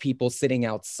they have people sitting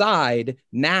outside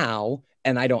now,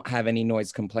 and I don't have any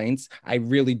noise complaints, I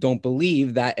really don't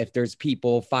believe that if there's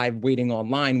people 5 waiting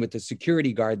online with a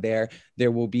security guard there,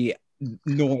 there will be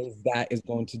noise that is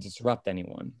going to disrupt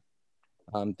anyone.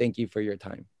 Thank you for your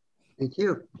time. Thank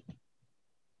you.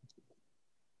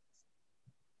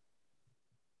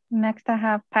 Next, I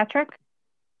have Patrick.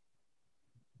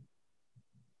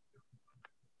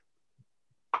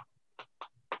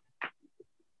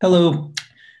 Hello.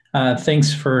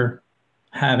 Thanks for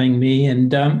having me.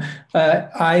 And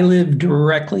I live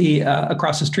directly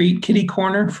across the street, kitty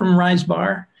corner from Rise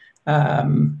Bar.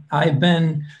 I've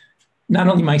been, not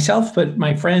only myself, but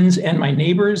my friends and my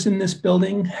neighbors in this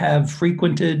building have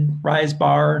frequented Rise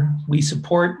Bar. We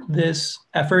support this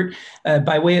effort.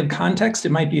 By way of context,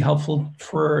 it might be helpful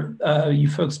for you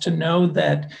folks to know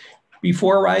that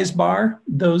before Rise Bar,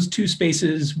 those two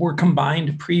spaces were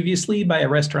combined previously by a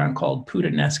restaurant called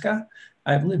Puttanesca.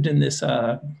 I've lived in this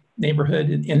neighborhood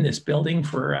in this building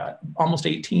for almost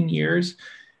 18 years.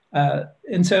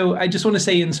 And so I just want to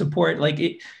say in support,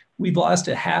 we've lost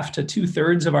a half to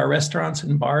 2/3 of our restaurants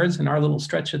and bars in our little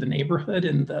stretch of the neighborhood,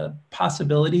 and the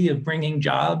possibility of bringing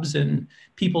jobs and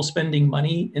people spending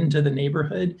money into the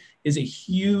neighborhood is a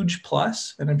huge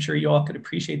plus. And I'm sure you all could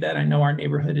appreciate that. I know our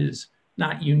neighborhood is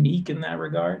not unique in that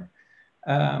regard.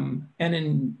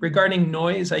 And regarding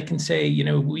noise, I can say,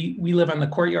 we live on the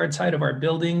courtyard side of our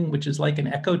building, which is like an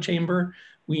echo chamber.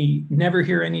 We never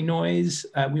hear any noise.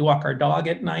 We walk our dog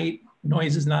at night.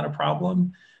 Noise is not a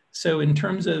problem. So in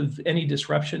terms of any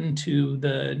disruption to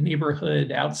the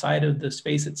neighborhood outside of the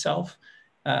space itself,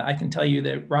 I can tell you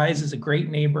that Rise is a great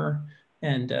neighbor,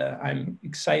 and I'm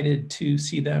excited to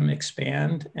see them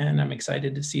expand, and I'm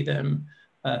excited to see them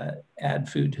add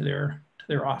food to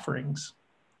their offerings.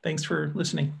 Thanks for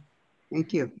listening.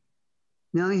 Thank you.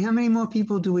 Nellie, how many more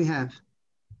people do we have?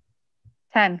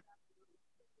 10.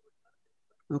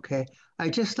 Okay.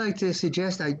 I'd just like to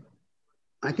suggest, I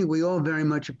think we all very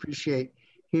much appreciate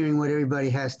hearing what everybody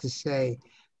has to say.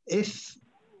 If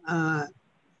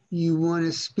you want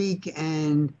to speak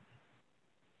and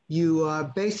you are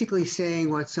basically saying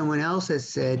what someone else has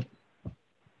said,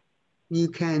 you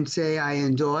can say, I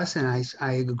endorse and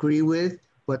I agree with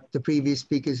what the previous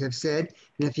speakers have said.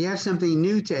 And if you have something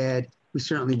new to add, we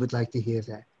certainly would like to hear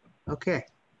that. Okay,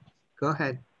 go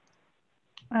ahead.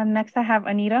 Next, I have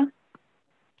Anita.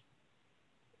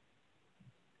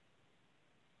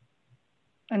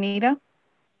 Anita?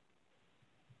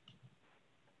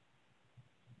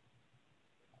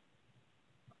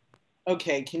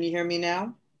 Okay, can you hear me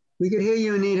now? We can hear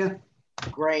you, Anita.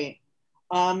 Great.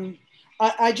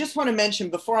 I just want to mention,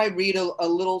 before I read a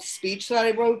little speech that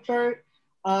I wrote, Bert,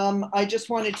 I just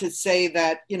wanted to say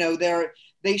that,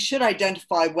 they should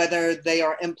identify whether they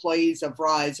are employees of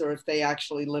Rise or if they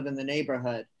actually live in the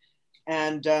neighborhood.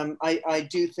 And I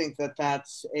do think that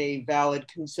that's a valid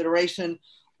consideration.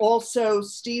 Also,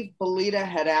 Steve Belita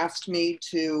had asked me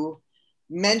to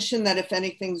mention that if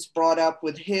anything's brought up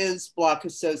with his block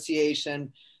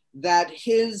association, that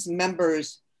his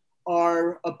members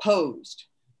are opposed,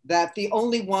 that the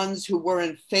only ones who were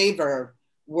in favor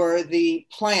were the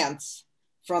plants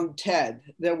from TED.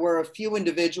 There were a few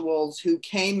individuals who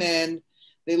came in,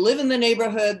 they live in the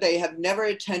neighborhood, they have never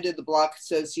attended the block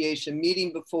association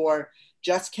meeting before,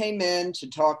 just came in to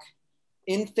talk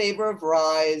in favor of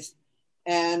Rise,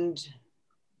 and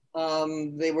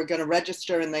they were going to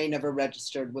register and they never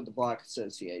registered with the block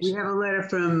association. We have a letter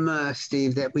from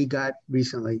Steve that we got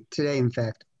recently, today in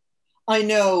fact. I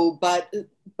know, but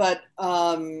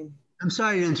I'm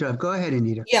sorry to interrupt. Go ahead,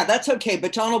 Anita. Yeah, that's okay.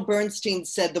 But Donald Bernstein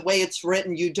said the way it's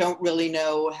written, you don't really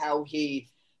know how he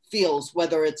feels,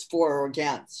 whether it's for or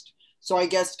against. So I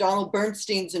guess Donald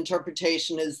Bernstein's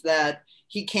interpretation is that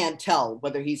he can't tell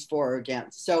whether he's for or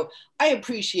against. So I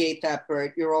appreciate that,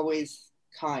 Bert. You're always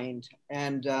kind.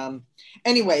 And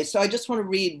anyway, so I just want to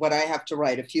read what I have to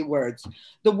write, a few words.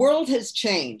 The world has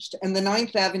changed and the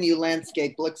 9th Avenue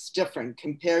landscape looks different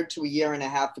compared to a year and a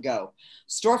half ago.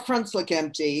 Storefronts look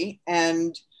empty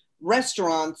and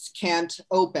restaurants can't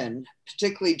open,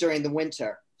 particularly during the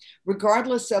winter.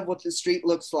 Regardless of what the street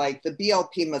looks like, the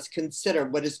BLP must consider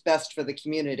what is best for the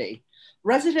community.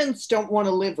 Residents don't want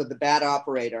to live with a bad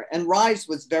operator, and Rise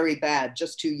was very bad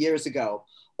just 2 years ago.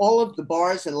 All of the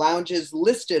bars and lounges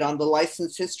listed on the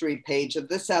license history page of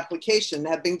this application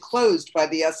have been closed by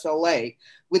the SLA,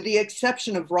 with the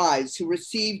exception of Rise, who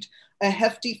received a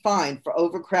hefty fine for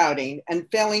overcrowding and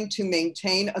failing to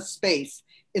maintain a space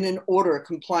in an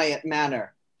order-compliant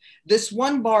manner. This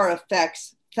one bar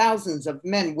affects thousands of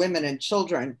men, women, and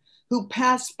children who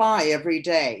pass by every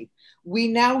day. We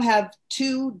now have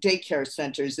 2 daycare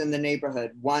centers in the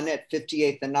neighborhood, one at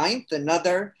 58th and 9th,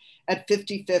 another at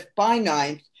 55th by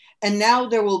 9th, and now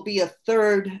there will be a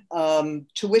third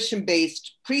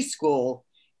tuition-based preschool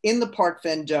in the Park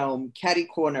Vendome, catty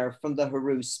corner from the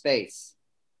Haru space.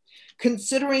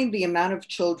 Considering the amount of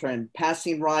children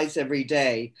passing Rise every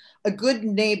day, a good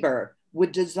neighbor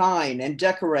would design and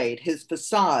decorate his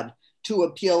facade to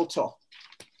appeal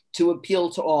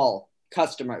to all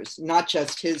customers, not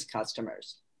just his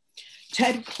customers.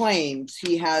 Ted claims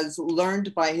he has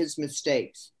learned by his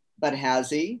mistakes, but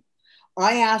has he?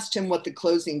 I asked him what the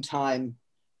closing time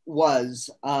was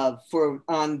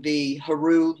on the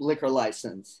Haru liquor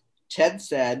license. Ted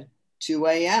said 2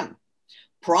 a.m.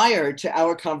 Prior to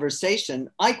our conversation,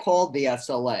 I called the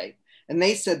SLA and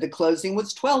they said the closing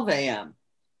was 12 a.m.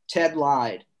 Ted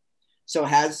lied. So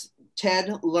has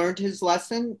Ted learned his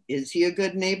lesson? Is he a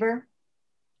good neighbor?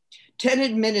 Ted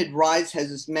admitted Rise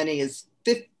has as many as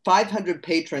 500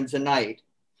 patrons a night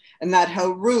and that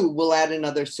Haru will add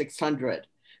another 600.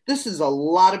 This is a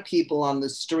lot of people on the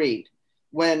street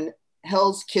when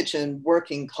Hell's Kitchen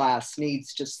working class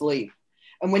needs to sleep.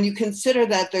 And when you consider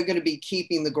that they're going to be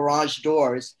keeping the garage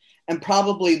doors and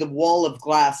probably the wall of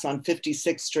glass on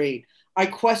 56th Street, I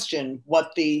question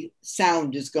what the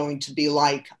sound is going to be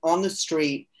like on the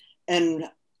street and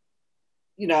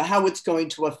how it's going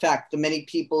to affect the many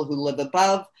people who live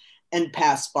above and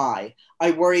pass by.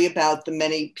 I worry about the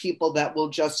many people that will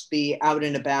just be out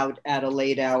and about at a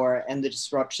late hour and the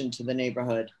disruption to the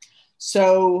neighborhood.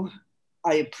 So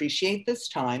I appreciate this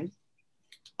time.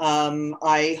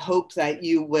 I hope that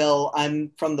you will.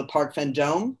 I'm from the Park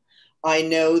Vendome. I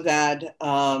know that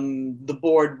the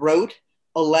board wrote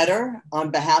a letter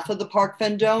on behalf of the Park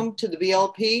Vendome to the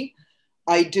BLP.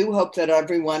 I do hope that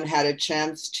everyone had a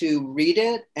chance to read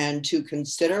it and to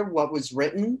consider what was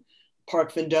written.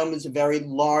 Park Vendome is a very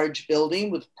large building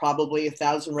with probably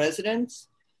 1,000 residents.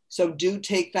 So do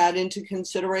take that into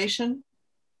consideration.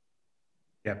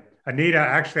 Yeah. Anita,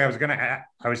 actually, I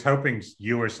was hoping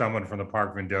you or someone from the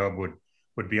Park Vendome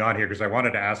would be on here because I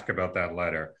wanted to ask about that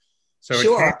letter. So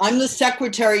sure, I'm the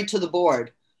secretary to the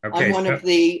board. Okay, I'm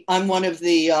one of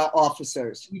the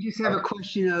officers. We just have a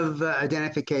question of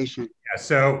identification. Yeah,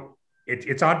 so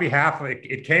it's on behalf of,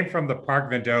 it came from the Park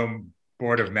Vendome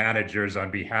Board of Managers on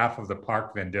behalf of the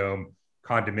Park Vendome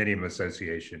Condominium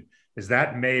Association. Is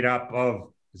that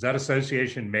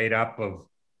association made up of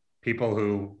people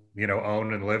who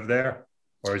own and live there,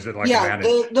 or is it like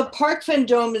the Park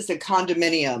Vendome is a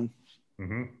condominium,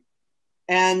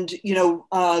 and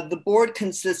the board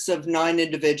consists of 9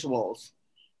 individuals,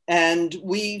 and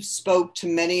we spoke to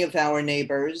many of our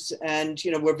neighbors, and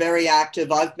we're very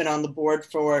active. I've been on the board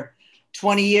for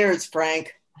 20 years,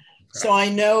 Frank, so I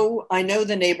know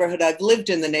the neighborhood. I've lived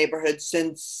in the neighborhood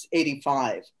since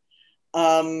 '85.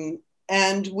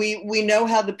 And we know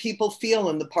how the people feel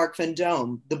in the Park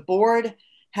Vendome. The board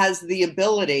has the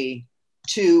ability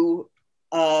to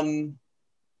write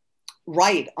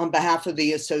on behalf of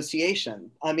the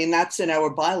association. I mean, that's in our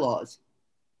bylaws.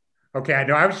 Okay, I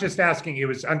know. I was just asking, it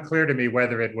was unclear to me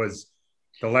whether it was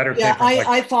the letter. Yeah,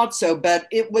 I thought so, but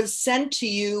it was sent to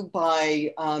you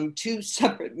by 2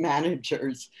 separate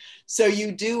managers. So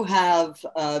you do have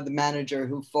the manager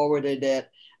who forwarded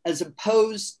it as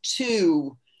opposed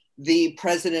to the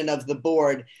president of the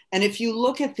board. And if you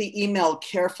look at the email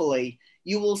carefully,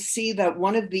 you will see that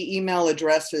one of the email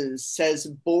addresses says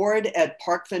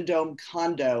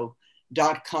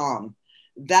board@parkvendomecondo.com.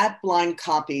 That blind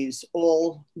copies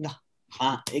all,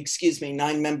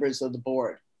 9 members of the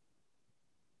board.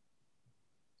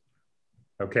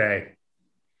 Okay,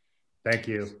 thank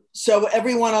you. So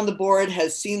everyone on the board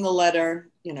has seen the letter,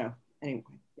 anyway,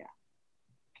 yeah.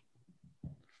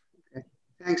 Okay,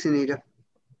 thanks, Anita.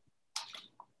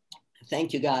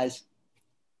 Thank you, guys.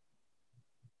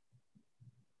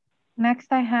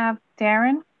 Next, I have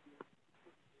Darren.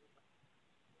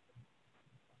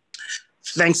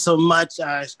 Thanks so much.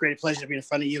 It's a great pleasure to be in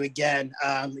front of you again.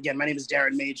 Again, my name is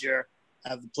Darren Major. I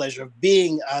have the pleasure of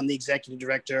being the executive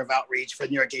director of outreach for the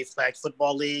New York Gay Flag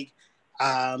Football League,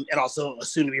 and also a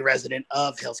soon-to-be resident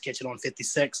of Hell's Kitchen on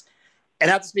 56. And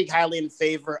I have to speak highly in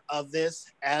favor of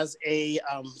this as a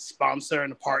sponsor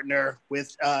and a partner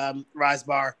with Rise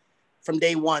Bar. From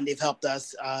day one, they've helped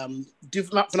us do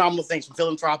phenomenal things, from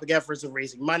philanthropic efforts of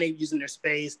raising money, using their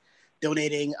space,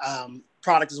 donating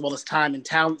product as well as time and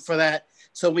talent for that.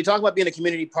 So when we talk about being a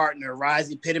community partner, Rise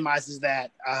epitomizes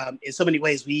that in so many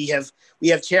ways. We have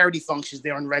charity functions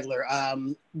there on regular.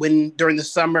 During the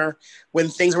summer, when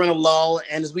things were in a lull,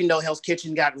 and as we know, Hell's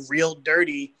Kitchen got real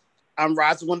dirty,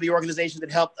 Rise was one of the organizations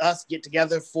that helped us get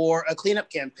together for a cleanup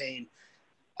campaign.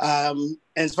 And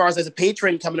as far as a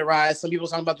patron coming to Rise, some people are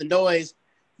talking about the noise.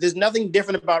 There's nothing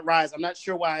different about Rise. I'm not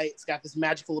sure why it's got this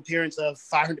magical appearance of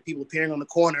 500 people appearing on the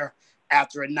corner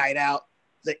after a night out.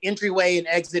 The entryway and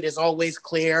exit is always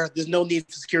clear. There's no need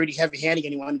for security heavy-handing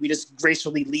anyone. We just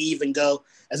gracefully leave and go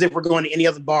as if we're going to any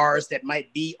other bars that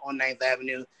might be on 9th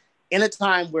Avenue. In a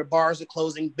time where bars are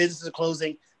closing, businesses are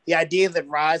closing, the idea that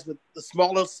Rise with a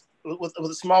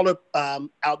smaller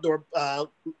outdoor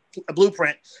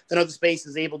blueprint than other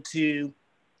spaces able to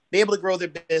grow their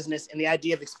business, and the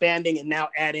idea of expanding and now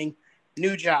adding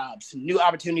new jobs, new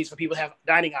opportunities for people to have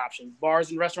dining options. Bars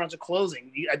and restaurants are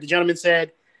closing. The gentleman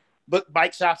said, book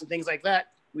bike shops and things like that.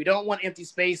 We don't want empty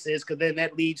spaces because then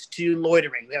that leads to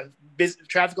loitering. We have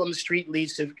traffic on the street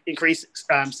leads to increased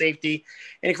safety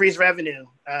and increased revenue.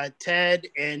 Ted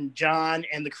and John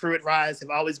and the crew at Rise have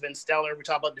always been stellar. We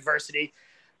talk about diversity.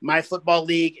 My football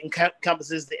league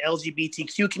encompasses the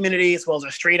LGBTQ community as well as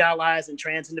our straight allies and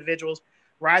trans individuals.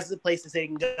 Rise is a place that they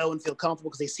can go and feel comfortable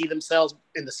because they see themselves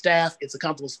in the staff. It's a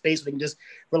comfortable space where they can just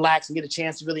relax and get a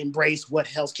chance to really embrace what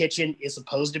Hell's Kitchen is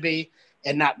supposed to be,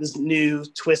 and not this new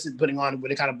twist it's putting on where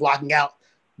they're kind of blocking out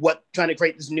trying to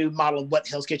create this new model of what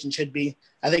Hell's Kitchen should be.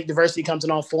 I think diversity comes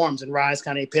in all forms, and Rise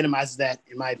kind of epitomizes that,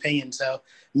 in my opinion. So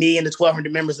me and the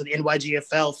 1,200 members of the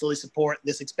NYGFL fully support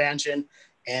this expansion,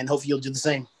 and hopefully you'll do the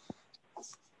same.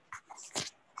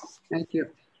 Thank you.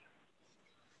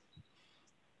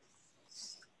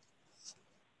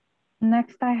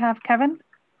 Next, I have Kevin.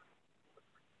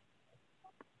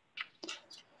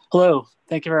 Hello.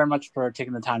 Thank you very much for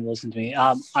taking the time to listen to me.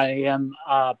 I am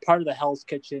part of the Hell's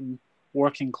Kitchen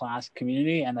working class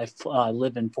community, and I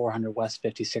live in 400 West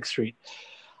 56th Street.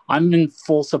 I'm in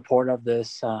full support of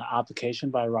this application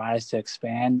by Rise to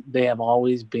expand. They have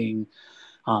always been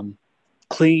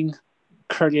clean,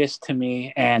 courteous to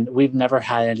me, and we've never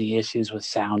had any issues with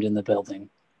sound in the building.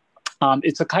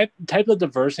 It's a type of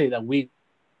diversity that we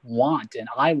want, and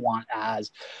I want as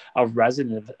a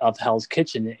resident of Hell's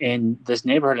Kitchen in this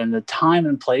neighborhood. In the time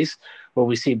and place where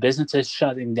we see businesses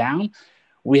shutting down,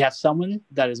 we have someone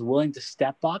that is willing to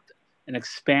step up and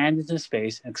expand into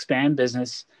space, expand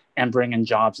business, and bring in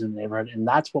jobs in the neighborhood. And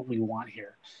that's what we want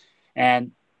here.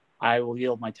 And I will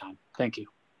yield my time. Thank you.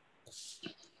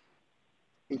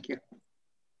 Thank you.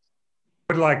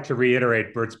 I would like to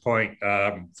reiterate Bert's point.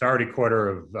 It's already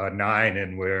 9:15,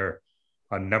 and we're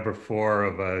on number 4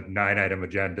 of a 9-item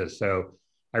agenda. So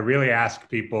I really ask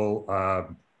people,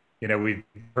 we've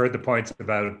heard the points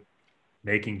about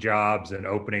making jobs and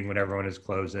opening when everyone is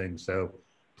closing. So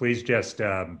please just,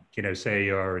 say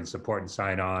you're in support and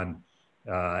sign on,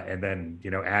 and then,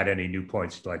 add any new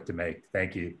points you'd like to make.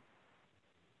 Thank you.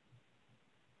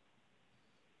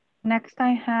 Next, I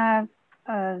have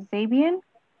Zabian.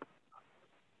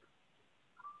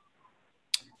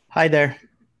 Hi there.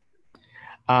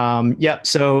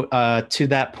 So to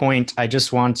that point, I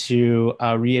just want to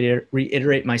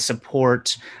reiterate my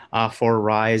support for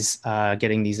Rise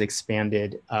getting these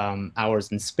expanded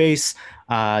hours and space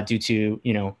due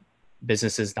to,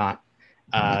 businesses not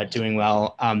doing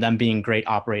well, them being great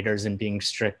operators and being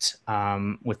strict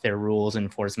with their rules and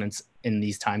enforcements in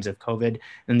these times of COVID.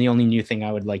 And the only new thing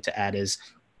I would like to add is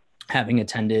having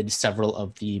attended several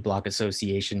of the block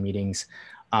association meetings.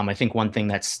 I think one thing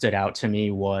that stood out to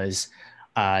me was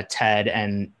Ted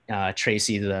and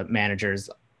Tracy, the managers,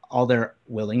 all their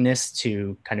willingness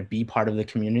to kind of be part of the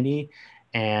community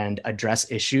and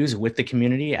address issues with the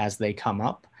community as they come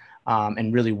up,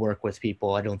 and really work with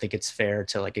people. I don't think it's fair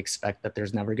to expect that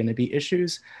there's never going to be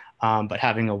issues, but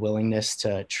having a willingness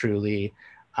to truly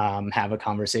have a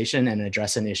conversation and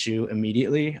address an issue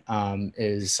immediately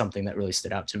is something that really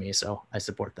stood out to me. So I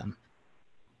support them.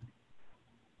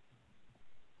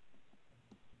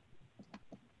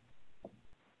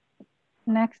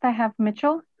 Next, I have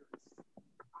Mitchell.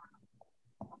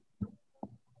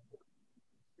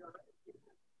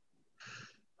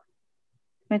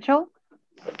 Mitchell?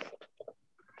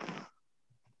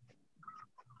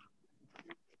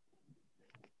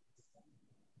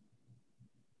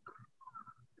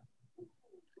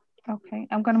 Okay,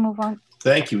 I'm going to move on.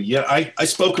 Thank you. Yeah, I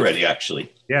spoke already,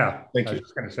 actually. Yeah, thank you. I was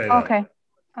just going to say that. Okay.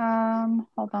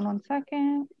 Hold on one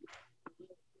second.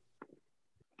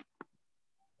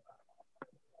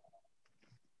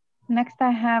 Next, I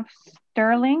have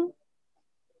Sterling.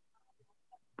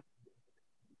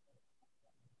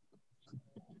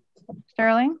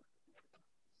 Sterling?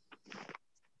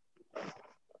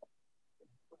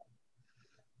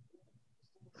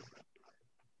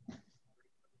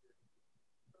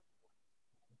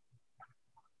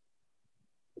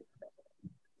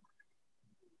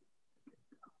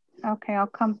 Okay, I'll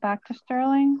come back to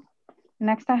Sterling.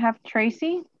 Next, I have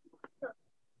Tracy.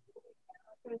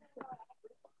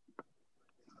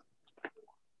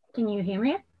 Can you hear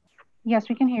me? Yes,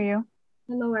 we can hear you.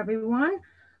 Hello, everyone.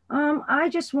 I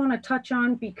just want to touch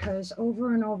on, because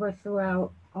over and over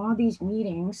throughout all these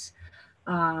meetings,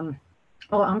 oh,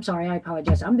 I'm sorry, I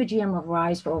apologize. I'm the GM of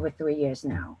Rise for over 3 years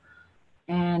now.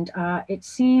 And it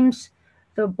seems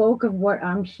the bulk of what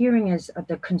I'm hearing is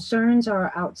the concerns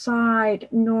are outside,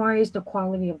 noise, the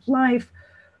quality of life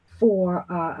for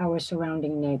our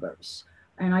surrounding neighbors.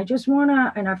 And I just want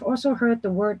to, and I've also heard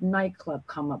the word nightclub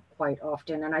come up quite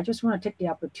often. And I just want to take the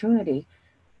opportunity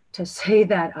to say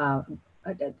that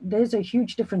there's a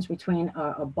huge difference between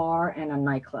a bar and a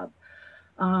nightclub.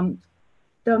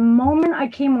 The moment I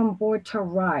came on board to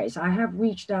Rise, I have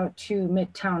reached out to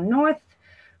Midtown North,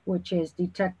 which is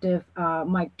Detective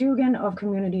Mike Dugan of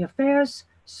Community Affairs,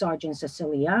 Sergeant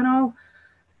Siciliano,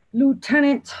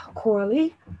 Lieutenant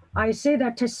Corley. I say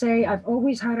that to say I've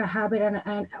always had a habit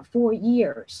and for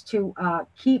years to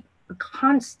keep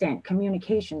constant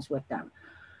communications with them.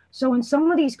 So in some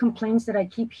of these complaints that I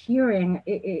keep hearing,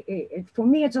 for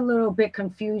me, it's a little bit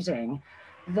confusing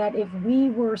that if we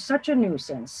were such a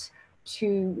nuisance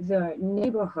to the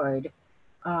neighborhood,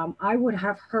 I would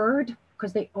have heard,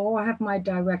 because they all have my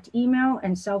direct email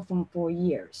and cell phone for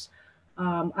years.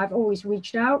 I've always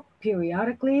reached out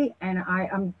periodically, and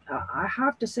I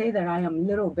have to say that I am a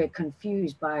little bit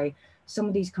confused by some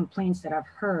of these complaints that I've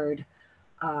heard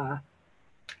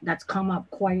that's come up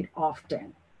quite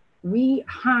often. We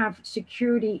have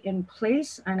security in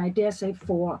place, and I dare say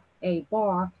for a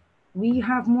bar, we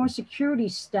have more security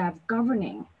staff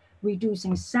governing,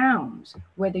 reducing sounds,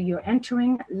 whether you're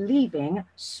entering, leaving,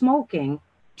 smoking,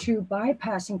 to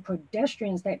bypassing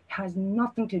pedestrians that has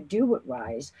nothing to do with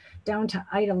Rise, down to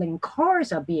idling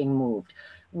cars are being moved.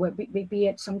 Be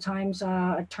it sometimes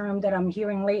a term that I'm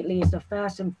hearing lately is the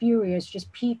fast and furious,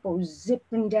 just people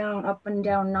zipping down, up and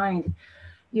down 9th,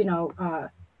 you know,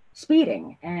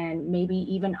 speeding, and maybe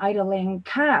even idling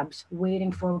cabs,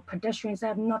 waiting for pedestrians that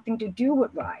have nothing to do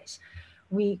with Rise.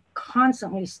 We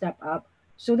constantly step up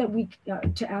so that we,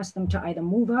 to ask them to either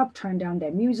move up, turn down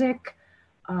their music,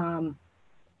 our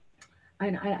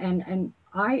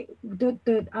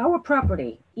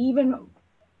property, even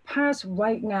past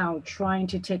right now, trying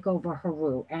to take over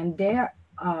Haru, and their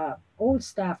old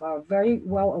staff are very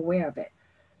well aware of it.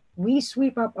 We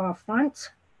sweep up our front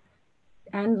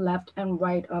and left and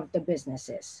right of the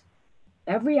businesses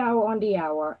every hour on the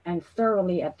hour and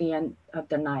thoroughly at the end of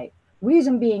the night.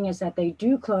 Reason being is that they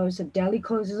do close, the deli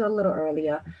closes a little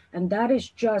earlier, and that is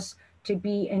just to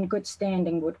be in good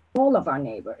standing with all of our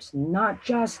neighbors, not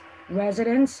just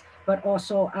residents, but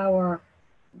also our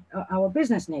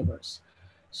business neighbors.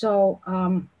 So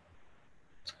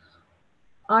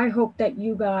I hope that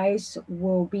you guys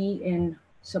will be in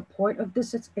support of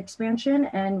this expansion,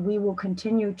 and we will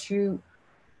continue to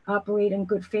operate in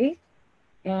good faith.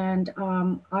 And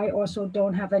I also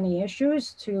don't have any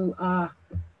issues to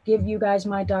give you guys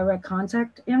my direct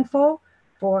contact info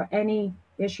for any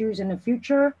issues in the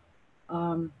future.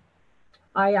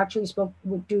 I actually spoke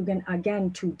with Dugan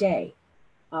again today,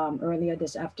 earlier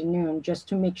this afternoon, just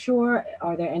to make sure,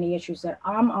 are there any issues that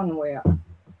I'm unaware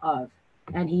of?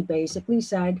 And he basically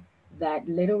said that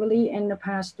literally in the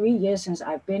past 3 years since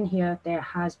I've been here, there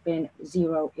has been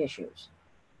 0 issues.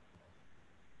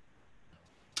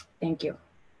 Thank you.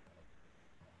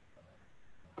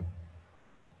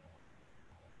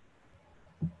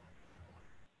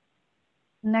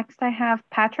 Next, I have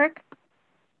Patrick.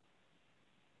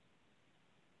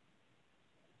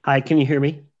 Hi, can you hear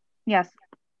me? Yes.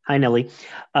 Hi, Nellie.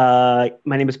 My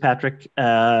name is Patrick.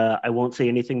 I won't say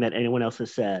anything that anyone else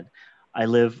has said. I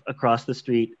live across the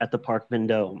street at the Park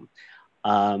Vendome.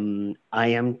 I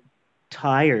am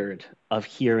tired of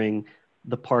hearing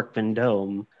the Park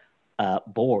Vendome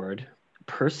board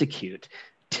persecute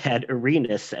Ted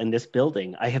Arenas and this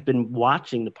building. I have been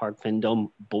watching the Park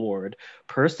Vendome board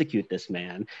persecute this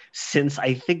man since,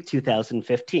 I think,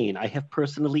 2015. I have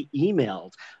personally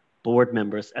emailed board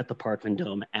members at the Park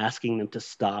Vendome asking them to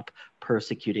stop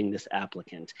persecuting this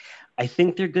applicant. I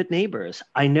think they're good neighbors.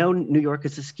 I know New York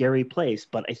is a scary place,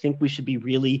 but I think we should be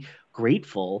really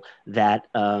grateful that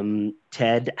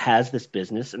Ted has this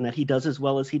business and that he does as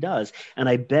well as he does. And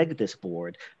I beg this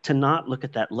board to not look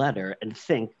at that letter and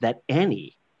think that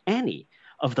any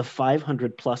of the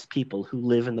 500 plus people who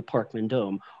live in the Park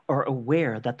Vendome are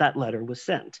aware that that letter was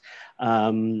sent.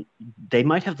 They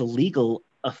might have the legal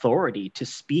authority to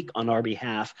speak on our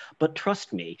behalf, but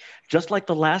trust me, just like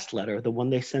the last letter, the one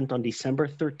they sent on December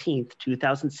 13th,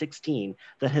 2016,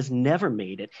 that has never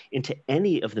made it into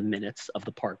any of the minutes of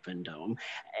the Park Vendome,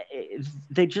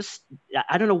 they just,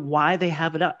 I don't know why they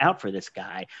have it out for this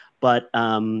guy, but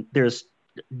there's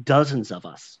dozens of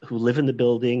us who live in the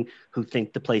building who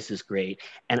think the place is great.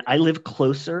 And I live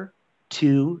closer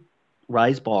to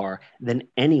Rise Bar than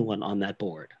anyone on that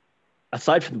board.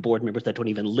 Aside from the board members that don't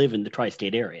even live in the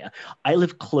tri-state area, I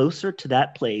live closer to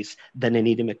that place than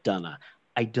Anita McDonough.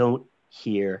 I don't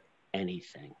hear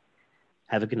anything.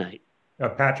 Have a good night.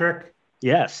 Patrick?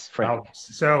 Yes, Frank.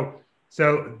 So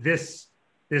this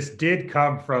did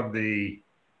come from the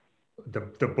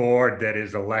board that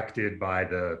is elected by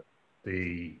the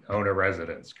owner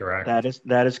residents, correct?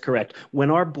 That is correct.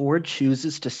 When our board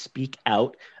chooses to speak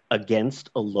out against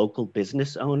a local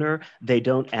business owner, they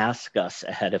don't ask us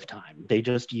ahead of time. They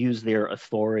just use their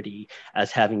authority as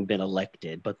having been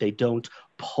elected, but they don't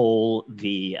poll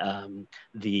the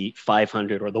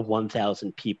 500 or the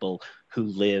 1,000 people who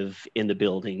live in the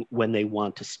building when they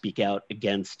want to speak out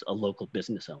against a local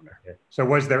business owner. So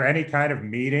was there any kind of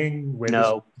meeting where this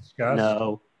was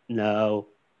discussed? No.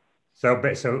 So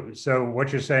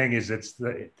what you're saying is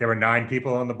there were 9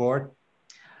 people on the board?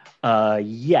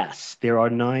 Yes, there are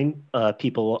 9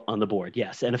 people on the board.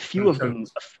 Yes, and a few of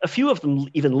them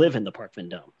even live in the Park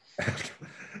Vendome.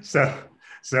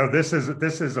 So this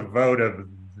is a vote of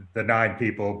the 9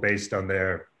 people based on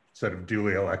their sort of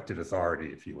duly elected authority,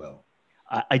 if you will.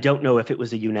 I don't know if it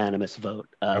was a unanimous vote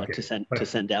to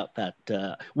send out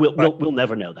that. We'll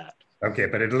never know that. Okay,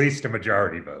 but at least a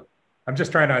majority vote. I'm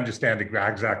just trying to understand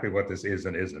exactly what this is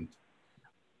and isn't.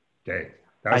 Okay,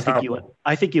 I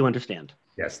think you understand.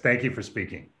 Yes, thank you for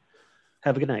speaking.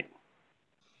 Have a good night.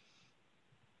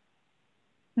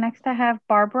 Next, I have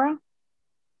Barbara.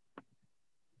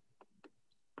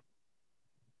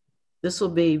 This will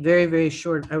be very, very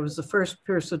short. I was the first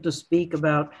person to speak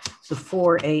about the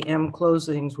 4 a.m.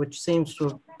 closings, which seems to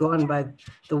have gone by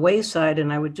the wayside.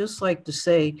 And I would just like to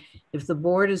say, if the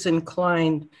board is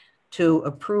inclined to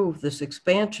approve this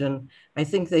expansion, I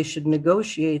think they should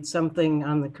negotiate something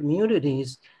on the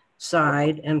community's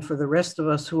side and for the rest of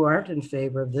us who aren't in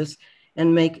favor of this,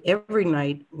 and make every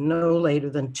night no later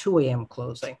than 2 a.m.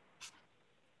 closing.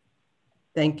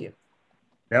 Thank you.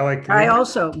 Nellie, I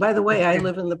also, by the way, I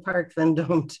live in the Park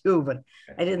Vendome too, but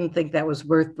I didn't think that was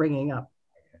worth bringing up.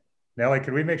 Nellie,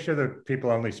 can we make sure that people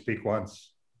only speak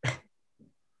once?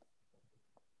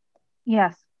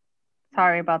 Yes,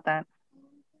 sorry about that.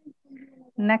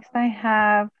 Next, I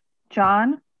have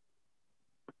John.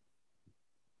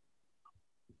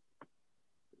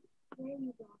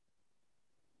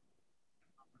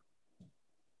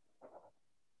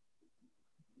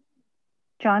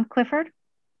 John Clifford.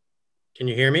 Can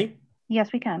you hear me?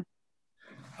 Yes, we can.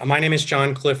 My name is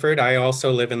John Clifford. I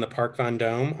also live in the Park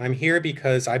Vendome. I'm here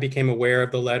because I became aware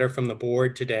of the letter from the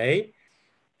board today,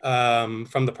 from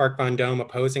the Park Vendome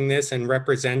opposing this and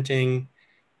representing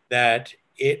that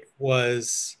it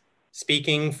was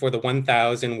speaking for the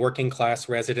 1,000 working class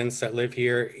residents that live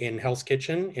here in Hell's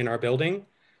Kitchen in our building.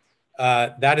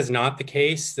 That is not the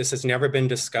case. This has never been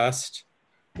discussed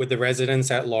with the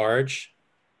residents at large.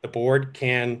 The board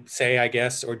can say, I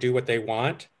guess, or do what they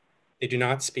want. They do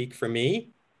not speak for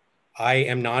me. I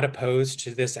am not opposed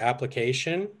to this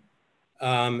application.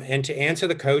 And to answer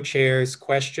the co-chair's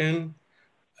question,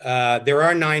 there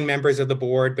are 9 members of the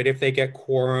board, but if they get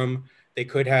quorum, they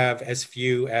could have as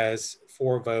few as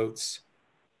 4 votes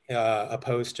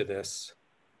opposed to this.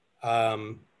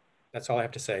 That's all I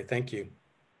have to say. Thank you.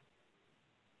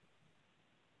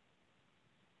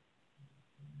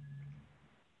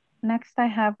 Next, I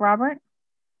have Robert.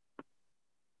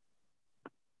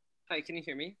 Hi, can you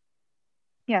hear me?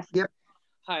 Yes. Yep.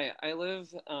 Hi, I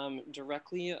live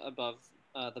directly above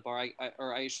the bar,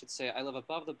 or I should say I live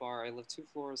above the bar. I live 2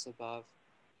 floors above,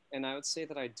 and I would say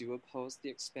that I do oppose the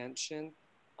expansion.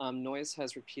 Noise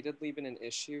has repeatedly been an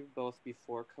issue both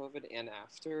before COVID and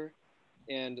after,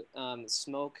 and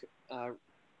smoke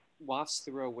wafted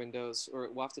through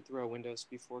our windows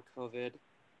before COVID,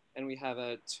 and we have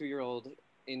a 2-year-old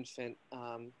infant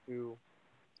who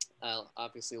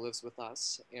obviously lives with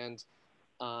us, and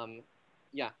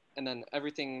yeah, and then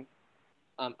everything,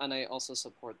 and I also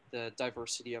support the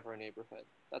diversity of our neighborhood.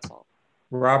 That's all.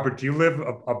 Robert, do you live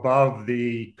above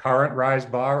the current Rise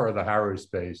Bar or the Harrow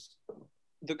space?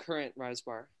 The current Rise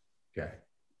Bar. Okay.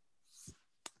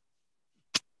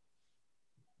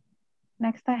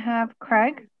 Next, I have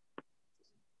Craig.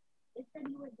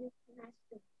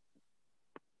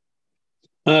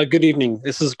 Good evening.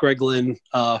 This is Greg Lynn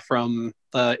from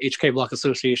the HK Block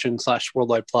Association /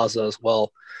 Worldwide Plaza as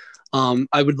well.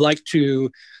 I would like to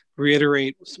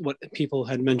reiterate what people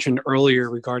had mentioned earlier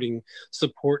regarding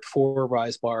support for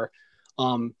Rise Bar.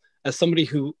 As somebody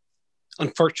who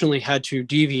unfortunately had to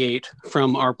deviate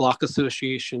from our block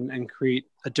association and create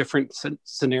a different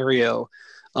scenario,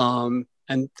 and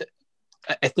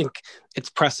I think it's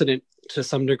precedent to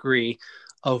some degree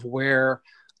of where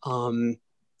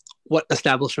what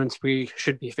establishments we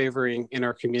should be favoring in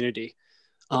our community.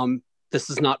 This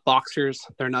is not boxers.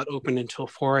 They're not open until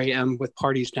 4 a.m. with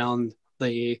parties down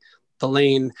the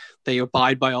lane. They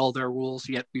abide by all their rules,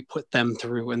 yet we put them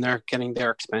through and they're getting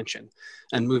their expansion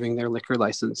and moving their liquor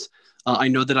license. I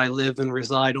know that I live and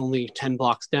reside only 10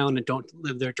 blocks down and don't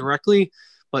live there directly,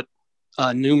 but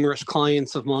numerous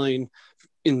clients of mine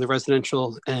in the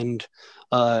residential and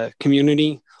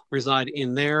community reside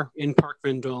in Park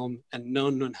Vendôme, and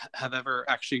none have ever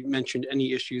actually mentioned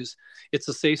any issues. It's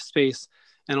a safe space.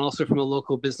 And also from a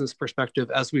local business perspective,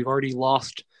 as we've already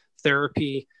lost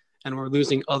therapy and we're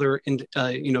losing other,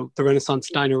 the Renaissance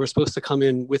Diner was supposed to come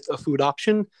in with a food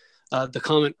option. The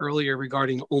comment earlier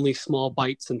regarding only small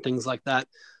bites and things like that,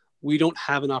 we don't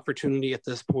have an opportunity at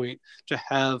this point to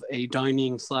have a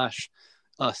dining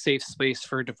 / safe space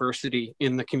for diversity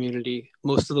in the community.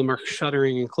 Most of them are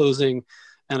shuttering and closing,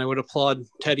 and I would applaud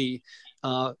Teddy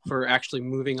for actually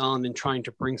moving on and trying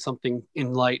to bring something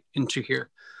in light into here.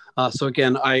 So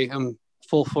again, I am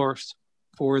full force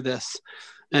for this.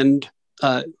 And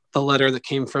the letter that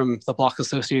came from the Block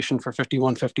Association for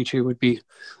 5152 would be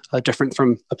different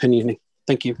from opinioning.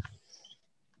 Thank you.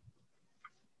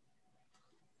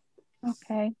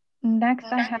 Okay, next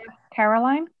I have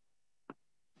Caroline.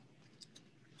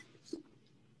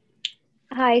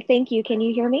 Hi, thank you. Can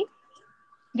you hear me?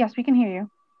 Yes, we can hear you.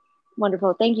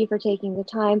 Wonderful. Thank you for taking the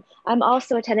time. I'm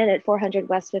also a tenant at 400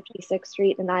 West 56th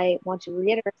Street, and I want to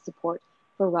reiterate support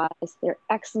for Rise. They're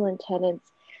excellent tenants.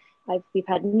 We've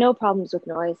had no problems with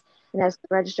noise. And as a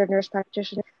registered nurse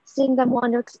practitioner, seeing them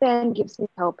want to expand gives me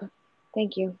hope.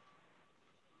 Thank you.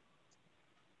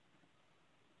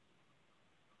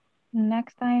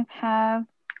 Next I have,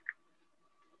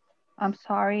 I'm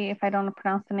sorry if I don't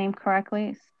pronounce the name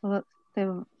correctly,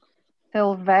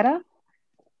 Silvera.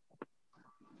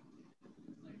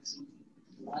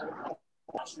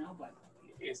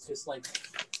 It's just like,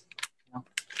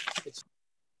 it's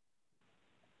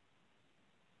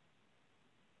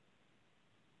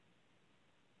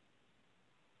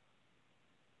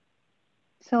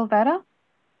Silvera.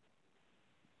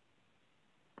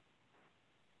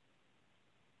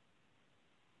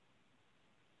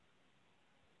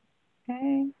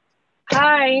 Okay.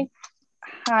 Hi.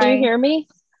 Hi. Can you hear me?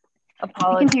 I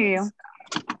can hear you.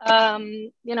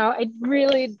 I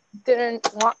really didn't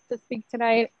want to speak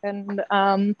tonight, and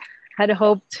had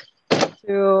hoped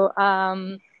to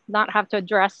not have to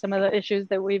address some of the issues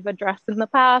that we've addressed in the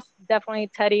past. Definitely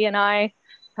Teddy and I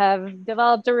have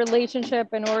developed a relationship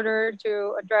in order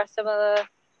to address some of the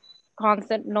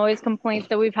constant noise complaints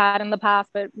that we've had in the past,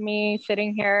 but me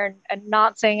sitting here and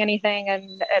not saying anything and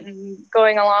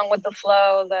going along with the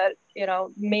flow that,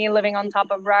 me living on top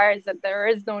of Rise, that there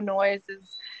is no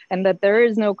noises and that there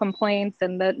is no complaints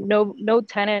and that no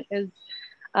tenant is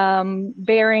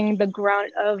bearing the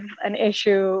grunt of an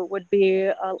issue would be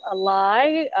a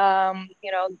lie.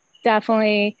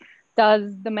 Definitely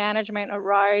does the management at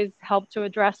Rise help to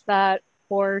address that? Of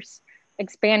course,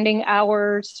 expanding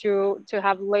hours to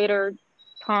have later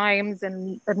times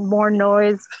and more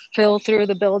noise fill through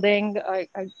the building. I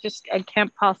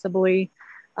can't possibly,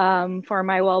 for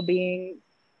my well-being,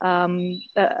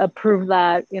 approve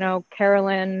that.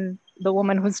 Carolyn, the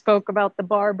woman who spoke about the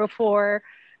bar before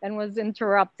and was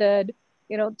interrupted,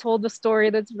 told a story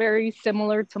that's very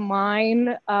similar to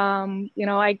mine.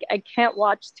 I can't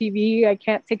watch TV. I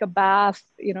can't take a bath.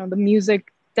 The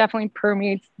music definitely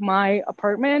permeates my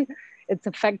apartment. It's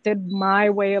affected my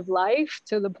way of life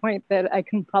to the point that I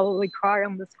can probably cry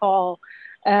on this call.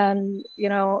 And,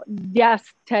 yes,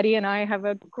 Teddy and I have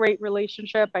a great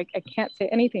relationship. I can't say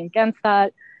anything against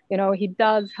that. He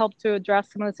does help to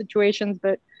address some of the situations,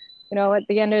 but at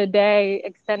the end of the day,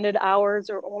 extended hours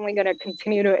are only going to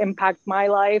continue to impact my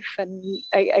life. And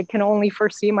I can only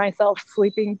foresee myself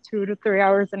sleeping 2 to 3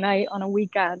 hours a night on a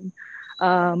weekend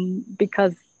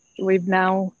because we've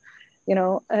now,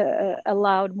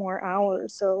 allowed more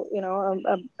hours. So,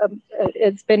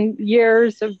 it's been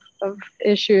years of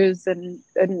issues and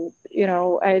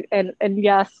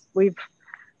yes, we've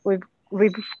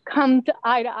come to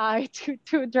eye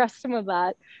to address some of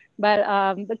that. But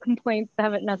the complaints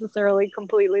haven't necessarily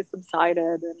completely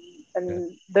subsided,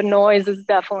 and the noise is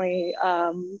definitely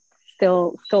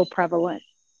still prevalent.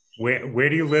 Where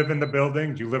do you live in the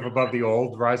building? Do you live above the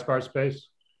old Rise Bar space?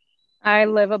 I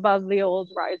live above the old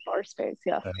Rise Bar space,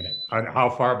 yes. And how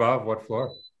far above? What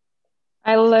floor?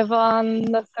 I live on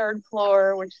the 3rd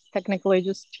floor, which is technically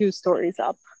just 2 stories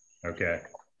up. Okay,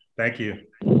 thank you.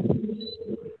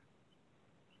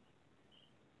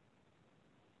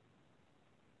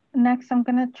 Next, I'm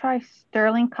going to try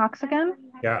Sterling Cox again.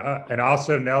 Yeah, and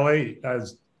also Nellie,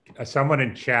 as someone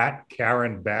in chat,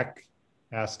 Karen Beck,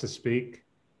 asked to speak.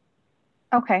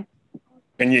 Okay.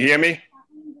 Can you hear me?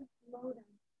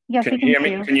 Yes, we can hear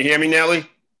you. Can you hear me, Nellie?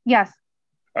 Yes.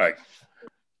 All right.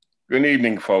 Good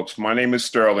evening, folks. My name is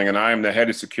Sterling, and I am the head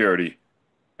of security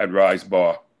at Rise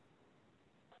Bar.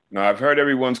 Now, I've heard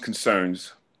everyone's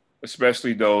concerns,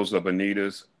 especially those of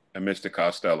Anita's and Mr.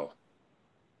 Costello.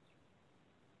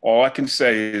 All I can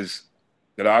say is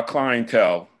that our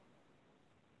clientele,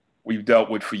 we've dealt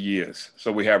with for years,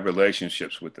 so we have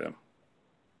relationships with them.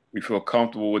 We feel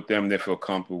comfortable with them, they feel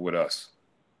comfortable with us.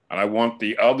 And I want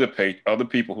the other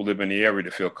people who live in the area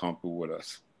to feel comfortable with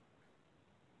us.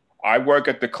 I work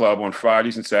at the club on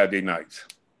Fridays and Saturday nights.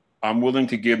 I'm willing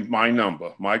to give my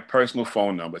number, my personal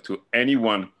phone number, to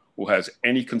anyone who has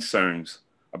any concerns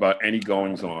about any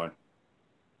goings on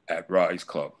at Rise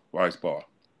Bar.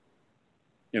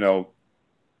 You know,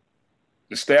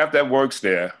 the staff that works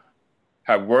there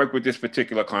have worked with this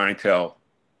particular clientele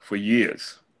for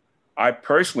years. I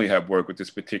personally have worked with this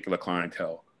particular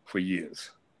clientele for years.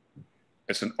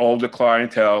 It's an older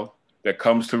clientele that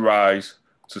comes to Rise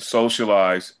to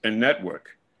socialize and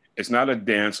network. It's not a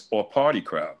dance or party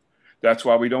crowd. That's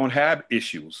why we don't have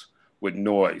issues with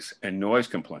noise and noise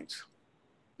complaints.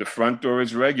 The front door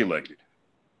is regulated.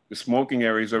 The smoking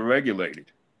areas are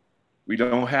regulated. We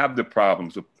don't have the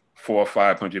problems of 400 or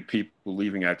 500 people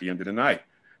leaving at the end of the night,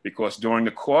 because during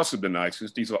the course of the night,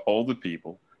 since these are older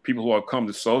people who have come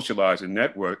to socialize and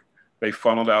network, they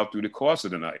funneled out through the course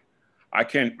of the night. I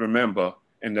can't remember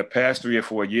in the past 3 or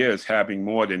 4 years having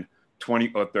more than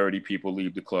 20 or 30 people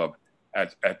leave the club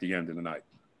at the end of the night.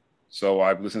 So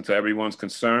I've listened to everyone's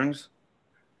concerns.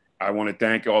 I want to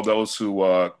thank all those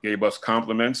who gave us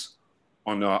compliments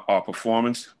on our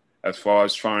performance as far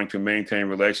as trying to maintain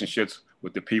relationships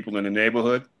with the people in the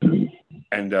neighborhood.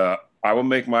 And I will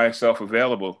make myself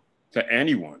available to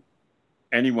anyone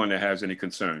that has any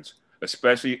concerns,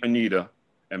 especially Anita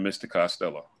and Mr.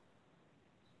 Costello.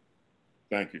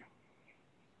 Thank you.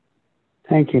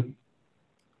 Thank you.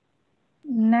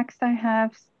 Next, I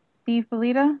have Steve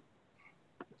Belita.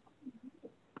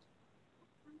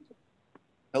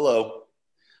 Hello,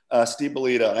 Steve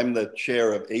Belita. I'm the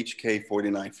chair of HK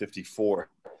 4954.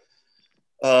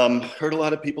 Heard a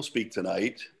lot of people speak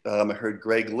tonight. I heard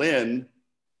Greg Lynn,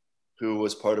 who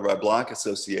was part of our block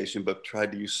association, but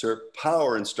tried to usurp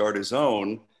power and start his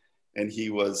own. And he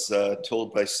was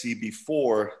told by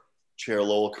CB4 Chair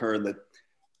Lowell Kern that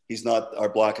he's not our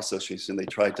block association. They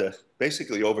tried to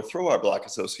basically overthrow our block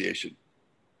association.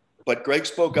 But Greg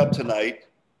spoke up tonight,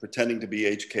 pretending to be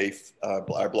HK,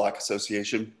 our block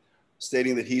association,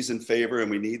 stating that he's in favor and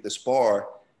we need this bar.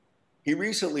 He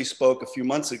recently spoke a few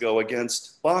months ago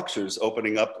against boxers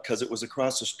opening up because it was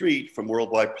across the street from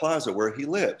Worldwide Plaza where he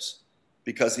lives,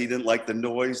 because he didn't like the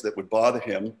noise that would bother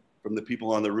him from the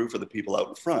people on the roof or the people out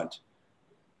in front.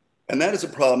 And that is a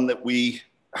problem that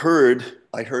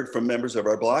I heard from members of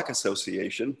our block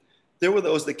association. There were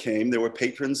those that came, there were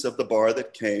patrons of the bar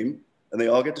that came, and they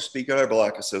all get to speak at our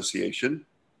block association.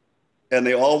 And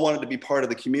they all wanted to be part of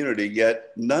the community,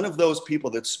 yet none of those people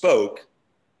that spoke,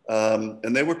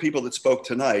 and there were people that spoke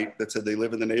tonight that said they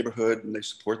live in the neighborhood and they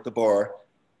support the bar,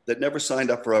 that never signed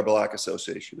up for our block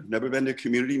association, have never been to a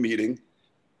community meeting,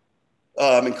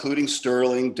 including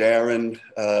Sterling, Darren,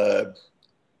 a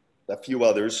few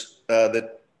others,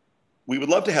 that we would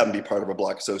love to have them be part of a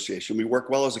block association. We work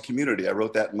well as a community. I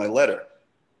wrote that in my letter.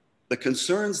 The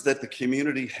concerns that the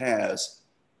community has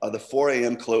are the 4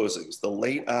 a.m. closings, the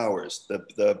late hours,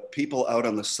 the people out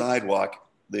on the sidewalk,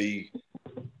 the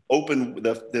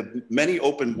many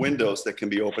open windows that can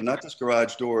be open, not just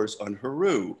garage doors on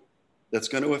Haru, that's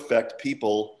going to affect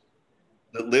people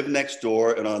that live next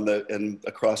door and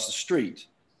across the street.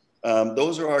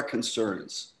 Those are our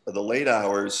concerns. The late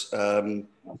hours.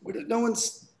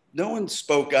 No one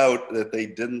spoke out that they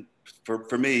didn't.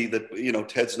 For me, that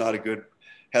Ted's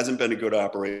hasn't been a good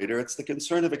operator. It's the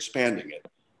concern of expanding it.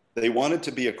 They wanted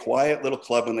to be a quiet little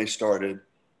club when they started,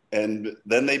 and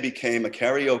then they became a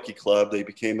karaoke club. They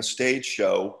became a stage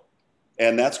show,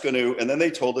 and then they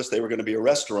told us they were going to be a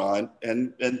restaurant.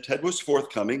 And Ted was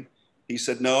forthcoming. He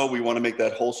said, no, we want to make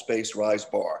that whole space Rise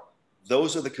Bar.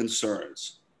 Those are the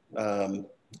concerns. And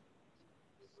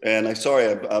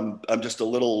I'm just a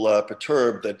little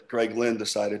perturbed that Greg Lynn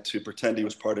decided to pretend he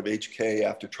was part of HK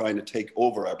after trying to take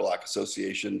over our block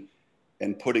association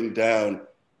and putting down,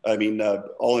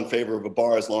 all in favor of a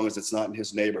bar as long as it's not in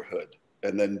his neighborhood,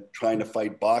 and then trying to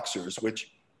fight boxers,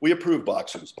 which we approve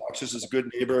boxers. Boxers is a good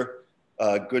neighbor,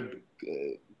 good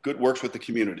works with the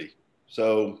community.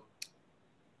 So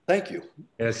thank you.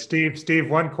 Yeah,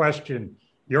 Steve, one question.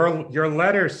 Your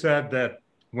letter said that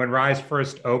when Rise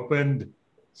first opened,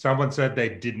 someone said they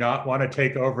did not want to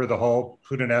take over the whole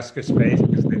Puttanesca space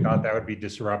because they thought that would be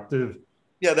disruptive.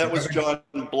 Yeah, that was John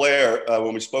Blair.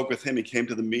 When we spoke with him, he came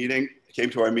to the meeting, came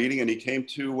to our meeting, and he came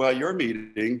to your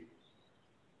meeting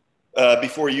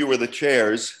before you were the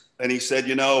chairs. And he said,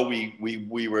 you know,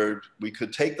 we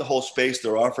could take the whole space,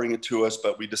 they're offering it to us,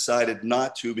 but we decided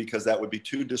not to because that would be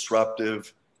too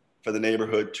disruptive for the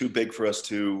neighborhood, too big for us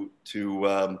to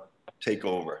take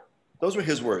over. Those were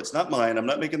his words, not mine. I'm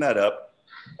not making that up.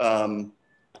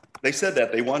 They said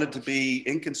that they wanted to be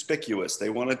inconspicuous. They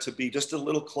wanted to be just a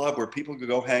little club where people could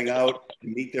go hang out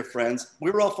and meet their friends. We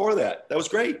were all for that. That was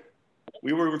great.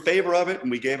 We were in favor of it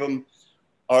and we gave them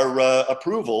our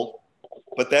approval,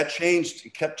 but that changed,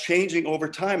 it kept changing over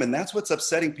time. And that's what's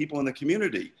upsetting people in the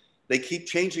community. They keep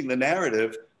changing the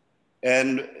narrative.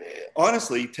 And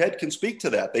honestly, Ted can speak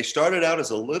to that. They started out as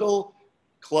a little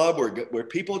club where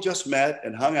people just met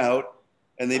and hung out,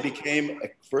 and they became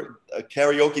a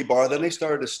karaoke bar. Then they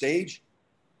started a stage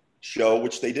show,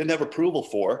 which they didn't have approval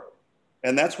for.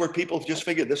 And that's where people just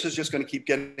figured this is just going to keep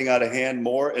getting out of hand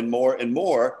more and more and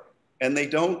more. And they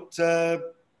don't talk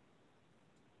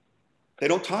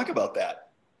about that,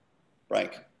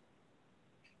 Frank.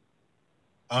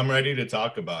 I'm ready to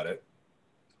talk about it.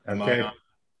 Okay.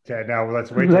 Now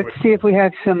let's wait. Let's see if we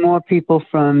have some more people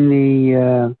from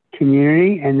the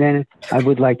community, and then I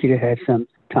would like you to have some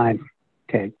time,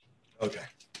 Ted. Okay.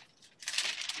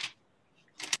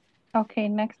 Okay,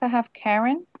 next I have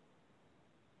Karen.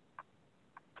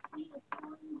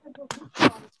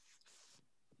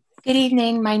 Good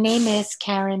evening. My name is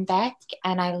Karen Beck,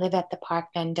 and I live at the Park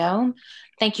Vendome.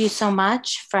 Thank you so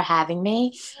much for having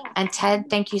me. And Ted,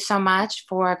 thank you so much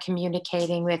for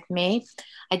communicating with me.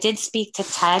 I did speak to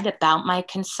Ted about my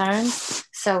concerns,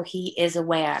 so he is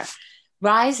aware.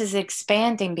 RISE is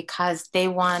expanding because they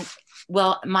want,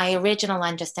 well, my original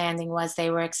understanding was they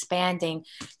were expanding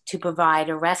to provide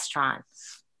a restaurant,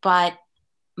 but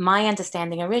my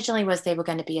understanding originally was they were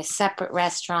going to be a separate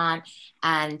restaurant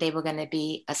and they were going to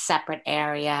be a separate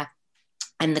area,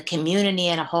 and the community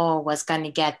in a whole was going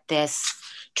to get this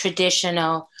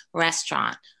traditional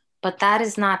restaurant. But that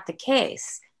is not the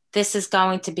case. This is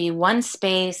going to be one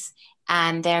space,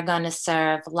 and they're going to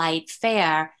serve light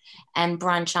fare and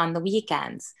brunch on the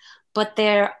weekends. But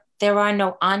there are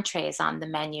no entrees on the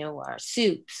menu or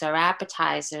soups or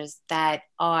appetizers that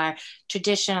are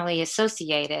traditionally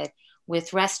associated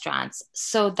with restaurants.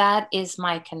 So that is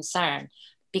my concern,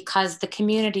 because the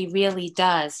community really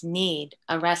does need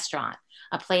a restaurant,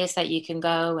 a place that you can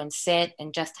go and sit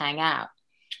and just hang out.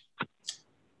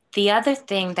 The other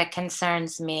thing that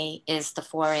concerns me is the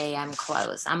 4 a.m.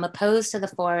 close. I'm opposed to the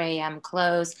 4 a.m.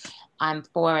 close. I'm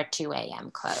for a 2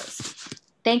 a.m. close.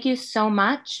 Thank you so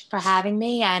much for having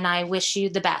me, and I wish you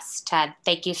the best, Ted.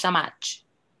 Thank you so much.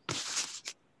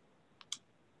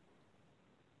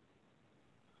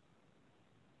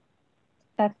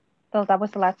 That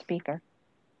was the last speaker.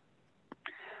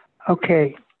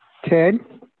 Okay, Ted.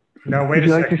 No, wait would a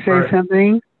you like second, to say Bert.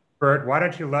 something? Bert, why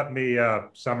don't you let me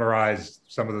summarize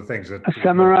some of the things that...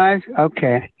 Summarize?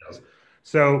 Okay.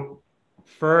 So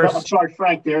first... I'm sorry,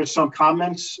 Frank, there's some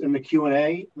comments in the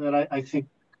Q&A that I think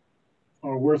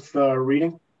are worth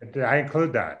reading. I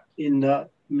include that. In Mr.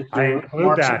 I include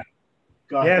Mark's. that.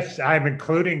 Yes, I'm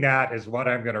including that as what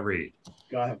I'm going to read.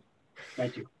 Go ahead.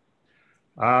 Thank you.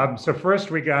 So first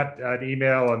we got an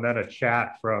email and then a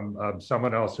chat from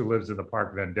someone else who lives in the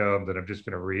Park Vendome that I'm just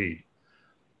going to read.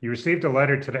 You received a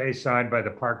letter today signed by the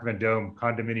Park Vendome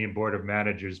Condominium Board of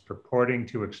Managers purporting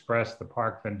to express the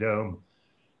Park Vendome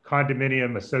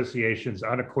Condominium Association's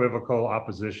unequivocal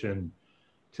opposition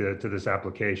to this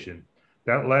application.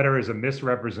 That letter is a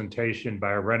misrepresentation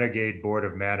by a renegade board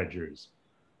of managers.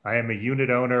 I am a unit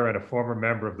owner and a former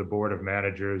member of the Board of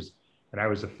Managers, and I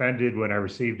was offended when I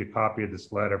received a copy of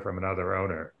this letter from another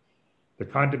owner. The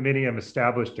condominium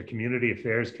established a community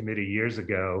affairs committee years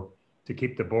ago to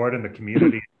keep the board and the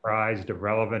community apprised of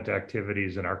relevant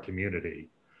activities in our community.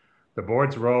 The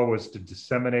board's role was to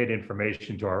disseminate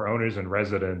information to our owners and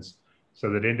residents so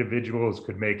that individuals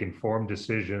could make informed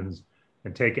decisions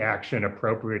and take action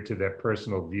appropriate to their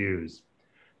personal views.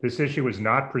 This issue was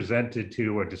not presented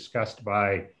to or discussed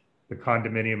by the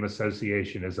Condominium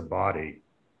Association as a body.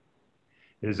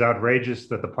 It is outrageous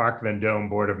that the Park Vendome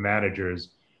Board of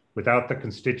Managers, without the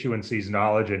constituency's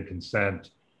knowledge and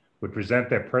consent, would present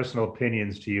their personal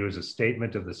opinions to you as a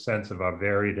statement of the sense of our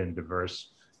varied and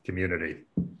diverse community.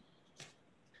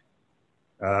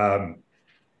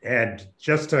 And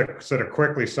just to sort of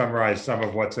quickly summarize some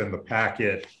of what's in the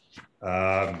packet,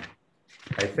 I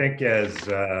think as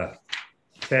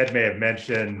Ted may have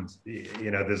mentioned, you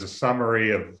know, there's a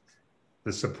summary of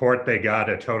the support they got,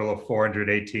 a total of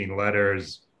 418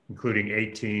 letters, including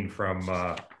 18 from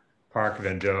Park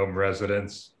Vendôme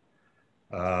residents.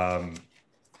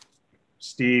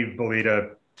 Steve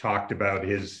Belita talked about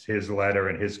his letter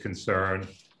and his concern.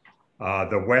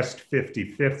 The West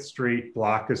 55th Street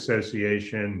Block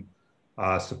Association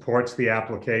supports the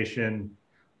application.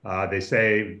 They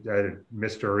say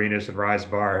Mr. Arenas and Rise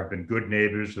Bar have been good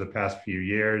neighbors for the past few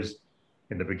years.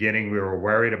 In the beginning, we were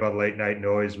worried about late night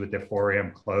noise with their 4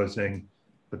 a.m. closing,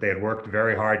 but they had worked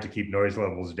very hard to keep noise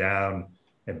levels down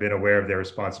and been aware of their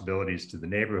responsibilities to the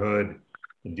neighborhood.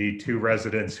 Indeed, 2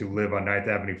 residents who live on 9th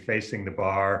Avenue facing the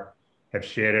bar have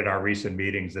shared at our recent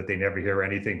meetings that they never hear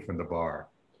anything from the bar.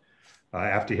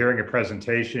 After hearing a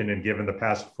presentation and given the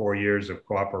past 4 years of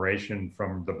cooperation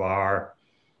from the bar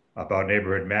about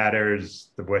neighborhood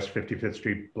matters, the West 55th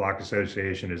Street Block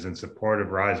Association is in support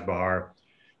of Rise Bar.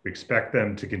 We expect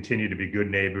them to continue to be good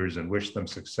neighbors and wish them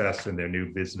success in their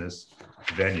new business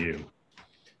venue.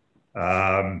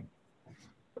 The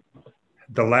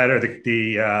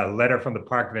letter from the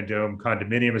Park Vendôme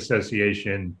Condominium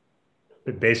Association,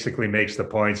 it basically makes the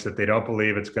points that they don't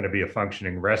believe it's going to be a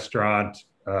functioning restaurant,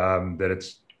 that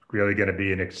it's really going to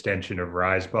be an extension of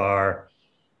Rise Bar,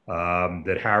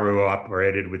 that Haru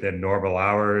operated within normal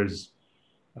hours,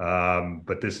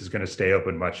 but this is going to stay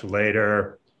open much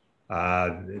later.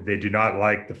 They do not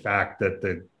like the fact that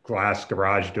the glass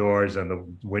garage doors and the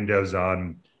windows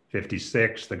on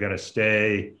 56, they're going to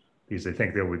stay because they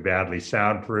think they'll be badly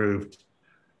soundproofed.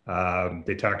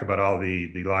 They talk about all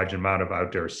the large amount of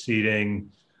outdoor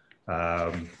seating,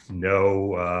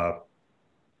 no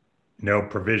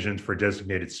provisions for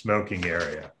designated smoking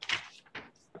area.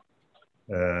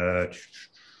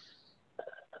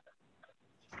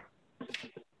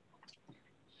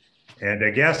 And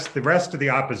I guess the rest of the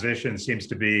opposition seems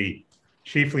to be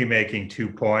chiefly making 2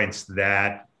 points: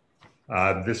 that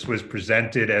this was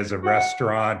presented as a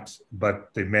restaurant,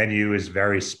 but the menu is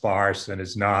very sparse and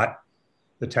is not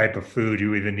the type of food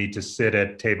you even need to sit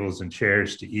at tables and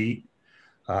chairs to eat.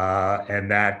 And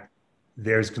that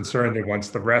there's concern that once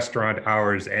the restaurant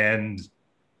hours end,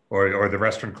 or the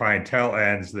restaurant clientele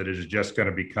ends, that it is just going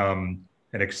to become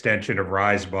an extension of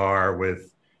Rise Bar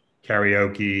with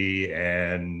karaoke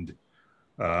and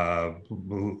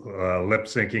lip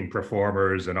syncing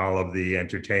performers and all of the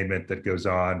entertainment that goes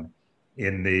on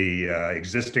in the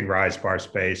existing Rise Bar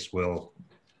space will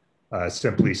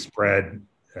simply spread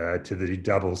to the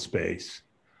double space.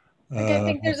 Okay, I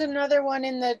think there's another one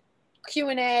in the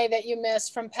Q&A that you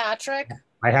missed from Patrick.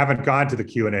 I haven't gone to the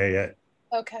Q&A yet.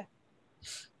 Okay.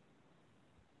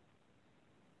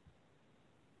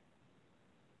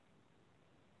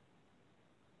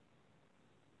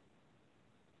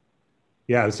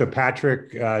 Yeah, so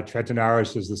Patrick Tretanaro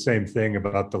says the same thing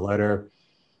about the letter.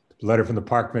 The letter from the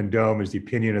Park Vendôme is the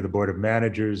opinion of the Board of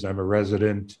Managers. I'm a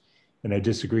resident and I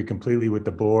disagree completely with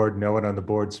the board. No one on the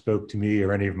board spoke to me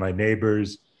or any of my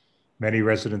neighbors. Many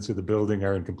residents of the building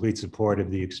are in complete support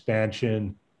of the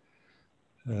expansion.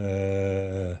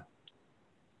 Someone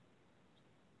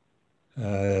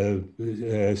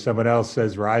else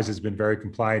says Rise has been very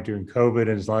compliant during COVID,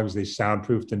 and as long as they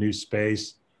soundproof the new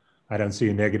space, I don't see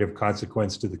a negative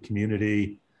consequence to the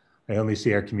community. I only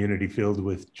see our community filled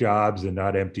with jobs and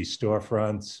not empty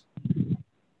storefronts.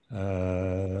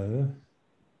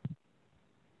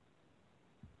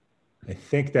 I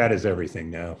think that is everything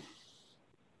now.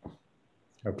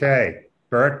 Okay,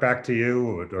 Bert, back to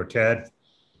you, or Ted.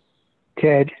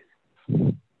 Ted.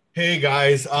 Hey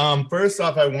guys, first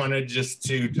off, I wanted just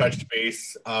to touch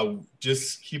base.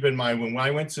 Just keep in mind, when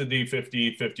I went to the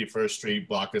 51st Street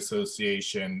Block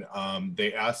Association,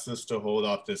 they asked us to hold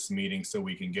off this meeting so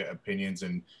we can get opinions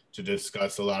and to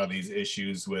discuss a lot of these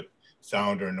issues with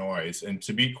sound or noise. And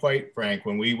to be quite frank,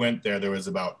 when we went there was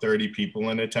about 30 people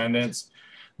in attendance.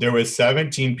 There was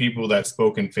 17 people that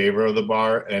spoke in favor of the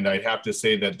bar, and I'd have to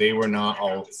say that they are not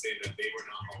all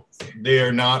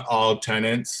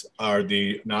tenants, or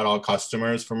not all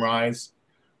customers from Rise.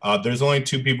 There's only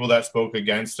 2 people that spoke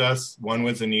against us. One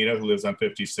was Anita, who lives on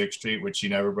 56th Street, which she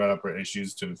never brought up her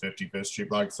issues to the 55th Street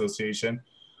Block Association.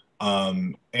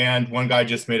 And one guy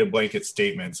just made a blanket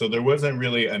statement. So there wasn't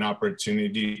really an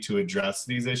opportunity to address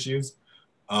these issues.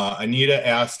 Anita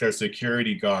asked our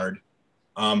security guard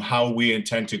how we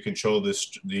intend to control the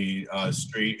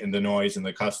street and the noise and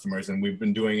the customers, and we've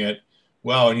been doing it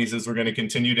well. And he says we're going to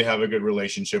continue to have a good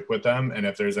relationship with them, and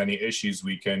if there's any issues,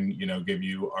 we can, give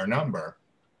you our number.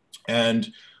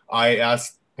 And I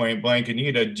asked point blank,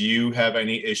 Anita, do you have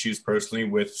any issues personally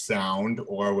with sound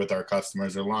or with our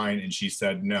customers or line? And she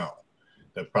said no.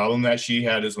 The problem that she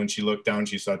had is when she looked down,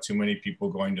 she saw too many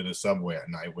people going to the subway at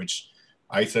night, which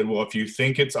I said, well, if you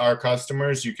think it's our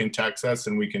customers, you can text us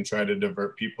and we can try to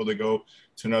divert people to go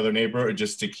to another neighborhood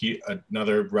just to keep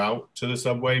another route to the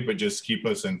subway, but just keep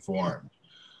us informed.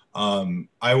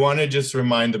 I want to just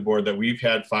remind the board that we've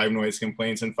had 5 noise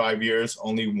complaints in 5 years.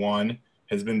 Only 1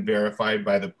 has been verified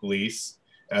by the police.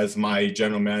 As my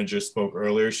general manager spoke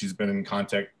earlier, she's been in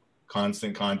constant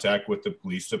contact with the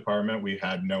police department. We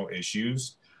had no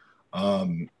issues.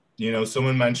 You know,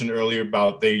 someone mentioned earlier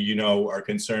about they, you know, are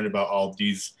concerned about all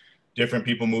these different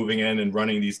people moving in and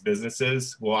running these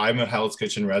businesses. Well, I'm a Hell's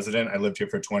Kitchen resident. I lived here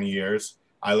for 20 years.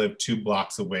 I live 2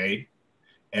 blocks away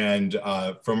and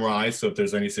from Rise. So if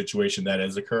there's any situation that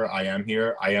does occur, I am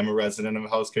here. I am a resident of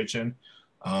Hell's Kitchen.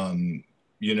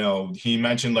 You know, he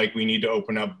mentioned like we need to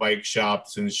open up bike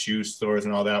shops and shoe stores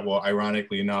and all that. Well,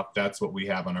 ironically enough, that's what we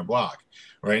have on our block.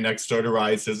 Right next door to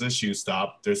Rise is a shoe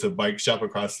stop. There's a bike shop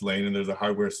across the lane and there's a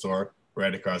hardware store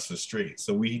right across the street.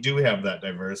 So we do have that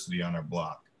diversity on our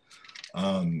block.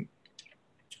 Let's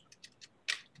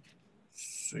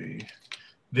see.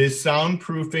 The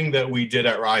soundproofing that we did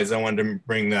at Rise, I wanted to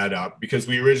bring that up because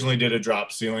we originally did a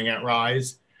drop ceiling at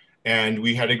Rise. And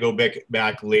we had to go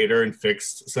back later and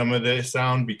fix some of the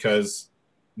sound because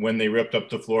when they ripped up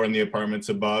the floor in the apartments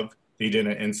above, they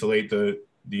didn't insulate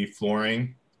the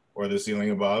flooring or the ceiling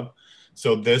above.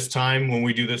 So this time when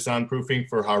we do the soundproofing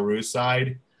for Haru's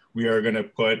side, we are going to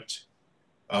put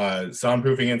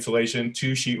soundproofing insulation,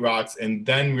 2 sheetrocks, and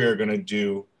then we are going to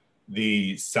do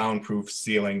the soundproof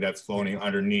ceiling that's floating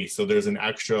underneath. So there's an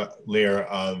extra layer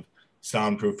of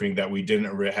soundproofing that we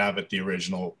didn't have at the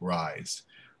original Rise.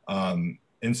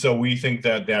 And so we think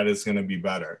that that is going to be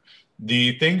better.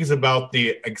 The thing is about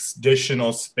the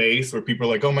additional space where people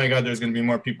are like, oh my God, there's going to be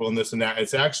more people in this and that.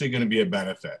 It's actually going to be a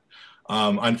benefit.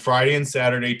 On Friday and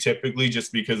Saturday, typically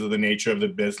just because of the nature of the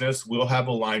business, we'll have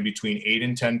a line between 8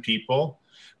 and 10 people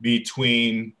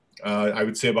between, I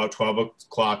would say about 12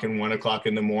 o'clock and 1 o'clock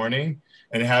in the morning.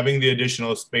 And having the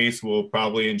additional space will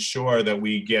probably ensure that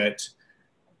we get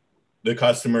the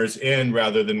customers in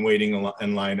rather than waiting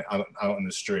in line out in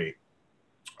the street.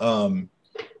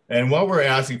 And what we're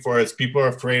asking for is people are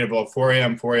afraid about 4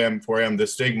 a.m., 4 a.m., 4 a.m., the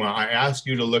stigma. I ask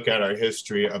you to look at our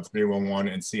history of 311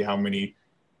 and see how many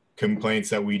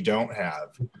complaints that we don't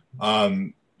have.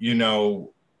 You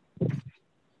know,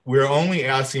 we're only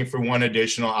asking for 1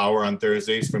 additional hour on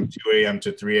Thursdays from 2 a.m.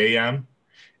 to 3 a.m.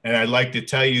 And I'd like to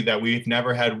tell you that we've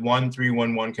never had 1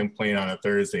 311 complaint on a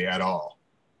Thursday at all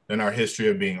in our history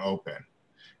of being open.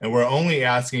 And we're only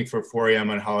asking for 4 a.m.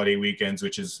 on holiday weekends,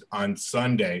 which is on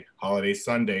Sunday, holiday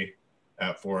Sunday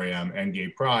at 4 a.m. and Gay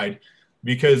Pride,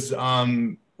 because,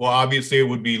 well, obviously it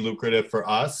would be lucrative for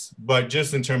us, but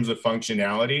just in terms of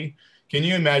functionality, can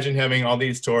you imagine having all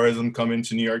these tourism come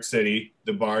into New York City,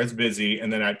 the bar is busy,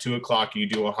 and then at 2 o'clock you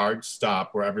do a hard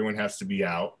stop where everyone has to be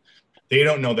out. They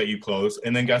don't know that you close.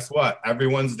 And then guess what?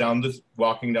 Everyone's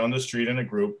walking down the street in a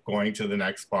group going to the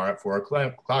next bar at 4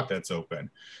 o'clock that's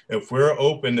open. If we're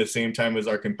open the same time as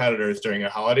our competitors during a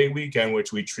holiday weekend,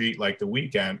 which we treat like the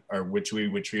weekend, or which we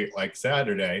would treat like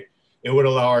Saturday, it would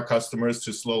allow our customers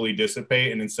to slowly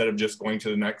dissipate. And instead of just going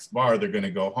to the next bar, they're going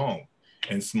to go home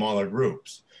in smaller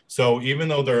groups. So even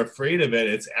though they're afraid of it,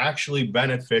 it's actually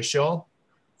beneficial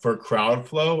for crowd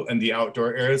flow and the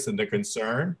outdoor areas and the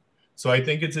concern. So I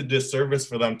think it's a disservice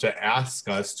for them to ask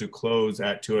us to close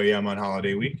at 2 a.m. on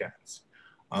holiday weekends.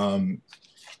 Let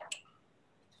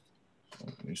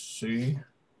me see.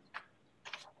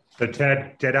 So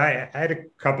Ted, I had a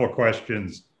couple of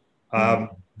questions.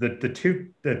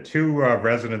 The two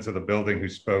residents of the building who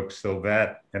spoke,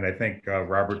 Sylvette and I think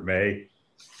Robert May,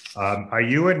 are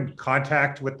you in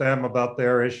contact with them about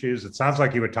their issues? It sounds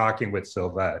like you were talking with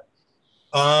Sylvette.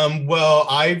 Well,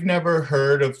 I've never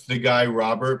heard of the guy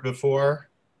Robert before,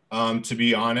 to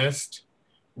be honest.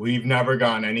 We've never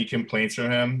gotten any complaints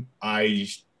from him. I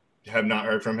have not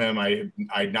heard from him. I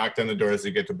knocked on the doors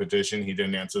to get the petition. He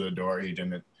didn't answer the door. He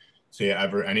didn't say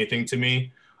ever anything to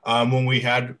me. I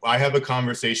have a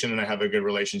conversation and I have a good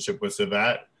relationship with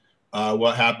Sylvette.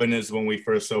 What happened is when we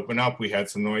first opened up, we had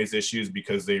some noise issues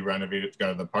because they renovated,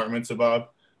 got the apartments above.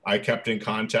 I kept in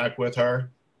contact with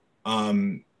her.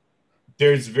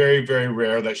 There's very, very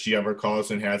rare that she ever calls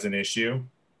and has an issue.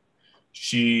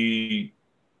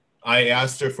 I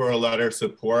asked her for a letter of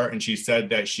support and she said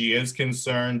that she is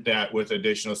concerned that with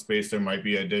additional space, there might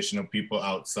be additional people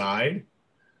outside.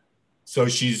 So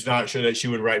she's not sure that she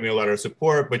would write me a letter of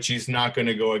support, but she's not going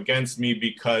to go against me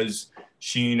because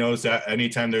she knows that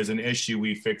anytime there's an issue,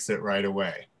 we fix it right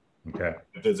away. Okay.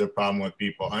 If there's a problem with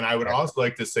people. And I would also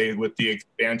like to say with the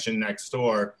expansion next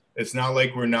door, it's not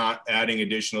like we're not adding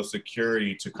additional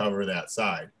security to cover that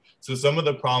side. So some of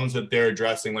the problems that they're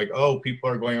addressing, like, oh, people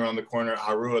are going around the corner at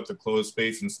Haru at the closed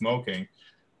space and smoking.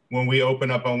 When we open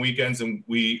up on weekends and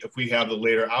if we have the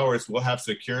later hours, we'll have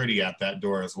security at that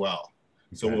door as well.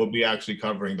 So we'll be actually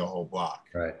covering the whole block.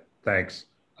 Right, thanks.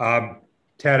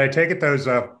 Ted, I take it those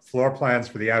floor plans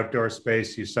for the outdoor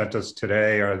space you sent us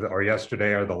today or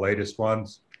yesterday are the latest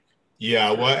ones?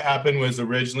 Yeah, what happened was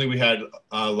originally we had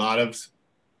a lot of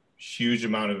huge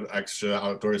amount of extra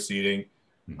outdoor seating.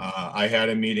 I had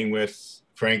a meeting with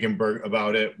Frankenberg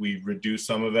about it. We reduced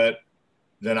some of it.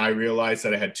 Then I realized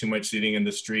that I had too much seating in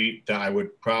the street that I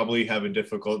would probably have a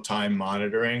difficult time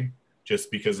monitoring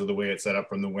just because of the way it's set up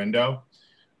from the window.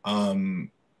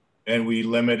 And we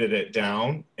limited it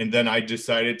down. And then I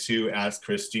decided to ask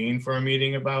Christine for a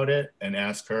meeting about it and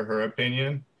ask her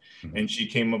opinion. And she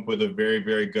came up with a very,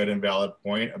 very good and valid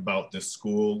point about the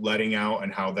school letting out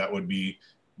and how that would be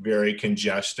very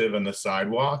congestive on the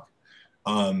sidewalk.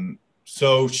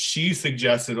 So she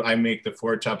suggested I make the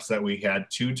 4 tops that we had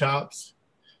 2 tops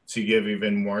to give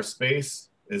even more space,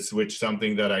 which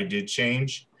something that I did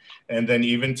change. And then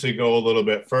even to go a little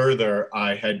bit further,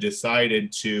 I had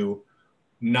decided to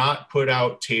not put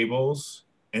out tables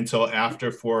until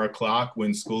after 4 o'clock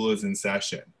when school is in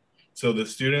session. So the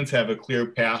students have a clear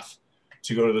path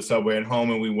to go to the subway and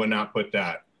home, and we would not put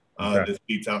that, the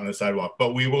seats out on the sidewalk.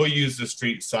 But we will use the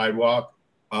street sidewalk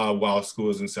while school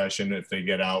is in session if they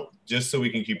get out, just so we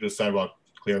can keep the sidewalk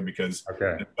clear because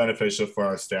it's beneficial for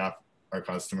our staff, our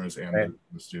customers, and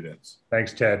the students.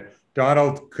 Thanks, Ted.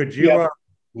 Donald, could you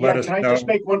let us know? Can I just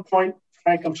make one point,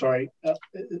 Frank? I'm sorry.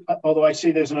 Although I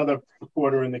see there's another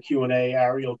reporter in the Q&A,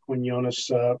 Ariel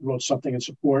Quinones wrote something in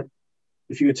support.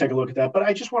 If you could take a look at that. But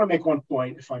I just want to make one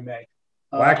point, if I may.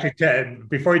 Well, actually, Ted,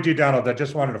 before you do, Donald, I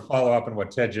just wanted to follow up on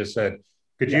what Ted just said.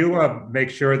 Could you make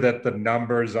sure that the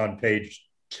numbers on page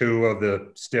 2 of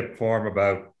the STIP form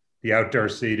about the outdoor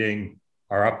seating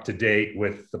are up to date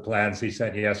with the plans he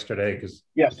sent you yesterday? Because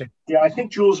I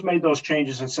think Jules made those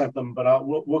changes and sent them, but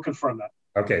we'll confirm that.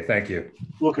 Okay, thank you.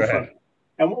 We'll confirm.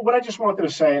 And what I just wanted to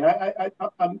say, and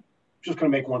I'm just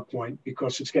going to make one point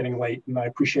because it's getting late, and I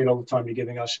appreciate all the time you're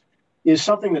giving us, is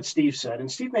something that Steve said.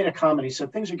 And Steve made a comment. He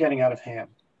said things are getting out of hand.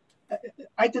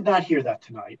 I did not hear that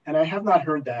tonight, and I have not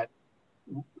heard that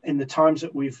in the times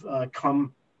that we've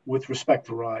come with respect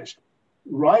to RISE.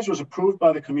 RISE was approved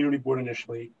by the community board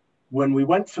initially. When we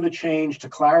went for the change to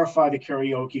clarify the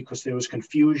karaoke, because there was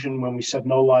confusion when we said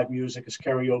no live music, it's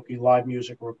karaoke, live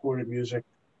music, or recorded music.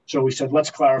 So we said,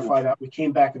 let's clarify that. We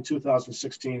came back in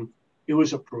 2016. It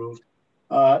was approved.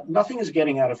 Nothing is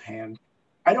getting out of hand.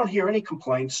 I don't hear any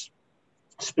complaints,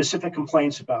 specific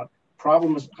complaints about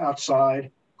problems outside,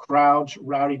 crowds,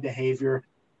 rowdy behavior.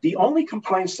 The only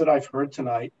complaints that I've heard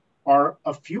tonight are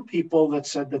a few people that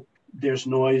said that there's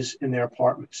noise in their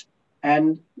apartments.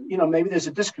 And, you know, maybe there's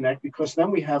a disconnect because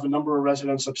then we have a number of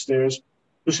residents upstairs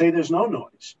who say there's no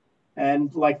noise.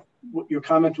 And like your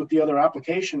comment with the other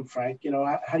application, Frank, you know,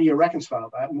 how do you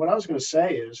reconcile that? And what I was going to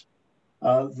say is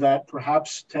that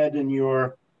perhaps, Ted, in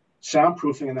your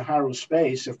soundproofing in the Haru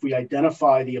space, if we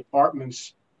identify the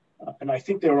apartments, and I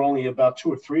think there were only about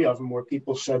 2 or 3 of them where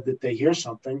people said that they hear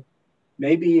something,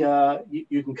 maybe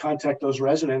you can contact those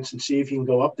residents and see if you can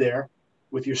go up there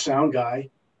with your sound guy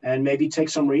and maybe take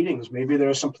some readings. Maybe there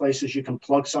are some places you can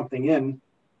plug something in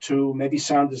to maybe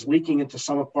sound is leaking into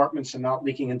some apartments and not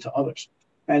leaking into others.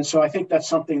 And so I think that's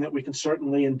something that we can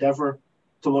certainly endeavor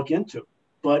to look into.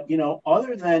 But, you know,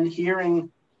 other than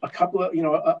hearing a couple of, you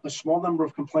know, a small number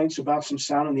of complaints about some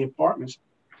sound in the apartments,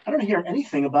 I don't hear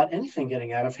anything about anything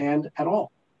getting out of hand at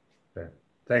all. Okay.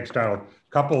 Thanks, Donald.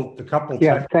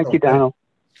 Thank you, Donald.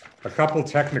 A couple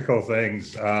technical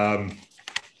things.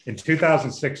 In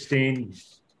 2016,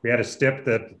 we had a STIP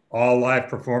that all live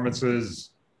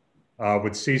performances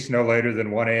would cease no later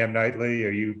than 1 a.m. nightly.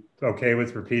 Are you okay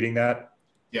with repeating that?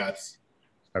 Yes.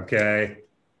 Okay.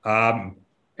 And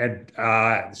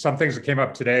some things that came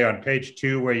up today on page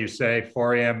 2 where you say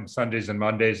 4 a.m. Sundays and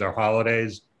Mondays are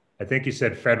holidays. I think you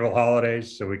said federal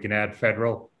holidays, so we can add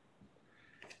federal.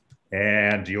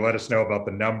 And you let us know about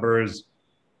the numbers.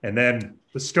 And then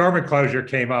the storm enclosure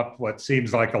came up what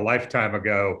seems like a lifetime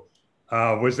ago.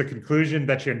 Was the conclusion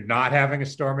that you're not having a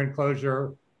storm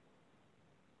enclosure?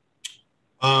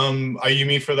 You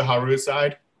mean for the Haru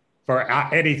side? For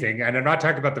anything, and I'm not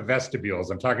talking about the vestibules.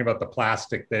 I'm talking about the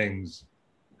plastic things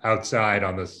outside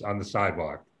on the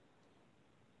sidewalk.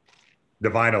 The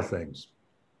vinyl things.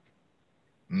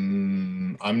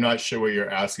 I'm not sure what you're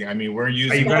asking. I mean, we're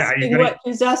using.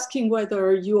 He's asking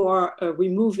whether you are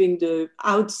removing the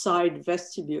outside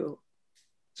vestibule.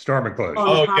 Storm enclosure.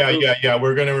 Oh, yeah.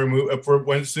 We're going to remove,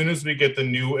 as soon as we get the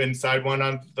new inside one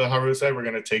on the Haru side, we're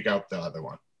going to take out the other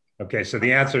one. Okay, so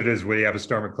the answer is we have a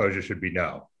storm enclosure should be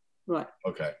no. Right.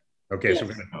 Okay. Okay, Yes.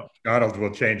 so Donald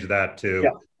will change that to.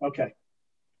 Yeah, okay.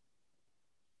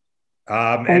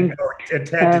 And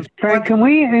Ted, Frank, can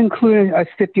we include a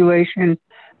stipulation,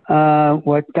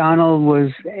 what Donald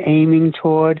was aiming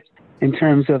toward in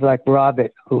terms of like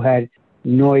Robert, who had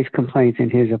noise complaints in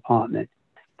his apartment,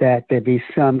 that there be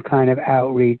some kind of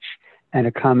outreach and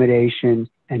accommodation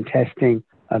and testing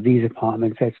of these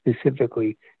apartments that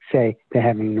specifically say they're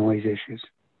having noise issues?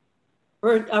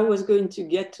 Bert, I was going to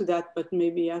get to that, but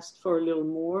maybe ask for a little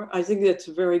more. I think that's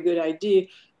a very good idea.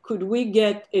 Could we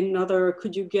get another,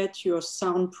 could you get your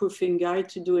soundproofing guy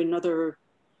to do another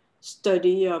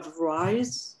study of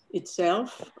Rise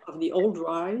itself, of the old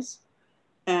Rise,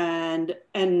 and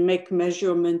make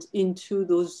measurement into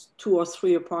those 2 or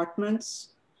 3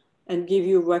 apartments and give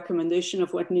you a recommendation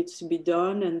of what needs to be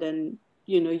done, and then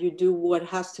you do what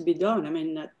has to be done. I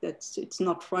mean, it's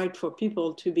not right for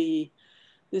people to be.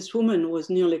 This woman was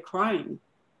nearly crying.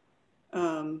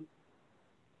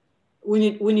 We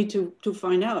need to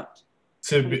find out.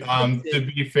 To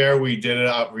be fair, we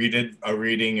redid a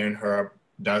reading in her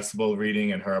decibel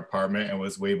reading in her apartment and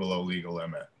was way below legal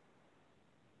limit.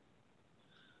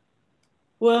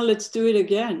 Well, let's do it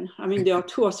again. I mean, there are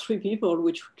 2 or 3 people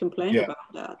which complain about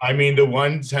that. I mean, the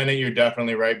one tenant, you're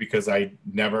definitely right, because I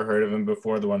never heard of him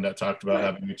before, the one that talked about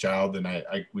having a child, and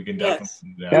we can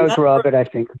definitely do that. That was Robert, I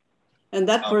think. And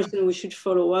that person, we should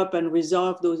follow up and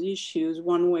resolve those issues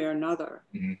one way or another.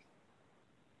 Mm-hmm.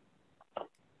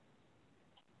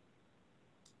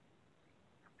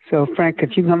 So Frank,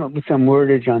 could you come up with some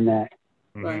wordage on that?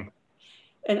 Right.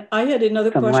 And I had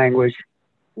another Some question. language.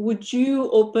 Would you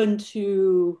open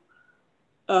to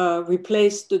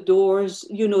replace the doors,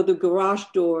 the garage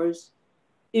doors,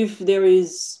 if there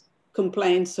is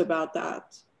complaints about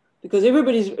that? Because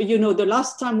everybody's, the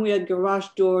last time we had garage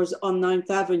doors on 9th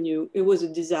Avenue, it was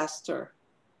a disaster.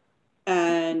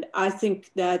 And I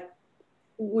think that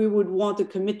we would want a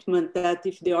commitment that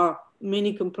if there are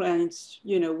many complaints,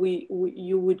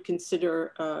 you would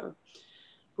consider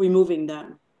removing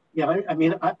them. Yeah, I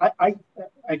mean, I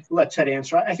let Ted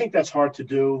answer. I think that's hard to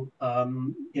do,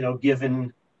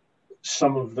 given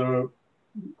some of the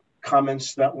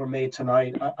comments that were made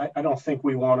tonight. I don't think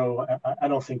we want to, I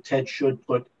don't think Ted should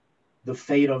put the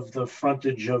fate of the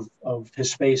frontage of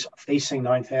his space facing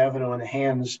 9th Avenue in the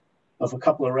hands of a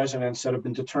couple of residents that have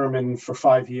been determined for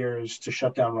 5 years to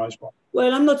shut down Riseball.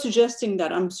 Well, I'm not suggesting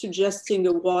that. I'm suggesting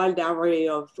a wild array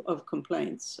of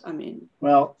complaints. I mean.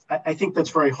 Well, I think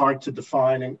that's very hard to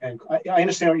define. And I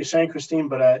understand what you're saying, Christine,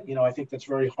 but I think that's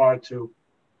very hard to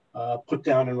put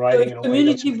down in writing. So if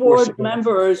community board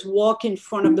members walk in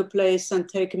front of the place and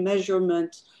take a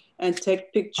measurement and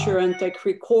take picture and take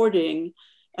recording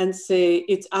and say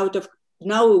it's out of,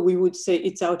 now we would say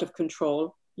it's out of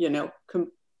control,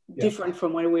 different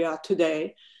from where we are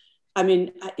today. I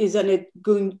mean, isn't it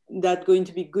going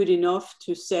to be good enough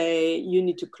to say you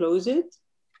need to close it?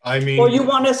 I mean, or you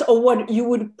want us, or what you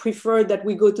would prefer that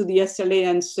we go to the SLA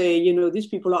and say, these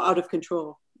people are out of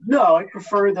control? No, I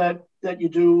prefer that you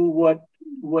do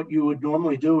what you would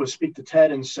normally do, is speak to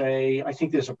Ted and say, I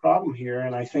think there's a problem here.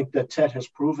 And I think that Ted has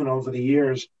proven over the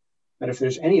years that if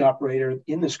there's any operator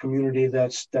in this community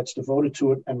that's devoted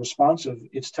to it and responsive,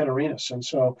 it's Ted Arenas. And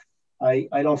so I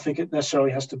don't think it necessarily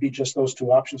has to be just those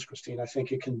 2 options, Christine. I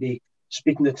think it can be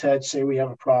speaking to Ted, say we have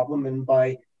a problem, and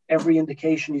by every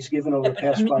indication he's given over the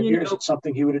past 5 years, it's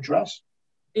something he would address.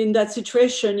 In that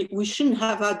situation, we shouldn't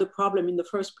have had the problem in the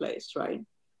first place, right?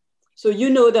 So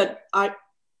that I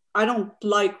don't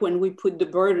like when we put the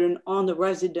burden on the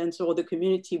residents or the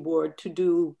community board to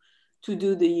do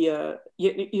the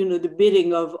the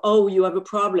bidding of, oh, you have a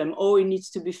problem, oh, it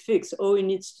needs to be fixed, oh, it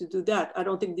needs to do that. I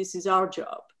don't think this is our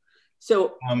job.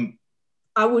 So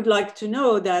I would like to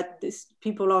know that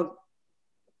people are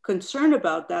concerned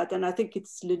about that. And I think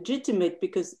it's legitimate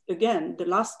because, again, the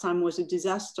last time was a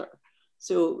disaster.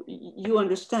 So you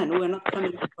understand, we're not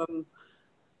coming from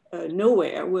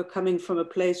nowhere. We're coming from a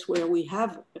place where we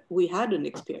had an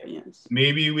experience.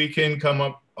 Maybe we can come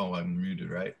up, oh, I'm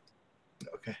muted, right?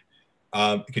 Okay.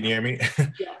 Can you hear me?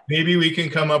 Yeah. Maybe we can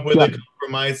come up with a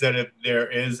compromise that if there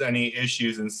is any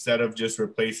issues, instead of just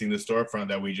replacing the storefront,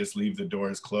 that we just leave the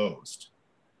doors closed.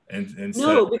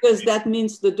 No, because that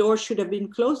means the door should have been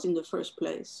closed in the first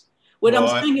place. What I'm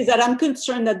saying is that I'm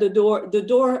concerned that the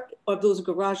door of those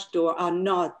garage doors are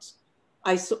not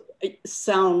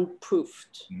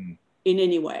soundproofed in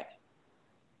any way.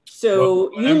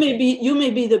 So you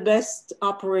may be the best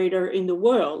operator in the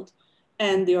world,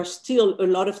 and there are still a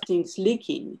lot of things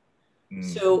leaking.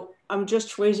 So I'm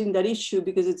just raising that issue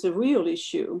because it's a real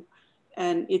issue,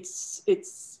 and it's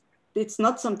it's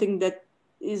not something that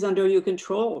is under your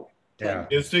control. Yeah.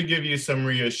 Just to give you some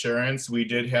reassurance, we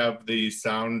did have the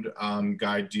sound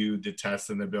guy do the test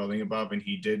in the building above, and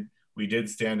we did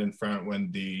stand in front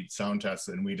when the sound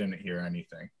tested, and we didn't hear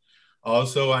anything.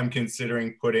 Also, I'm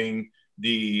considering putting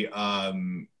the, I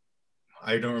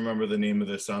don't remember the name of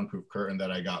the soundproof curtain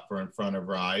that I got for in front of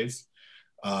Rise,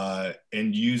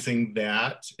 and using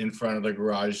that in front of the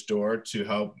garage door to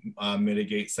help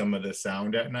mitigate some of the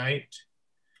sound at night.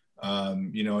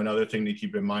 You know, another thing to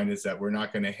keep in mind is that we're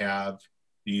not going to have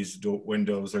these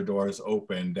windows or doors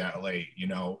open that late. You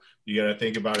know, you got to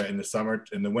think about it in the summer.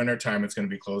 In the winter time, it's going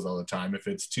to be closed all the time. If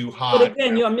it's too hot. But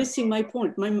again, you are missing my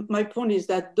point. My point is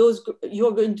that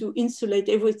you're going to insulate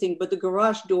everything, but the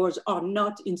garage doors are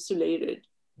not insulated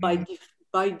by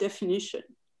definition.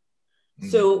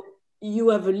 So you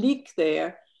have a leak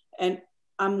there, and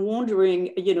I'm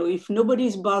wondering, you know, if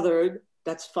nobody's bothered,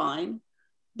 that's fine.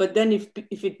 But then if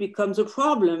it becomes a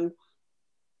problem,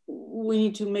 we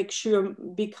need to make sure,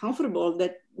 be comfortable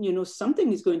that, you know,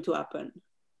 something is going to happen.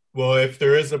 Well, if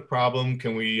there is a problem,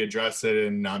 can we address it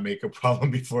and not make a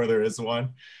problem before there is one?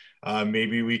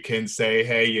 Maybe we can say,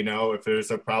 hey, you know, if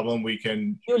there's a problem, we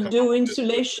can. You'll do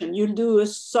insulation. You'll do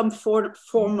some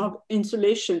form of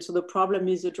insulation so the problem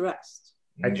is addressed.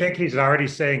 I think he's already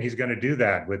saying he's going to do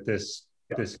that with this,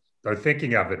 or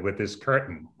thinking of it with this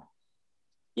curtain.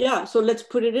 Yeah, so let's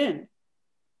put it in.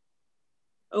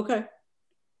 Okay.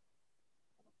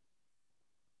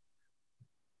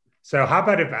 So how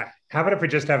about if we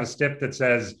just have a stip that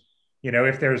says, you know,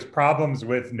 if there's problems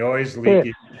with noise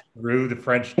leaking through the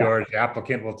French doors, the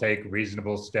applicant will take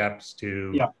reasonable steps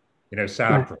to, you know,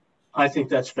 soundproof. I think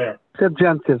that's fair.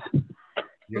 Subjunctive.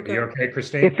 You okay,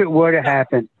 Christine? If it were to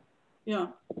happen. Yeah.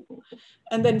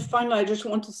 And then finally, I just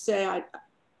want to say,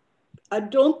 I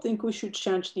don't think we should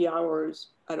change the hours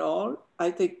at all. I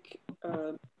think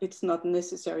it's not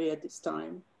necessary at this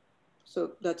time.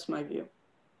 So that's my view.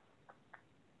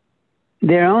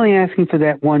 They're only asking for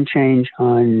that one change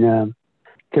on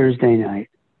Thursday night.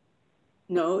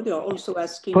 No, they're also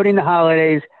asking. Putting the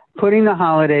holidays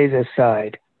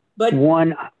aside. But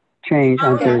one change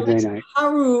on Thursday night.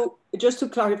 Haru, just to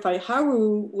clarify,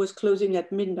 Haru was closing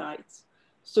at midnight.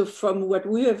 So from what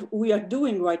we are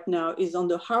doing right now is on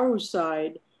the Haru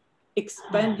side,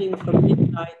 expanding from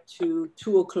midnight to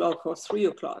 2 o'clock or 3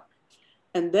 o'clock,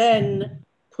 and then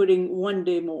putting one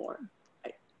day more.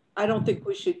 I don't think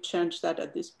we should change that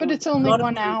at this point. But it's only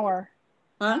 1 hour.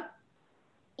 Huh?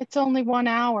 It's only 1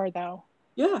 hour though.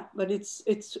 Yeah, but it's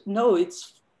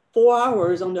 4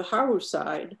 hours on the Haru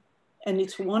side, and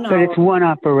it's 1 hour. But it's one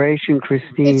operation,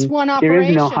 Christine. It's one operation. There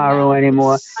is no Haru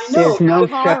anymore. I know, there's no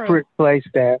separate place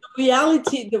there.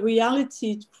 The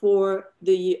reality for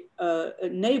the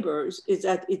neighbors is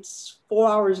that it's 4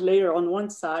 hours later on one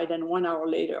side and 1 hour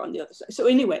later on the other side. So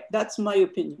anyway, that's my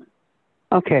opinion.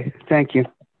 Okay, thank you.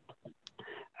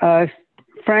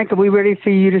 Frank, are we ready for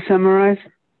you to summarize?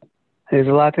 There's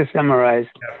a lot to summarize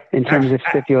in terms of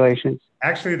stipulations.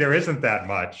 Actually, there isn't that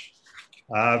much.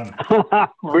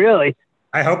 Really?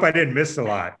 I hope I didn't miss a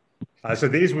lot. So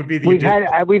these would be the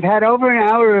we've had over an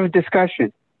hour of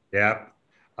discussion. Yeah,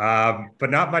 but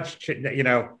not much, you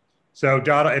know. So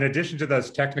Donald, in addition to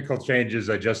those technical changes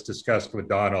I just discussed with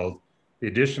Donald, the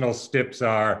additional steps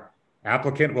are: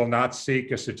 applicant will not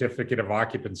seek a certificate of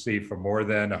occupancy for more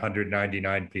than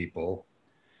 199 people.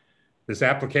 This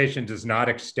application does not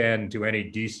extend to any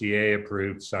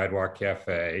DCA-approved sidewalk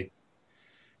cafe.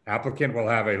 Applicant will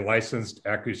have a licensed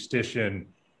acoustician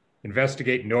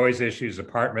investigate noise issues,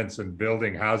 apartments and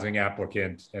building housing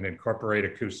applicant, and incorporate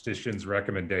acoustician's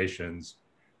recommendations.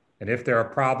 And if there are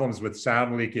problems with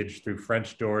sound leakage through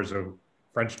French doors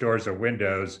or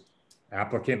windows,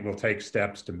 applicant will take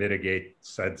steps to mitigate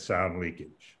said sound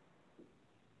leakage.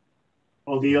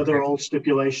 All the other old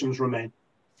stipulations remain.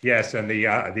 Yes, and the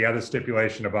other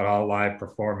stipulation about all live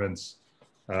performance,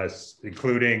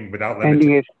 including without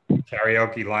limit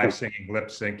karaoke, live singing, lip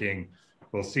syncing,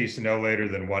 will cease no later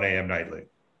than 1 a.m. nightly.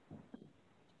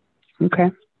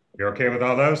 Okay. You're okay with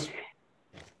all those?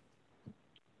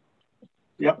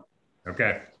 Yep.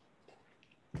 Okay.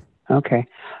 Okay.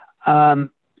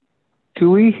 Do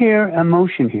we hear a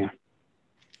motion here?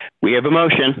 We have a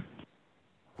motion.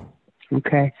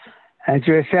 Okay. Is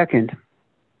there a second?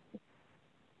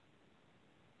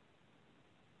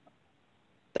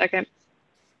 Second.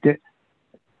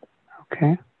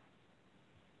 Okay.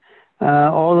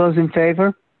 All those in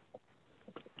favor?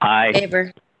 Aye.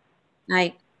 Favor.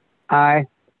 Aye. Aye.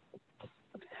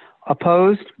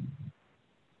 Opposed?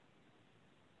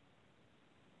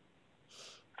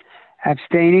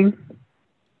 Abstaining?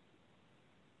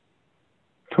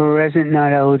 Present,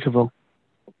 not eligible.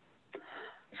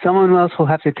 Someone else will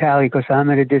have to tally because I'm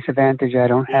at a disadvantage. I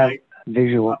don't have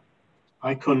visual.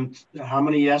 I couldn't. How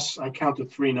many yes? I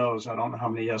counted 3 no's. I don't know how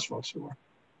many yes votes there were.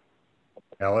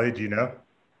 Ellie, do you know?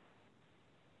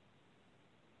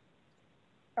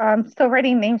 I'm still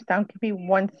writing names down. Give me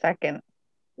 1 second.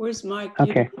 Where's Mike?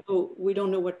 Okay. We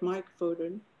don't know what Mike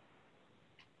voted.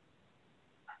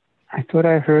 I thought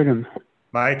I heard him.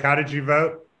 Mike, how did you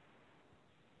vote?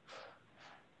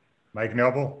 Mike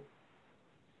Noble?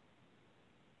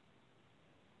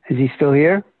 Is he still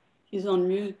here? He's on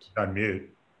mute. On mute.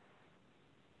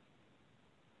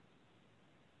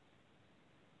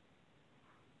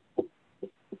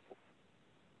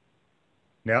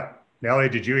 Now, Nellie,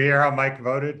 did you hear how Mike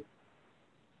voted?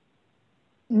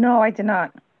 No, I did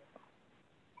not.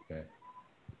 Okay.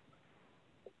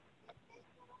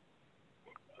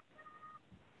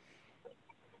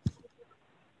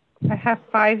 I have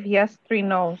 5 yes, 3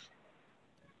 no's.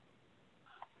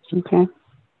 Okay.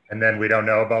 And then we don't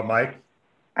know about Mike?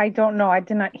 I don't know. I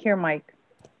did not hear Mike.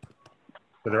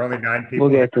 So there are only 9 people.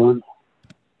 We'll get to him.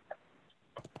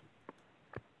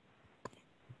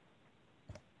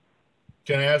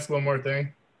 Can I ask one more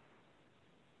thing?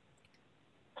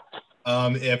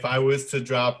 If I was to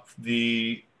drop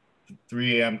the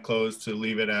 3 a.m. close to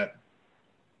leave it at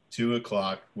 2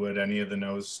 o'clock, would any of the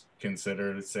no's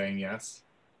consider saying yes?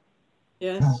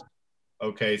 Yes.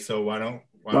 Okay, so why don't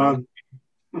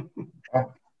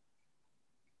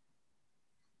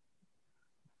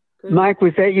Mike,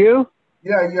 was that you?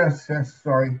 Yeah, yes,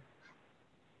 sorry.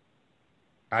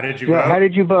 How did you vote? How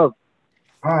did you vote?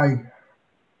 Aye.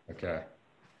 Okay.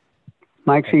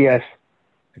 Mike's a yes.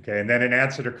 Okay, and then in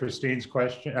answer to Christine's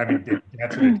question, in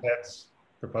answer to Ted's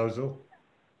proposal?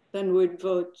 Then we'd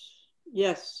vote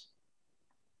yes.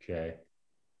 Okay.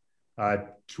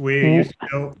 Twee,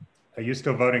 are you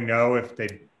still voting no if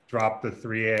they drop the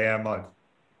 3 a.m. on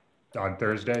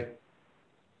Thursday?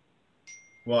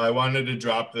 Well, I wanted to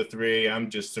drop the 3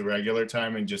 a.m. just to regular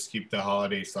time and just keep the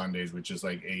holiday Sundays, which is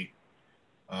like 8.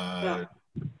 And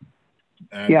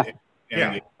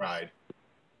the Pride.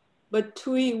 But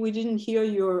Tui, we didn't hear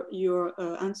your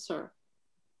answer.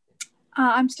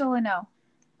 I'm still a no.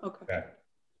 Okay.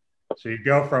 So you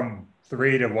go from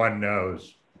 3 to 1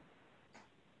 no's.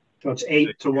 So it's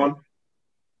 8 to 1?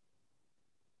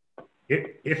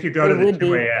 If you go to the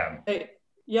 2 a.m. Hey,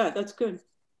 yeah, that's good.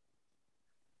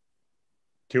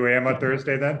 2 a.m. on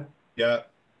Thursday then? Yeah.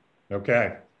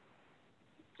 Okay.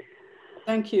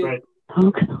 Thank you. Right.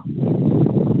 Okay.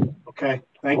 Okay,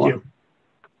 thank you.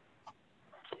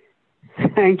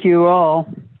 Thank you all.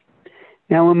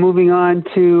 Now we're moving on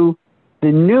to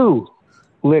the new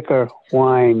liquor,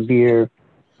 wine, beer,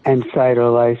 and cider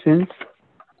license.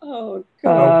 Oh,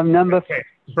 God.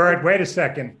 Bird, wait a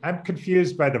second. I'm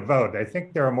confused by the vote. I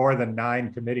think there are more than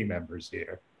 9 committee members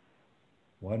here.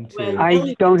 1, 2.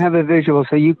 I don't have a visual,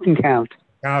 so you can count.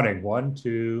 Counting. 1,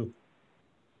 2,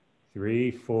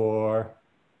 3, 4,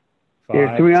 5.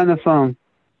 There's 3 on the phone.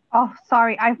 Oh,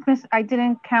 sorry. I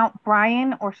didn't count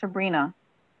Brian or Sabrina.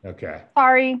 Okay.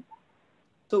 Sorry.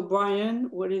 So Brian,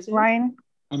 what is it? Brian?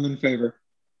 I'm in favor.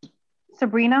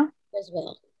 Sabrina? As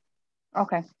well.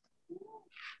 Okay.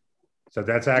 So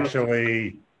that's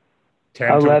actually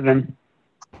 10 11.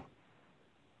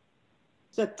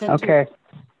 Is that 10 Okay.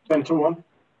 10 to 1?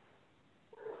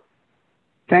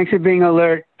 Thanks for being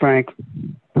alert, Frank.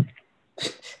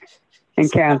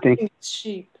 And counting.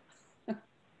 Sheep.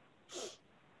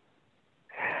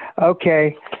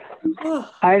 Okay.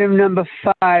 Item number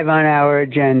 5 on our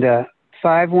agenda,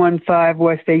 515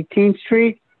 West 18th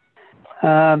Street.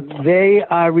 They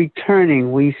are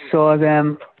returning. We saw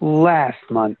them last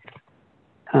month.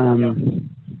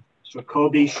 So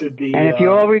Kobe should be. And if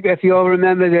you all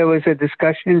remember, there was a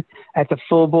discussion at the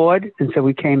full board, and so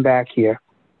we came back here.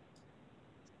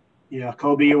 Yeah,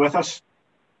 Kobe, you with us?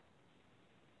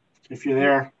 If you're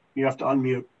there, you have to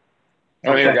unmute.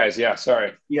 I'm here, guys. Yeah,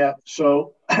 sorry. Yeah,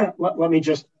 so let me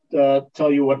just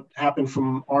tell you what happened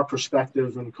from our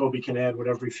perspective, and Kobe can add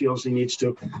whatever he feels he needs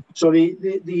to. So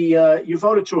you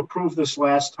voted to approve this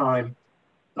last time.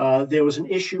 There was an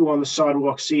issue on the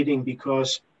sidewalk seating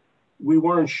because we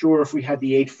weren't sure if we had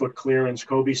the 8-foot clearance.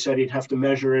 Kobe said he'd have to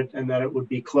measure it and that it would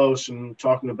be close, and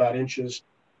talking about inches.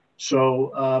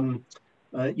 So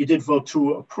you did vote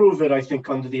to approve it, I think,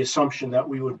 under the assumption that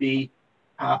we would be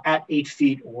at 8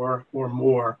 feet or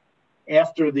more.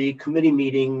 After the committee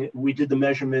meeting, we did the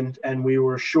measurement and we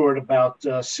were short about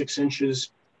 6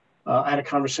 inches. I had a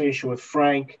conversation with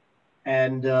Frank,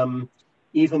 and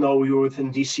even though we were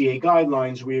within DCA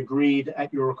guidelines, we agreed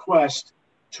at your request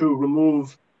to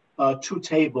remove 2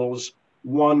 tables,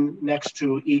 one next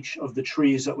to each of the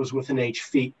trees that was within 8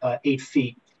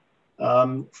 feet.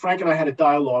 Frank and I had a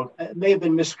dialogue. It may have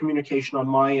been miscommunication on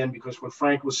my end because when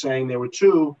Frank was saying there were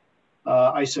two,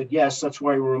 I said, yes, that's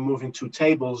why we're removing two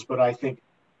tables, but I think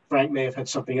Frank may have had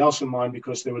something else in mind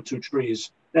because there were two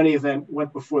trees. In any event,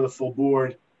 went before the full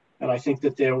board, and I think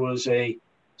that there was a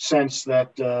sense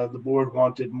that the board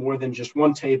wanted more than just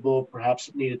one table. Perhaps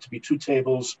it needed to be two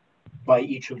tables by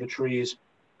each of the trees.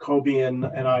 Kobe and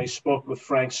I spoke with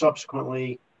Frank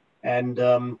subsequently, and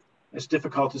as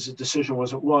difficult as the decision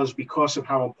was, it was because of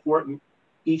how important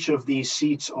each of these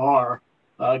seats are,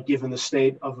 given the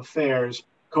state of affairs.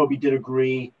 Kobe did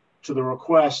agree to the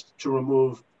request to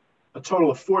remove a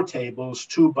total of 4 tables,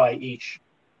 2 by each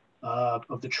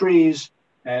of the trees,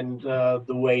 and the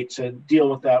way to deal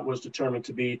with that was determined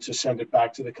to be to send it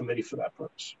back to the committee for that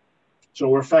purpose. So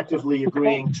we're effectively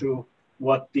agreeing to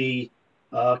what the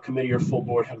committee or full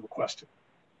board had requested.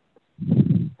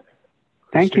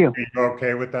 Thank you. Are you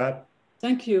okay with that?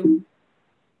 Thank you.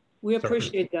 We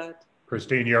appreciate that.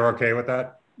 Christine, you're okay with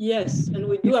that? Yes, and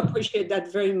we do appreciate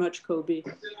that very much, Kobe.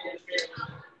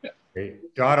 Okay.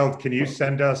 Donald, can you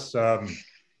send us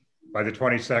by the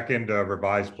 22nd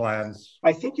revised plans?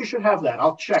 I think you should have that.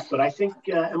 I'll check, but I think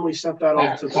Emily sent that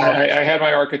over to the I had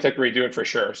my architect redo it for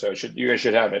sure, so you guys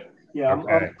should have it. Yeah,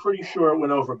 Okay. I'm pretty sure it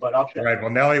went over, but I'll check. All right, well,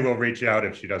 Nellie will reach out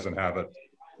if she doesn't have it.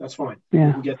 That's fine. Yeah.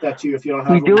 We can get that to you if you don't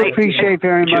have We it. do appreciate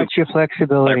very much your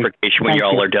flexibility. Clarification when Thank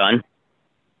y'all you. are done.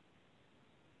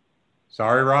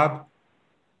 Sorry, Rob?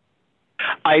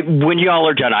 When y'all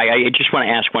are done, I just want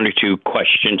to ask 1 or 2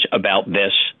 questions about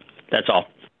this. That's all.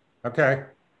 Okay,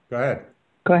 go ahead.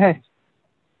 Go ahead.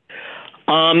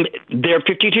 There are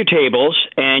 52 tables,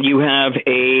 and you have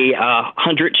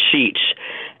 100 seats,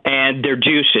 and they're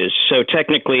deuces. So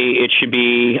technically, it should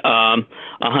be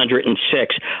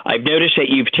 106. I've noticed that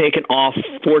you've taken off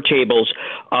 4 tables,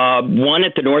 one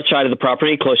at the north side of the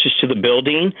property, closest to the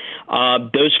building.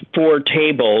 Those 4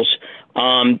 tables,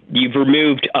 you've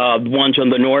removed ones on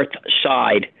the north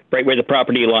side, right where the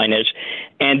property line is.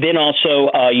 And then also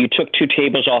you took 2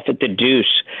 tables off at the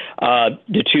deuce,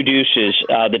 the 2 deuces,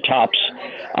 the tops,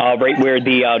 right where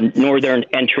the northern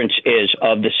entrance is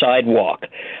of the sidewalk.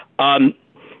 I'm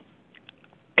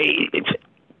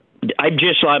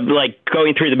just like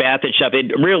going through the math and stuff.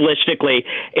 Realistically,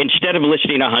 instead of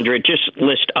listing 100, just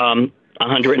list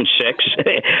 106.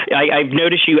 I've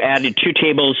noticed you added 2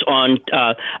 tables on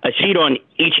a seat on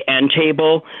each end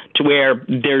table to where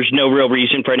there's no real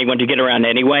reason for anyone to get around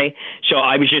anyway. So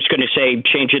I was just going to say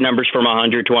change the numbers from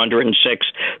 100 to 106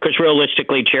 because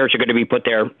realistically chairs are going to be put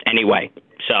there anyway.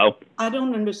 So I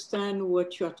don't understand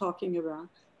what you're talking about.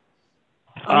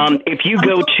 If you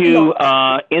go to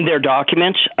in their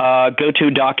documents, go to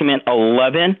document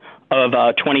 11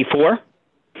 of 24,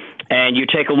 and you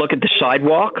take a look at the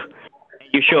sidewalk.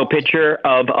 You show a picture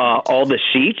of all the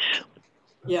seats.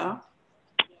 Yeah.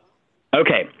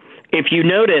 Okay. If you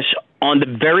notice on the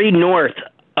very north,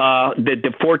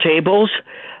 the 4 tables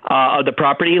of the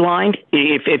property line,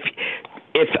 if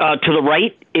to the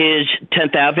right is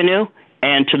 10th Avenue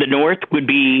and to the north would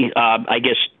be, I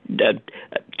guess,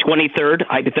 23rd,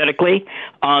 hypothetically,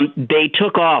 they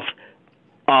took off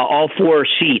all 4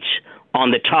 seats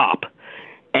on the top.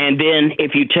 And then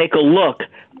if you take a look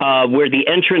where the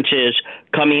entrance is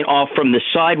coming off from the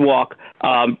sidewalk,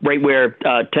 right where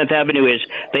 10th Avenue is,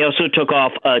 they also took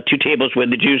off 2 tables with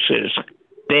the juices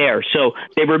there. So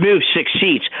they removed 6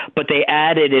 seats, but they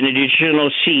added an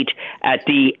additional seat at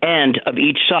the end of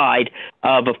each side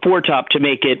of a 4 top to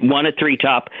make it 1 a 3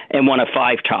 top and 1 a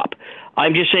 5 top.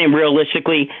 I'm just saying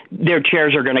realistically, their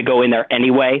chairs are going to go in there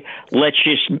anyway. Let's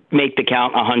just make the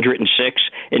count 106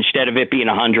 instead of it being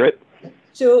 100.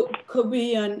 So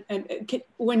Kobe, and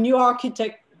when your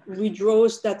architect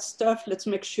redraws that stuff, let's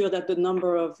make sure that the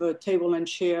number of table and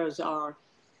chairs are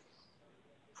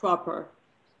proper,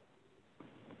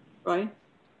 right?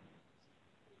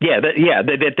 Yeah,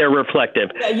 that they're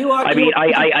reflective. Yeah, you are. I mean,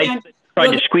 I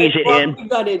tried to squeeze it in. We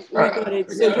got it. We got it.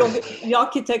 So your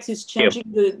architect is changing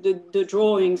the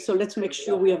drawing. So let's make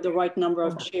sure we have the right number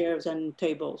of chairs and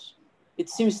tables. It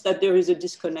seems that there is a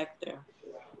disconnect there.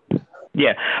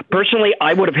 Yeah, personally,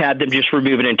 I would have had them just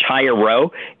remove an entire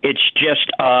row. It's just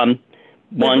 1,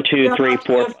 2, 3,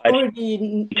 4, 5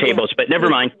 tables, but never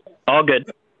mind. All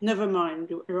good. Never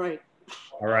mind. Right.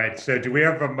 All right. So do we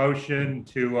have a motion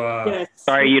to? Yes.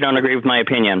 Sorry, you don't agree with my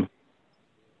opinion.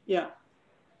 Yeah.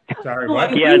 Sorry, No,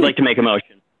 what? Yeah, I'd like to make a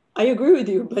motion. I agree with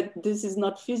you, but this is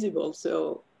not feasible.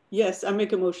 So yes, I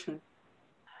make a motion.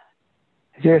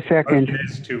 Is there a second? The motion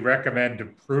is to recommend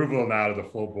approval now to the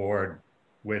full board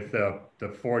with the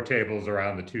 4 tables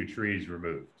around the 2 trees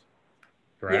removed.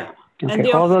 Correct? Yeah.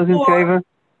 Okay, all those in favor?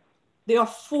 There are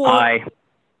 4. Aye.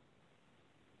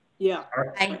 Yeah.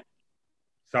 Aye.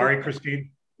 Sorry, Christine.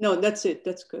 No, that's it.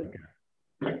 That's good.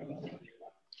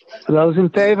 Those in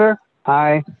favor?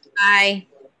 Aye. Aye.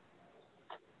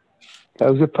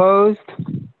 Those opposed?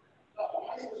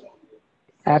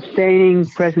 Abstaining,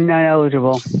 present not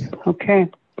eligible. Okay.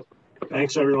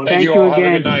 Thanks, everyone. Thank you all. Have a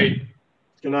again. good night.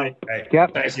 Good night. Hey,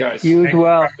 Yep. Thanks, guys. You as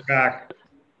well. back.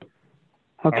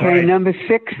 Okay, right. number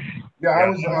 6. Yeah, I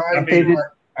was an I too.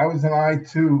 I was an I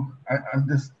too. I'm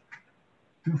just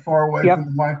too far away from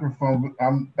the microphone, but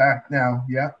I'm back now.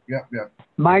 Yep.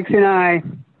 Mike's an aye.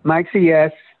 Mike's a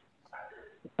yes.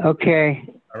 Okay.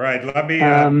 All right, let me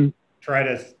try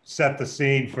to set the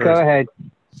scene for Go ahead.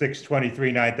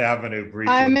 623 9th Avenue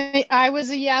briefly. I was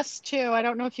a yes too. I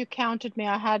don't know if you counted me.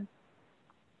 I had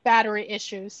battery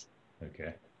issues.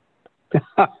 Okay.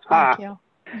 Thank you.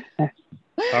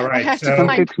 All right, so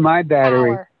fix my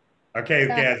battery. Power. Okay,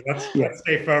 guys, let's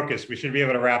stay focused. We should be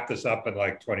able to wrap this up in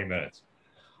like 20 minutes.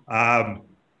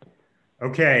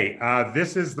 Okay,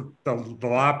 this is the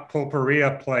La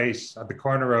Pulperia place at the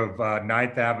corner of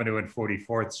 9th Avenue and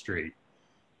 44th Street.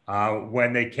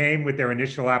 When they came with their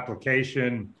initial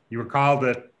application, you recall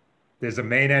that there's a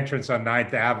main entrance on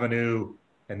 9th Avenue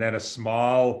and then a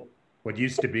small, what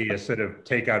used to be a sort of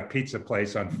takeout pizza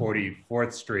place on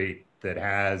 44th Street that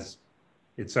has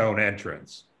its own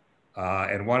entrance.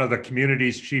 And one of the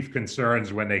community's chief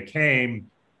concerns when they came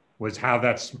was how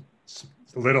that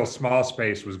little small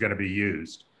space was going to be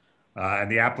used.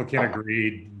 And the applicant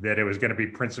agreed that it was going to be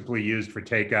principally used for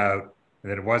takeout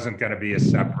and that it wasn't going to be a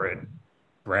separate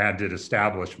branded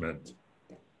establishment.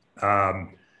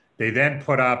 They then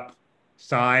put up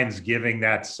signs giving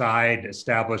that side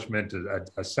establishment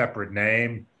a separate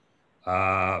name.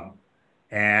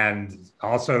 And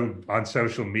also on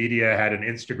social media had an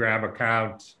Instagram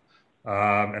account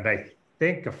and I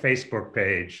think a Facebook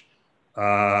page,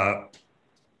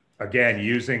 again,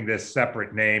 using this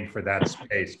separate name for that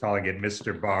space, calling it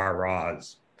Mr. Bar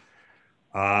Roz.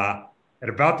 At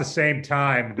about the same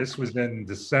time, this was in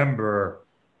December,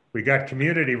 we got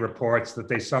community reports that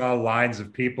they saw lines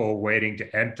of people waiting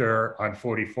to enter on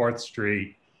 44th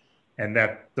Street and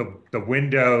that the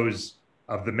windows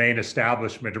of the main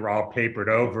establishment are all papered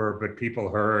over, but people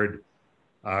heard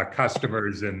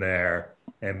customers in there.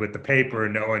 And with the paper,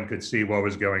 no one could see what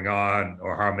was going on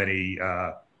or how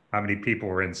many people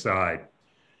were inside.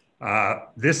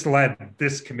 This led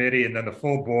this committee and then the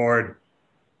full board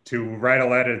to write a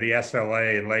letter to the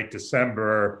SLA in late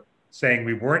December saying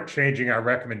we weren't changing our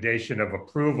recommendation of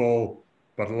approval,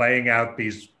 but laying out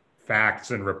these facts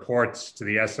and reports to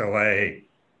the SLA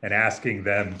and asking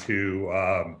them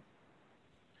to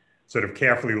sort of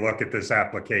carefully look at this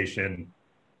application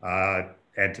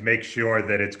and to make sure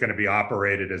that it's going to be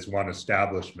operated as one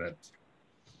establishment.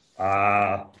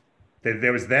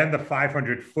 There was then the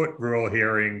 500-foot rule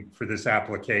hearing for this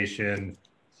application,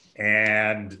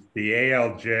 and the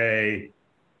ALJ,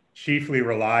 chiefly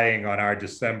relying on our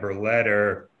December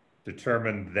letter,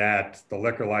 determined that the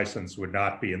liquor license would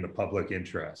not be in the public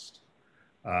interest.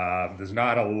 There's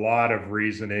not a lot of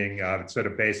reasoning. It sort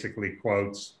of basically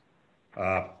quotes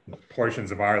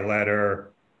portions of our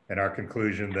letter and our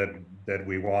conclusion that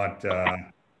we want,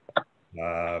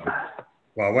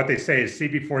 well, what they say is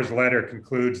CB4's letter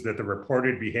concludes that the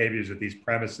reported behaviors at these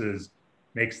premises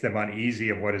makes them uneasy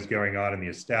of what is going on in the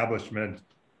establishment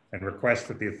and requests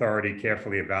that the authority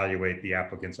carefully evaluate the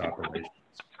applicant's operations.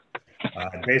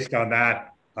 Based on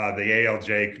that, the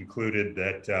ALJ concluded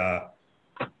that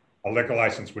a liquor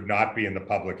license would not be in the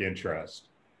public interest.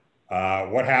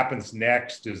 What happens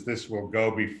next is this will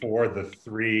go before the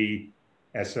 3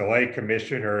 SLA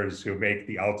commissioners who make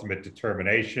the ultimate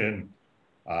determination.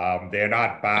 They're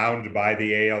not bound by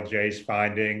the ALJ's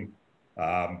finding,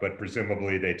 but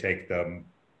presumably they take them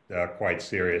quite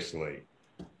seriously.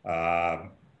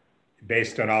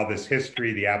 Based on all this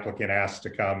history, the applicant asked to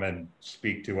come and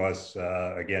speak to us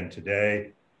again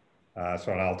today.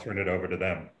 So I'll turn it over to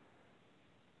them.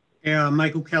 Yeah,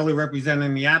 Michael Kelly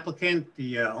representing the applicant.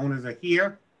 The owners are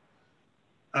here.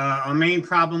 Our main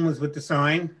problem was with the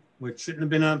sign, which shouldn't have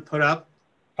been put up.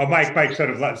 Oh, Mike,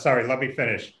 sorry, let me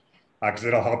finish because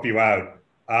it'll help you out.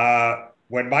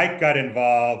 When Mike got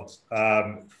involved,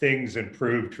 things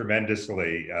improved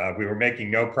tremendously. We were making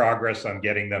no progress on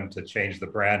getting them to change the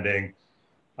branding.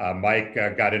 Mike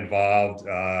got involved.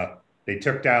 They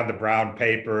took down the brown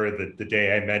paper the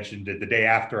day I mentioned it, the day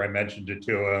after I mentioned it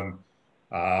to him.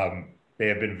 They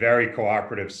have been very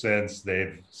cooperative since.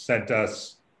 They've sent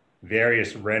us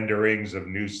various renderings of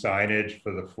new signage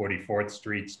for the 44th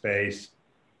Street space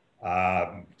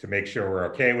to make sure we're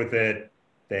okay with it.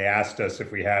 They asked us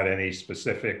if we had any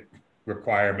specific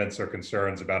requirements or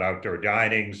concerns about outdoor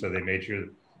dining, so they made sure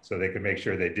so they could make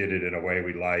sure they did it in a way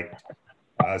we liked.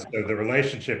 So the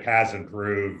relationship has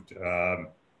improved.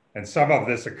 And some of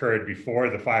this occurred before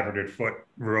the 500-foot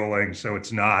ruling, so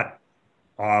it's not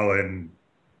all in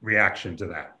reaction to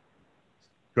that.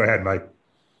 Go ahead, Mike.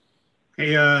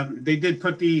 Hey, they did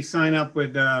put the sign up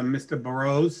with Mr.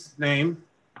 Barrow's name,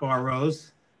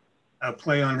 Barrow's, a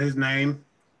play on his name.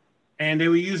 And they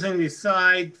were using the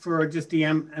side for just the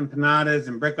empanadas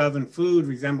and brick oven food,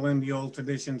 resembling the old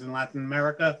traditions in Latin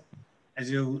America. As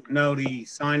you know, the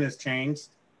sign has changed.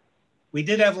 We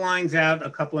did have lines out a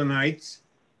couple of nights.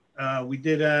 We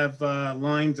did have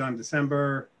lines on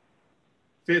December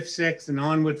 5th, 6th, and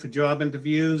onward for job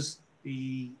interviews.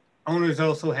 The owners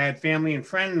also had family and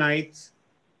friend nights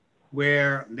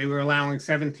where they were allowing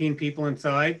 17 people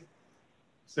inside.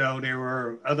 So there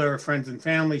were other friends and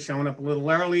family showing up a little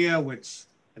earlier, which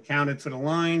accounted for the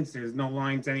lines. There's no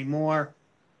lines anymore.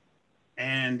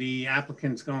 And the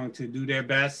applicant's going to do their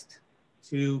best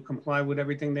to comply with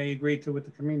everything they agreed to with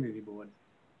the community board.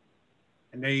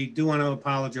 And they do want to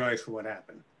apologize for what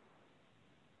happened.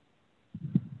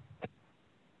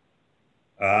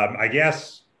 I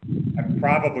guess I'm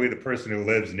probably the person who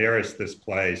lives nearest this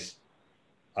place.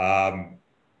 And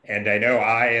I know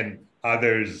I and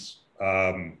others,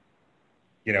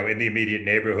 you know, in the immediate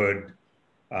neighborhood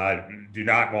do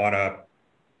not want to,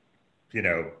 you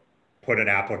know, put an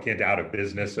applicant out of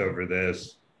business over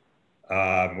this.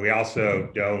 We also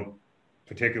don't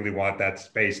particularly want that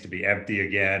space to be empty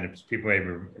again. As people may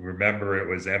remember, it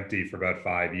was empty for about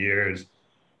 5 years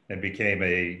and became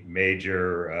a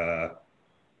major,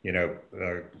 you know,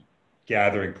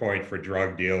 gathering point for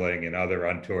drug dealing and other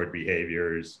untoward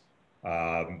behaviors.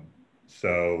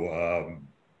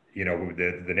 You know,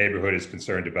 the neighborhood is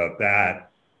concerned about that.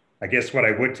 I guess what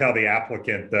I would tell the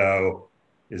applicant, though,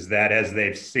 is that as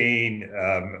they've seen,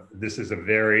 this is a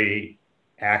very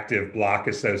active block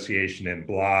association and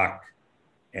block.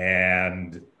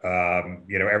 And,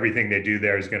 you know, everything they do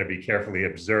there is going to be carefully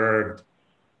observed.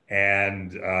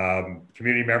 And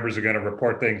community members are going to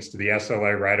report things to the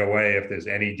SLA right away if there's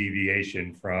any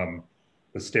deviation from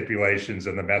the stipulations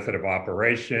and the method of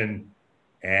operation.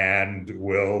 And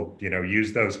we'll, you know,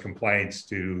 use those complaints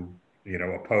to, you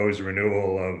know, oppose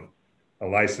renewal of a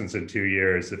license in 2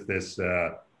 years if this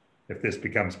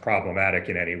becomes problematic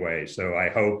in any way. So I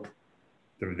hope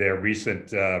their recent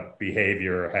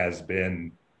behavior has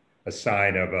been a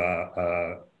sign of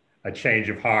a change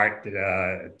of heart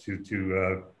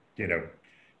to you know,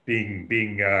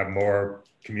 being more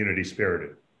community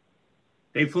spirited.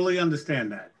 They fully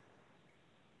understand that.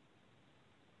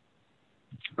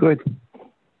 Good.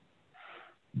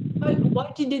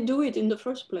 Why did they do it in the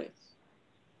first place?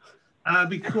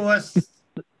 Because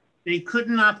they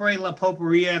couldn't operate La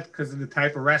Poperia because of the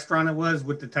type of restaurant it was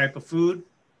with the type of food.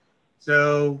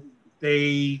 So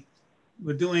they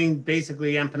were doing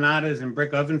basically empanadas and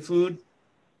brick oven food,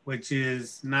 which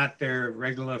is not their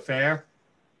regular fare.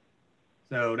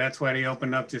 So that's why they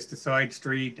opened up just a side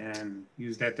street and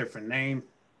used that different name.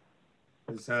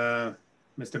 Because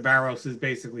Mr. Barros is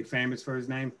basically famous for his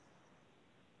name.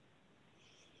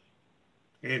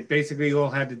 It basically all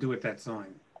had to do with that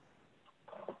sign.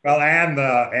 Well, and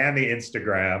the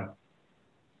Instagram.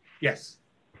 Yes.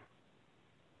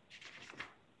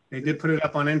 They did put it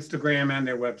up on Instagram and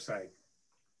their website.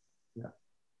 Yeah.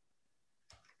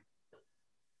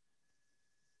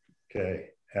 Okay.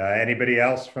 Anybody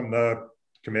else from the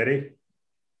committee?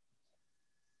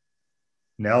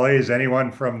 Nellie, does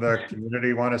anyone from the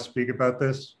community want to speak about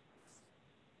this?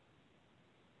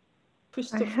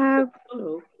 I have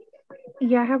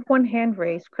one hand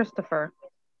raised. Christopher.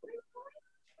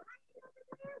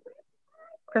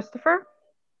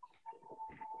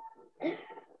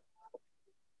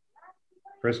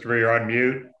 Christopher, you're on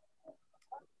mute.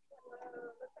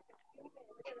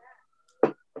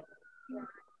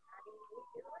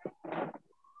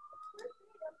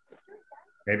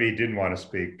 Maybe he didn't want to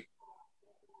speak.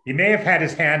 He may have had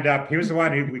his hand up. He was the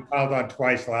one who we called on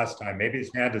twice last time. Maybe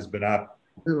his hand has been up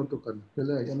for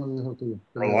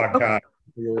a long time.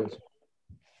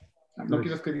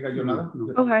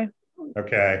 Okay.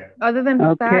 Okay. Other than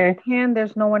that hand,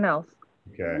 there's no one else.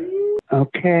 Okay.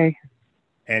 Okay.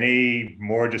 Any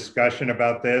more discussion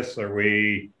about this?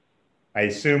 I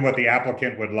assume what the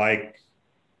applicant would like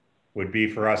would be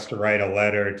for us to write a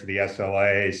letter to the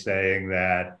SLA saying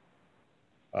that,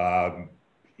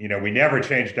 you know, we never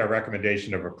changed our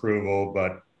recommendation of approval,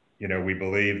 but, you know, we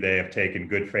believe they have taken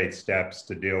good faith steps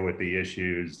to deal with the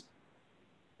issues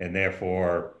and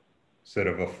therefore sort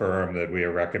of affirm that we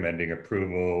are recommending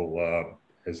approval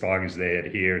as long as they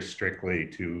adhere strictly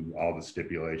to all the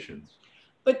stipulations.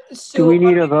 But so do we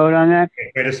need a vote on that?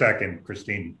 Wait a second,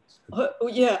 Christine.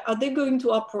 Yeah, are they going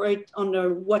to operate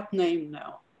under what name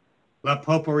now? La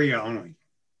Poperia only.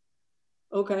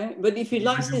 Okay, but if he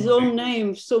likes his own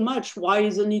name so much, why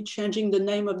isn't he changing the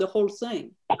name of the whole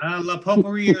thing? La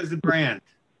Poperia is the brand.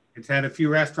 It's had a few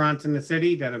restaurants in the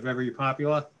city that are very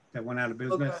popular that went out of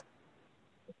business.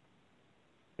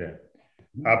 Okay.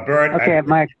 Yeah. Bert. Okay,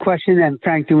 my question then,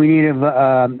 Frank, do we need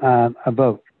a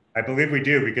vote? I believe we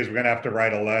do, because we're going to have to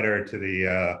write a letter to the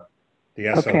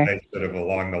SLA Okay. sort of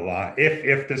along the line,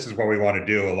 if this is what we want to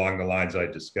do along the lines I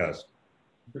discussed.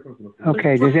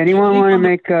 Okay, does anyone want to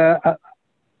make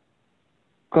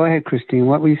go ahead, Christine,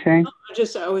 what were you saying?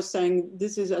 I was saying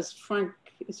this is as Frank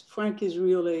is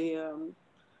really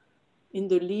in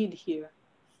the lead here.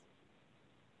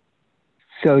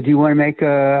 So do you want to make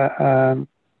a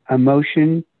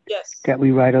motion? Yes. That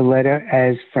we write a letter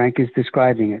as Frank is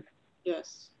describing it?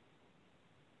 Yes.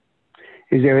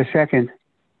 Is there a second?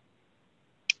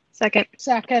 Second.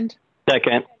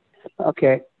 Second.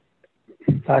 Okay.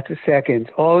 Lots of seconds.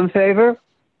 All in favor?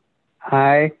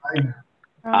 Aye.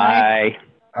 Aye.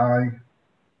 Aye.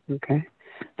 Okay.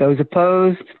 Those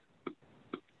opposed?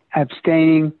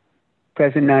 Abstaining?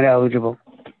 Present not eligible.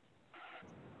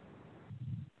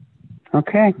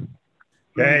 Okay.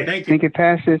 Okay. I think it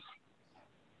passes.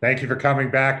 Thank you for coming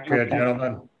back,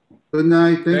 gentlemen. Good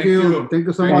night. Thank you. Thank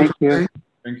you so Thank much. you. Okay?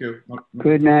 Thank you.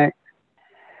 Good night.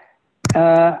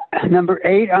 Number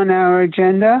 8 on our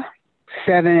agenda.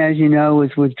 7, as you know, was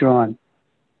withdrawn.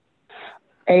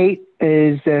 8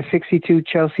 is 62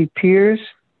 Chelsea Piers.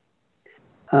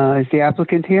 Is the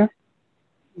applicant here?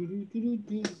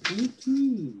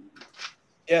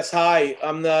 Yes, hi.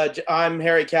 I'm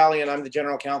Harry Callion. I'm the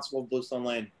general counsel of Bluestone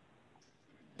Lane.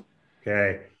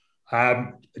 Okay.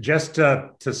 Just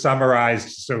to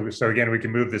summarize, so again, we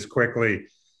can move this quickly.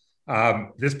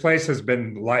 This place has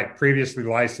been previously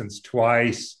licensed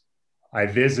twice. I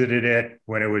visited it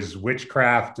when it was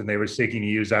Witchcraft and they were seeking to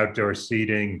use outdoor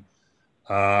seating.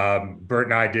 Bert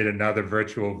and I did another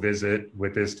virtual visit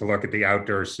with this to look at the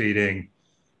outdoor seating,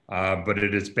 but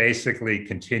it is basically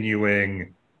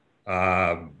continuing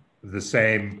the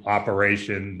same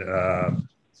operation,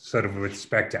 sort of with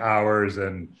respect to hours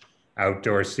and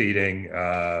outdoor seating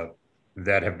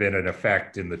that have been in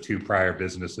effect in the 2 prior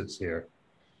businesses here.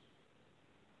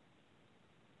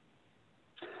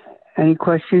 Any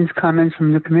questions, comments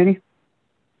from the committee?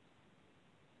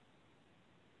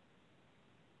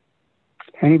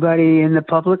 Anybody in the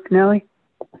public, Nellie?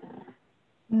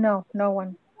 No, no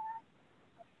one.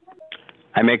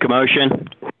 I make a motion.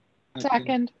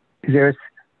 Second. Is there?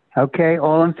 Okay,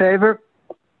 all in favor?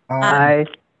 Aye.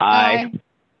 Aye.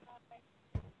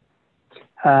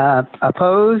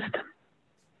 Opposed?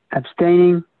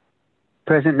 Abstaining?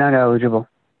 Present not eligible.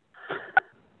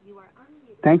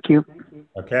 Thank you.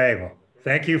 Okay, well,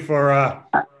 thank you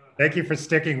for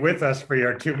sticking with us for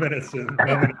your 2 minutes and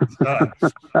done.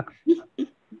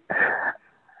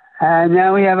 And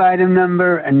now we have item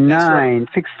number 9,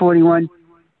 641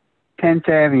 10th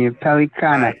Avenue,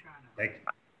 Pelicana. Thank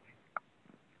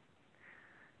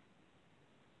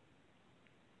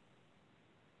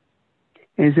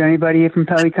you. Is there anybody here from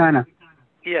Pelicana?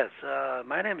 Yes,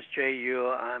 my name is Jay Yu.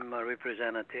 I'm a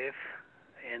representative.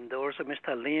 And also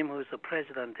Mr. Lim, who's the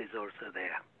president, is also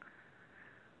there.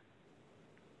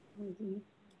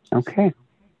 Okay.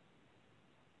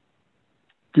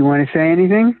 Do you want to say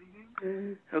anything?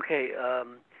 Okay,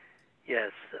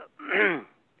 yes.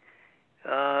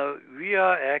 We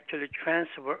are actually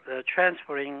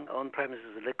transferring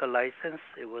on-premises liquor license.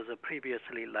 It was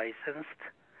previously licensed.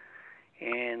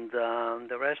 And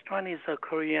the restaurant is a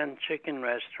Korean chicken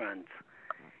restaurant.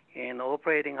 And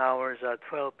operating hours are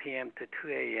 12 p.m. to 2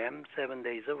 a.m., 7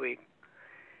 days a week,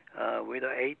 with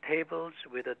 8 tables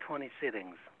with 20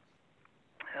 sittings.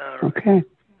 Okay.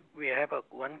 We have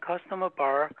one customer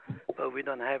bar, but we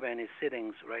don't have any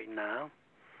sittings right now.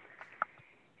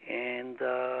 And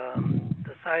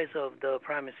the size of the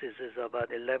premises is about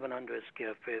 1,100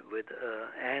 square feet with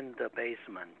and the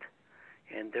basement.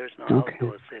 And there's no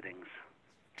outdoor sittings.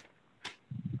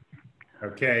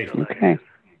 Okay. Okay.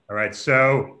 All right,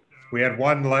 so we had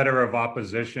one letter of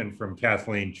opposition from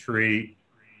Kathleen Treat,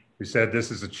 who said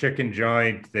this is a chicken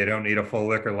joint. They don't need a full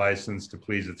liquor license to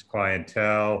please its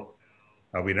clientele.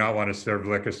 We don't want to serve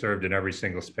liquor served in every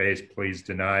single space. Please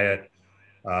deny it.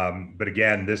 But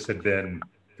again, this had been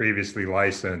previously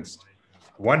licensed.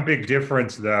 One big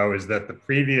difference, though, is that the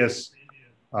previous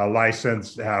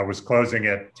license was closing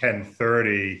at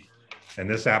 10:30, and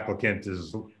this applicant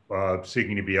is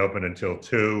seeking to be open until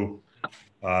 2.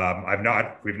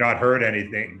 We've not heard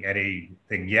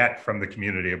anything yet from the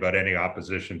community about any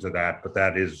opposition to that, but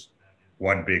that is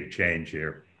one big change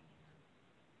here.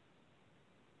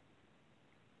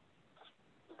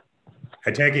 I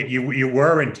take it you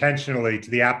were intentionally, to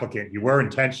the applicant, you were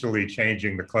intentionally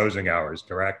changing the closing hours,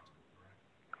 correct?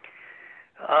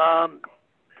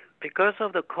 Because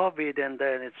of the COVID, and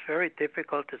then it's very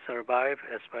difficult to survive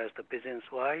as far as the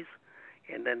business-wise,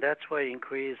 and then that's why I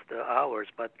increased the hours.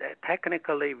 But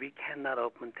technically, we cannot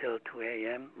open till 2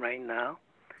 a.m. right now.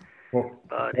 Well,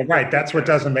 right, that's what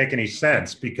doesn't make any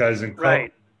sense, because in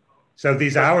right. So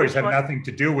these hours have nothing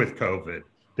to do with COVID.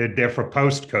 They're for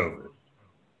post-COVID.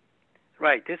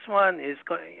 Right. This one is,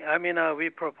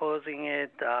 we're proposing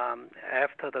it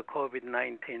after the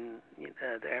COVID-19,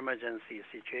 the emergency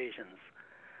situations.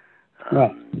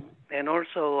 Right. And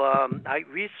also,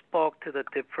 we spoke to the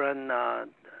different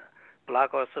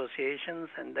block associations,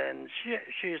 and then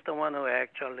she's the one who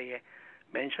actually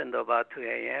mentioned about 2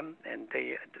 a.m. and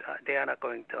they are not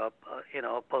going to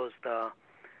oppose the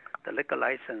liquor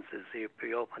licenses if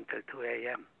we open till 2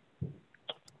 a.m.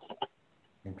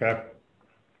 Okay.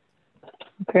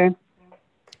 Okay.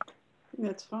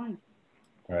 That's fine.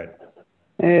 All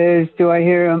right. Do I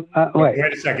hear?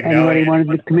 Wait a second. Anybody Nellie,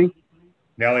 wanted to come in?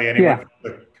 Nellie, anyone from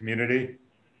the community?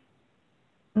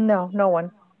 No, no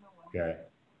one. Okay.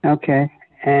 Okay.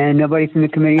 And nobody from the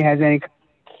committee has any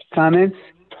comments?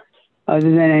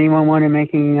 Other than anyone want to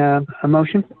making a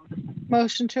motion?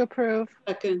 Motion to approve.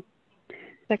 Second.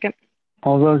 Second.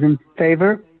 All those in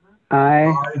favor?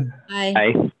 Aye. Aye.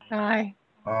 Aye. Aye.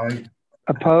 Aye.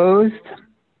 Opposed?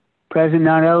 Present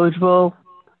not eligible?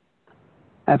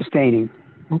 Abstaining.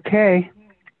 Okay.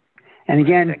 And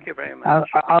again, thank you very much.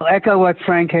 I'll echo what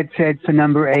Frank had said for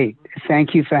number 8.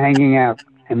 Thank you for hanging out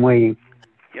and waiting.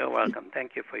 You're welcome.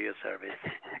 Thank you for your service.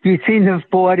 You've seen the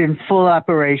board in full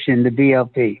operation, the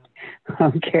BLP.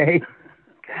 Okay.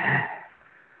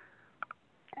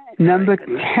 Number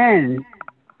 10,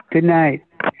 good night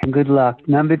and good luck.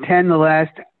 Number 10, the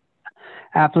last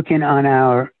applicant on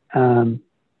our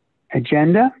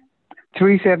agenda,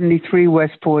 373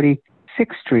 West 46th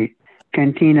Street,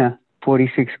 Cantina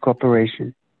 46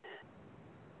 Corporation.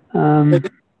 Good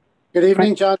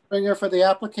evening, John Springer for the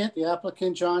applicant. The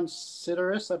applicant, John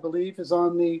Sideris, I believe, is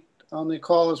on the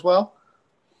call as well.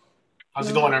 How's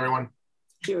it going, everyone?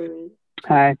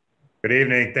 Hi. Good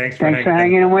evening. Thanks for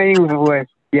hanging and waiting with.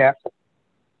 Yeah.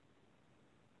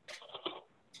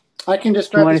 I can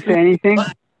describe. Do you want to say anything?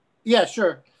 Yeah,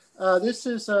 sure. This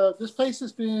place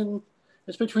has been,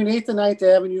 it's between 8th and 9th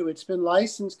Avenue. It's been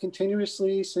licensed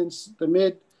continuously since the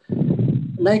mid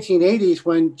 1980s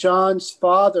when John's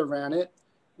father ran it.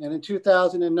 And in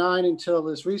 2009, until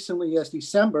as recently as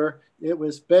December, it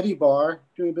was Betty Bar,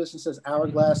 doing business as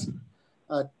Hourglass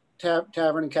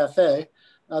Tavern and Cafe.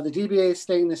 The DBA is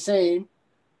staying the same.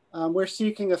 We're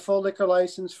seeking a full liquor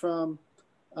license from,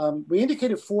 we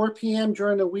indicated 4 p.m.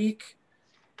 during the week,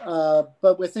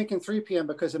 but we're thinking 3 p.m.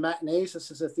 because of matinees. This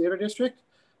is a theater district.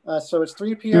 So it's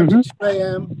 3 p.m. to 2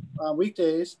 a.m.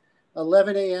 Weekdays,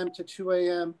 11 a.m. to 2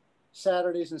 a.m.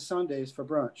 Saturdays and Sundays for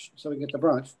brunch. So we get the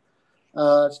brunch.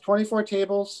 It's 24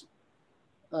 tables,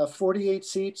 48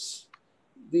 seats.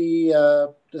 There's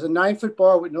a 9-foot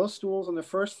bar with no stools on the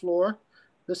first floor.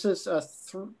 This is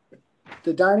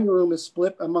the dining room is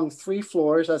split among 3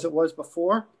 floors as it was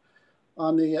before.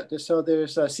 So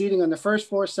there's seating on the first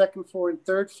floor, second floor, and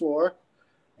third floor.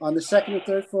 On the second and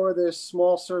third floor, there's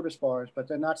small service bars, but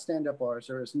they're not stand-up bars.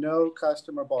 There is no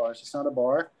customer bars. It's not a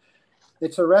bar.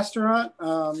 It's a restaurant.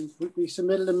 We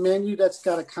submitted a menu that's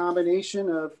got a combination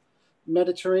of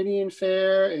Mediterranean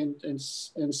fare and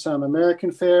some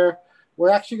American fare.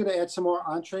 We're actually going to add some more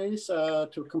entrees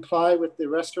to comply with the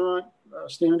restaurant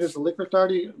standards, the Liquor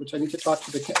Authority, which I need to talk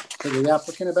to the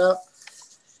applicant about.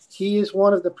 He is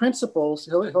one of the principals.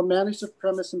 He'll manage the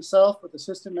premise himself with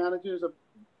assistant managers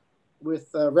with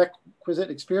requisite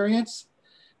experience.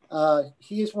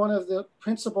 He is one of the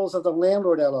principals of the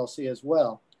Landlord LLC as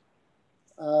well.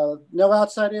 No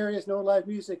outside areas, no live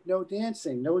music, no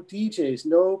dancing, no DJs,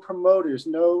 no promoters,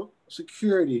 no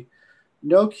security,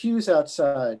 no queues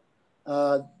outside.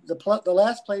 The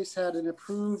last place had an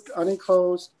approved,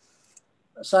 unenclosed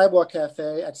Sidewalk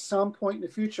Cafe. At some point in the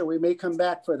future, we may come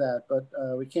back for that, but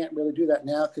we can't really do that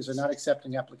now because they're not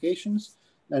accepting applications,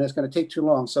 and it's going to take too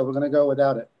long, so we're going to go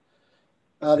without it.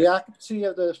 The occupancy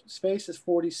of the space is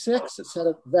 46. It's had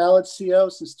a valid CO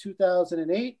since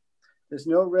 2008. There's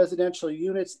no residential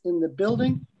units in the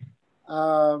building.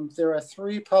 There are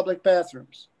 3 public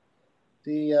bathrooms.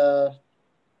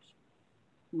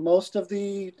 Most of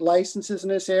the licenses in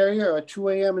this area are 2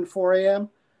 a.m. and 4 a.m.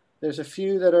 There's a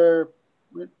few that are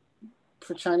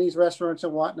for Chinese restaurants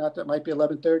and whatnot that might be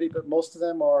 11:30, but most of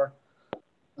them are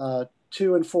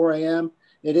 2 and 4 a.m.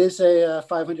 It is a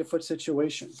 500-foot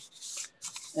situation,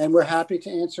 and we're happy to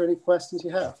answer any questions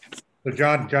you have. So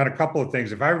John, a couple of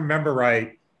things. If I remember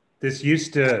right,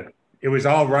 it was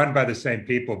all run by the same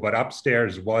people, but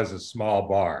upstairs was a small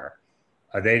bar.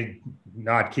 Are they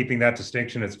not keeping that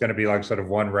distinction? It's going to be like sort of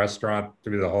one restaurant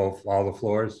through all the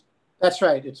floors? That's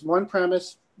right. It's one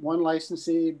premise, one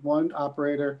licensee, one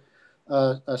operator,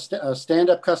 a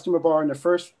stand-up customer bar on the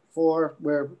first floor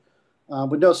where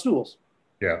with no stools.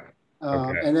 Yeah.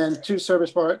 Okay. And then a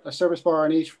service bar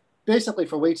on each, basically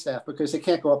for wait staff because they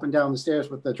can't go up and down the stairs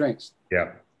with the drinks.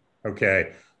 Yeah.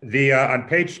 Okay. On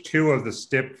page 2 of the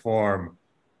STIP form,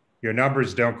 your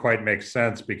numbers don't quite make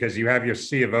sense because you have your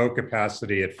C of O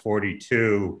capacity at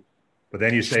 42, but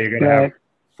then you say you're going to have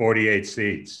 48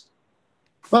 seats.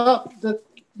 Well,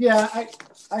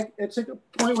 it's a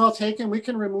point well taken. We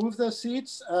can remove those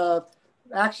seats.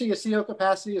 Actually, a CO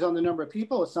capacity is on the number of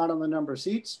people. It's not on the number of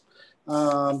seats.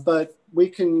 But we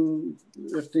can,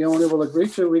 if the owner will agree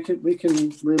to, we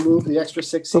can remove the extra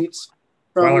 6 seats.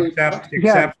 Well, except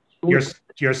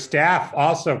your staff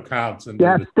also counts.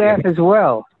 Staff as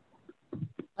well.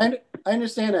 I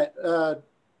understand that.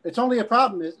 It's only a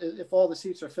problem if all the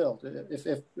seats are filled.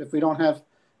 If we don't have,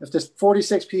 if there's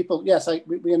 46 people, yes,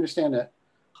 we understand that.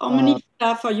 How many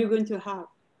staff are you going to have?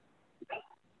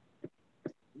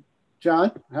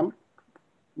 John,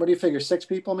 what do you figure? 6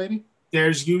 people, maybe?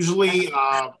 There's usually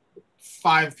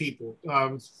 5 people,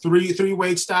 3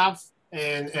 wait staff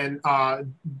and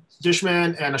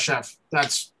dishman and a chef.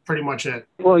 That's pretty much it.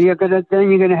 Well, you're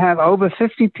gonna have over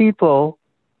 50 people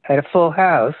at a full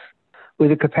house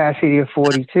with a capacity of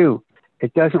 42.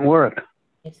 It doesn't work.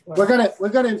 We're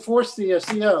gonna enforce the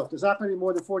CO. There's not going to be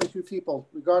more than 42 people,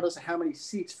 regardless of how many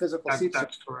seats, physical seats.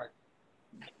 That's correct.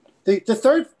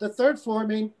 The third floor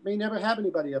may never have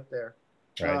anybody up there.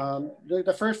 Right.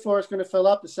 The first floor is going to fill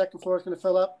up. The second floor is going to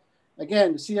fill up.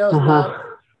 Again, the CO is not.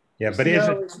 Yeah, but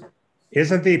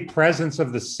isn't the presence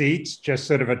of the seats just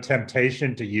sort of a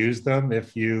temptation to use them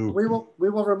if you? We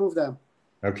will remove them.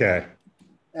 Okay.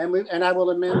 And I will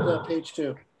amend page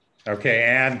 2. Okay,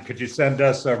 and could you send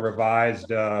us a revised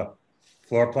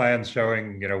floor plans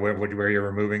showing where you're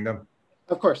removing them?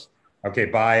 Of course. Okay,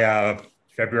 by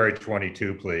February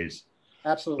 22, please.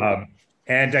 Absolutely.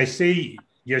 And I see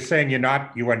you're saying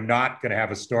you are not going to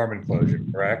have a storm enclosure,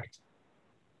 correct?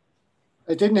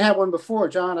 It didn't have one before,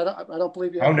 John. I don't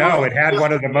believe you. Oh no, it had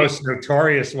one of the most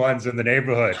notorious ones in the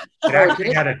neighborhood. It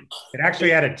actually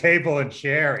had a table and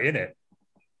chair in it.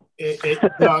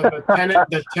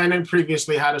 The tenant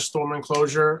previously had a storm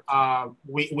enclosure.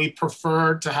 We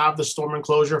prefer to have the storm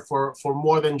enclosure for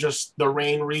more than just the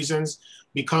rain reasons.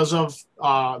 Because of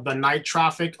the night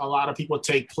traffic, a lot of people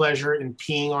take pleasure in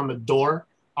peeing on the door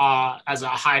as a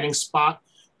hiding spot.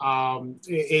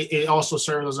 It also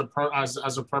serves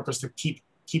as a purpose to keep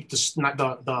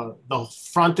the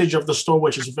frontage of the store,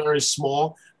 which is very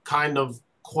small, kind of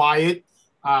quiet.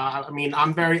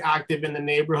 I'm very active in the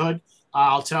neighborhood.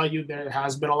 I'll tell you, there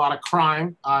has been a lot of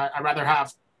crime. I'd rather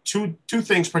have two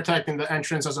things protecting the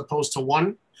entrance as opposed to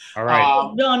one. All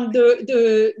right. John,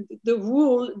 the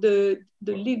rule,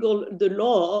 the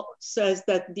law says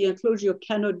that the enclosure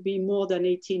cannot be more than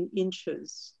 18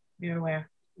 inches. You're aware.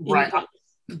 Right.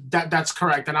 That's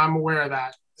correct, and I'm aware of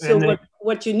that. So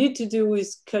what you need to do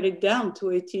is cut it down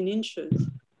to 18 inches.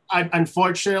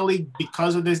 Unfortunately,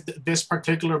 because of this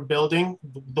particular building,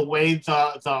 the way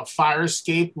the fire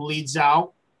escape leads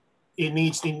out, it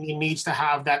needs to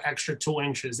have that extra 2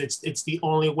 inches. It's the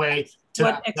only way to.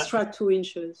 What extra 2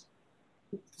 inches?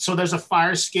 So there's a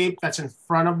fire escape that's in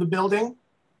front of the building.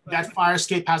 That fire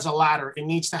escape has a ladder. It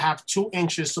needs to have 2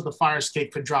 inches so the fire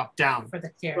escape could drop down for the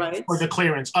clearance. Right. For the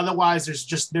clearance. Otherwise, there's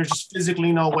just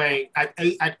physically no way.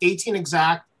 At 18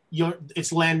 exact,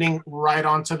 it's landing right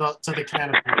onto the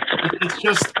canopy. It's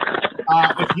just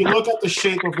if you look at the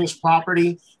shape of this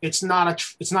property, it's not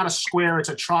a square. It's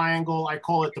a triangle. I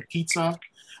call it the pizza.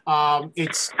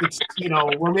 It's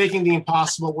we're making the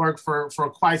impossible work for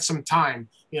quite some time.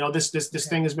 This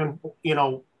thing has been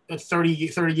a 30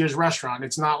 years restaurant.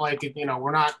 It's not like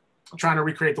we're not trying to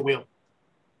recreate the wheel.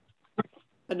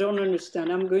 I don't understand.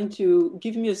 I'm going to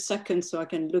give me a second so I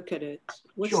can look at it.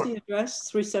 What's the address?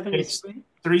 373?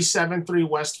 373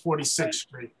 West 46th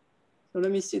Street. So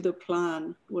let me see the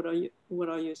plan. What are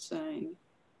you saying?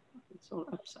 It's all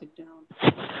upside down.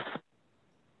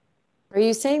 Are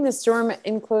you saying the storm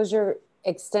enclosure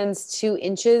extends 2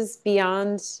 inches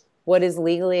beyond what is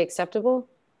legally acceptable?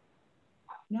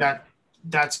 No.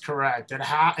 That's correct. It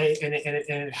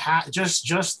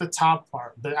just the top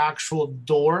part. The actual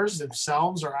doors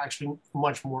themselves are actually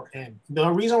much more in. The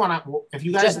reason why if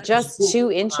you guys just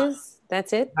 2 inches,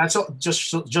 that's it. That's just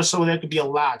so there could be a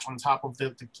latch on top of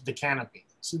the canopy.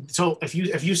 So if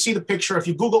you see the picture, if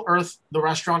you Google Earth the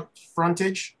restaurant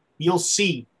frontage, you'll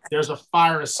see there's a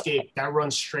fire escape that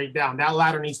runs straight down. That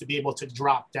ladder needs to be able to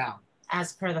drop down.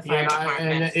 As per the fire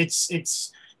department. And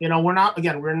it's we're not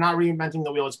reinventing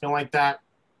the wheel. It's been like that,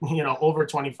 over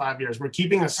 25 years. We're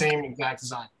keeping the same exact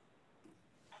design.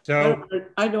 So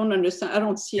I don't understand. I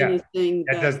don't see anything.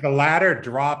 Does the ladder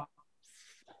drop?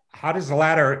 How does the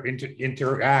ladder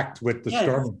interact with the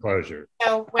storm enclosure?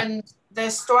 So when the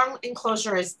storm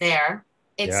enclosure is there,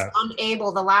 it's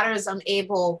unable, the ladder is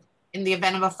unable in the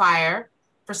event of a fire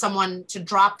for someone to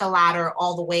drop the ladder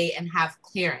all the way and have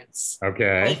clearance.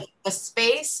 Okay. With the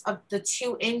space of the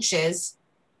 2 inches,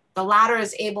 the ladder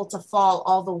is able to fall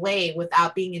all the way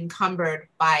without being encumbered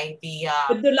by the.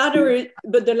 But the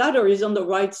ladder is on the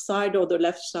right side or the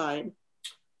left side.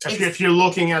 If you're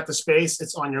looking at the space,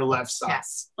 it's on your left side.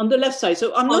 Yes. On the left side.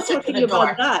 So I'm not talking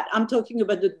about that. I'm talking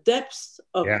about the depth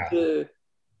of the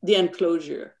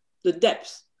enclosure. The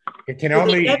depth. It can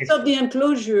only. The depth of the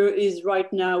enclosure is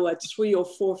right now at 3 or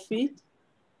 4 feet.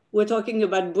 We're talking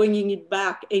about bringing it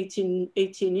back 18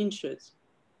 inches.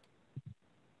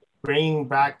 Bringing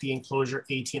back the enclosure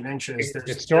 18 inches.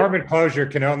 The storm enclosure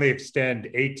can only extend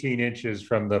 18 inches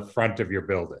from the front of your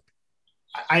building.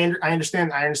 I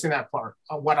understand that part.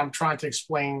 What I'm trying to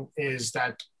explain is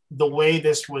that the way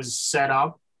this was set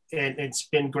up, and it's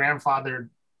been grandfathered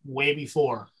way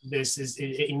before.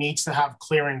 It needs to have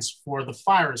clearance for the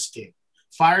fire escape.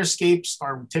 Fire escapes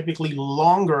are typically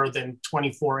longer than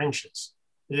 24 inches.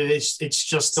 It's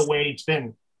just the way it's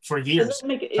been for years.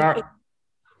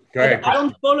 Go ahead. I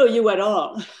don't follow you at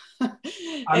all.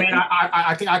 I mean,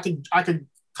 I could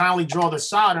kindly draw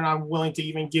this out, and I'm willing to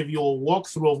even give you a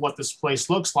walkthrough of what this place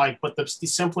looks like. But the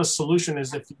simplest solution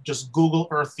is if you just Google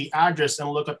Earth the address and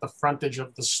look at the frontage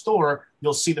of the store,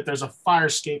 you'll see that there's a fire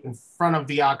escape in front of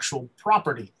the actual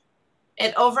property.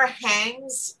 It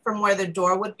overhangs from where the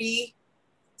door would be.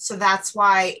 So that's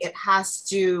why it has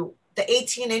to, the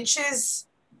 18 inches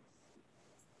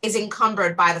is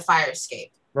encumbered by the fire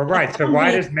escape. Well, right. So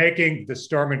why does making the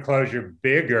storm enclosure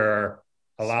bigger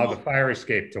allow the fire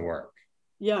escape to work?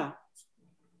 Yeah.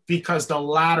 Because the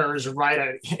ladder is right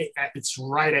at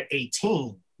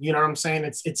 18. You know what I'm saying?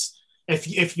 It's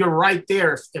if you're right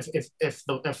there, we'll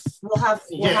have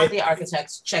the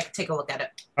architects take a look at it.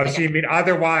 Oh, so you mean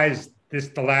otherwise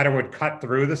the ladder would cut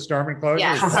through the storm enclosure?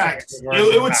 Yeah, correct.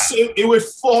 It would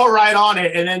fall right on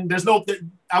it, and then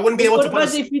I wouldn't be able to.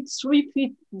 But if it's 3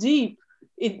 feet deep,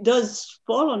 it does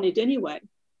fall on it anyway.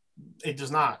 It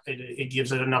does not. It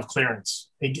gives it enough clearance.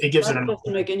 It gives it enough.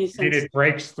 Doesn't make any sense. It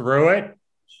breaks through it.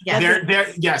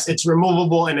 Yes, it's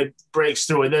removable and it breaks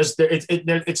through it.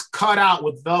 It's cut out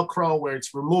with Velcro where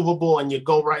it's removable and you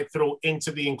go right through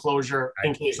into the enclosure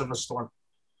in case of a storm.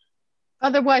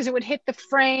 Otherwise, it would hit the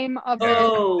frame of.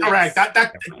 Correct.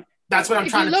 That's what I'm trying to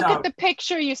tell. If you look at the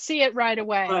picture, you see it right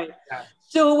away. Right. Yeah.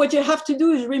 So what you have to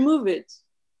do is remove it.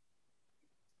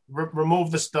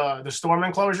 Remove the storm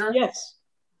enclosure. Yes.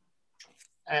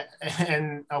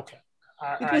 And okay.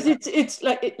 Because it's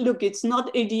like, look, it's not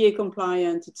ADA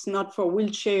compliant. It's not for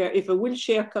wheelchair. If a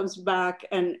wheelchair comes back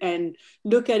and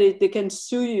look at it, they can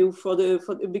sue you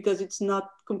because it's not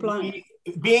compliant.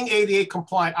 Being ADA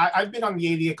compliant, I've been on the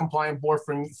ADA compliant board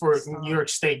for New York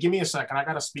State. Give me a second. I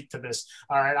got to speak to this.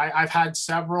 All right. I've had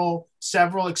several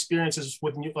experiences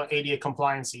with ADA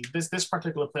compliancy. This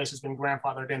particular place has been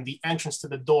grandfathered in. The entrance to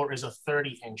the door is a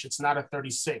 30-inch. It's not a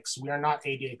 36. We are not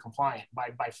ADA compliant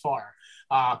by far.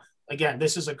 Again,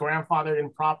 this is a grandfathered in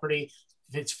property.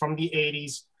 It's from the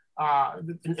 80s.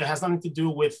 It has nothing to do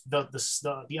with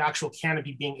the actual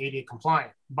canopy being ADA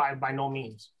compliant by no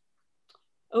means.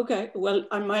 Okay, well,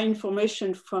 my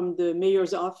information from the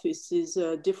mayor's office is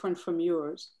different from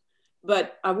yours,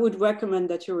 but I would recommend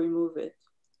that you remove it.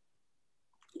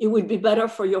 It would be better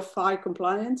for your fire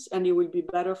compliance and it would be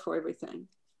better for everything.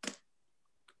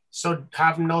 So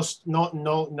have no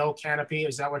canopy.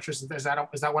 Is that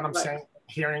what I'm saying?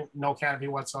 Hearing no canopy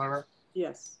whatsoever.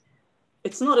 Yes,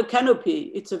 it's not a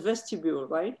canopy. It's a vestibule,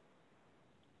 right?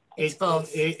 It's both.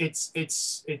 It's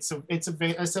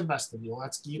a vestibule.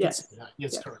 You can say that.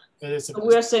 Yes, correct. It is. So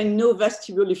we're saying no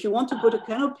vestibule. If you want to put a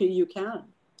canopy, you can.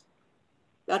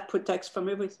 That protects from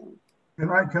everything. Can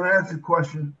I ask a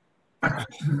question?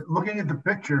 Looking at the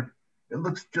picture, it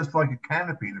looks just like a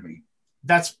canopy to me.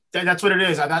 That's what it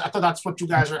is. I thought that's what you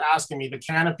guys are asking me. The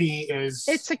canopy is.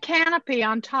 It's a canopy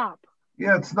on top.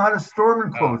 Yeah, it's not a storm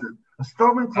enclosure. A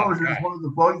storm enclosure is one of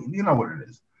the, well, you know what it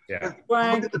is. Yeah.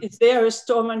 Frank, is there a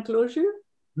storm enclosure?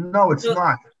 No, it's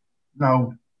not.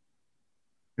 No.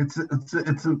 It's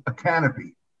a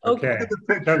canopy. Okay. Look at the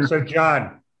picture. So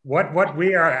John, what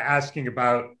we are asking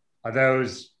about are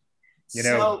those, you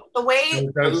know, so the way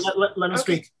let me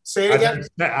speak. Say it again.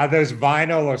 Are those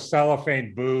vinyl or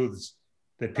cellophane booths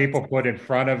that people put in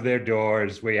front of their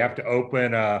doors where you have to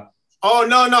open a? Oh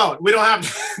no, we don't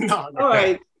have. No. All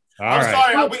right. I'm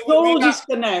sorry. Total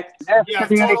disconnect. Yeah,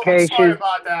 communication. I'm sorry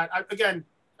about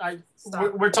that.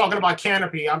 We're talking about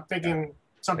canopy. I'm thinking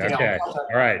something else. All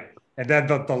right. And then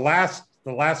the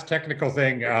last technical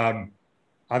thing on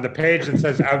the page that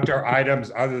says outdoor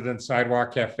items other than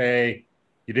Sidewalk Cafe,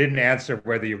 you didn't answer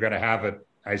whether you're going to have it.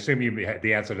 I assume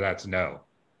the answer to that's no.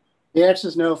 The answer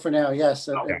is no for now. Yes.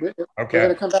 Okay. We're going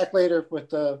to come back later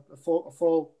with a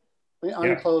full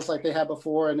unclosed like they had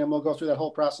before, and then we'll go through that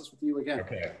whole process with you again.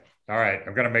 Okay. All right.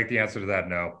 I'm going to make the answer to that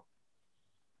no.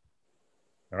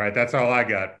 All right. That's all I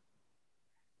got.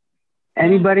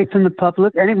 Anybody from the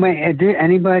public?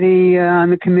 Anybody on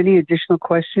the committee? Additional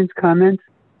questions, comments?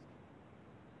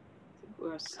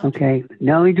 Okay.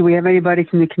 Nellie, do we have anybody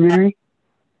from the community?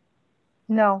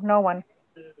 No, no one.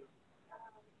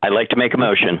 I'd like to make a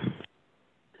motion.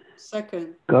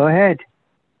 Second. Go ahead.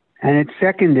 And it's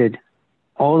seconded.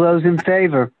 All those in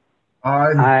favor?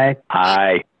 Aye.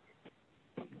 Aye.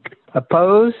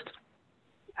 Opposed?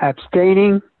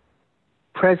 Abstaining?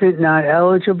 Present not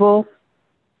eligible?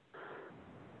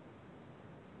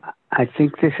 I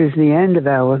think this is the end of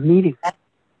our meeting.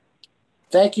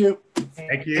 Thank you.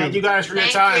 Thank you. Thank you guys for your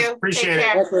time. Appreciate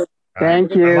it.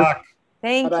 Thank you.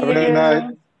 Thank Bye-bye. you. Good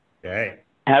night. Okay.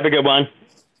 Have a good one.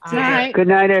 Good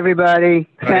night, everybody.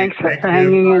 Thanks for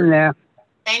hanging in there.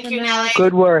 Thank you, Nellie.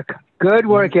 Good work. Good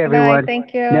work, everyone.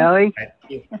 Thank you. Nellie,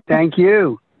 thank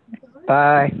you.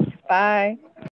 Bye. Bye.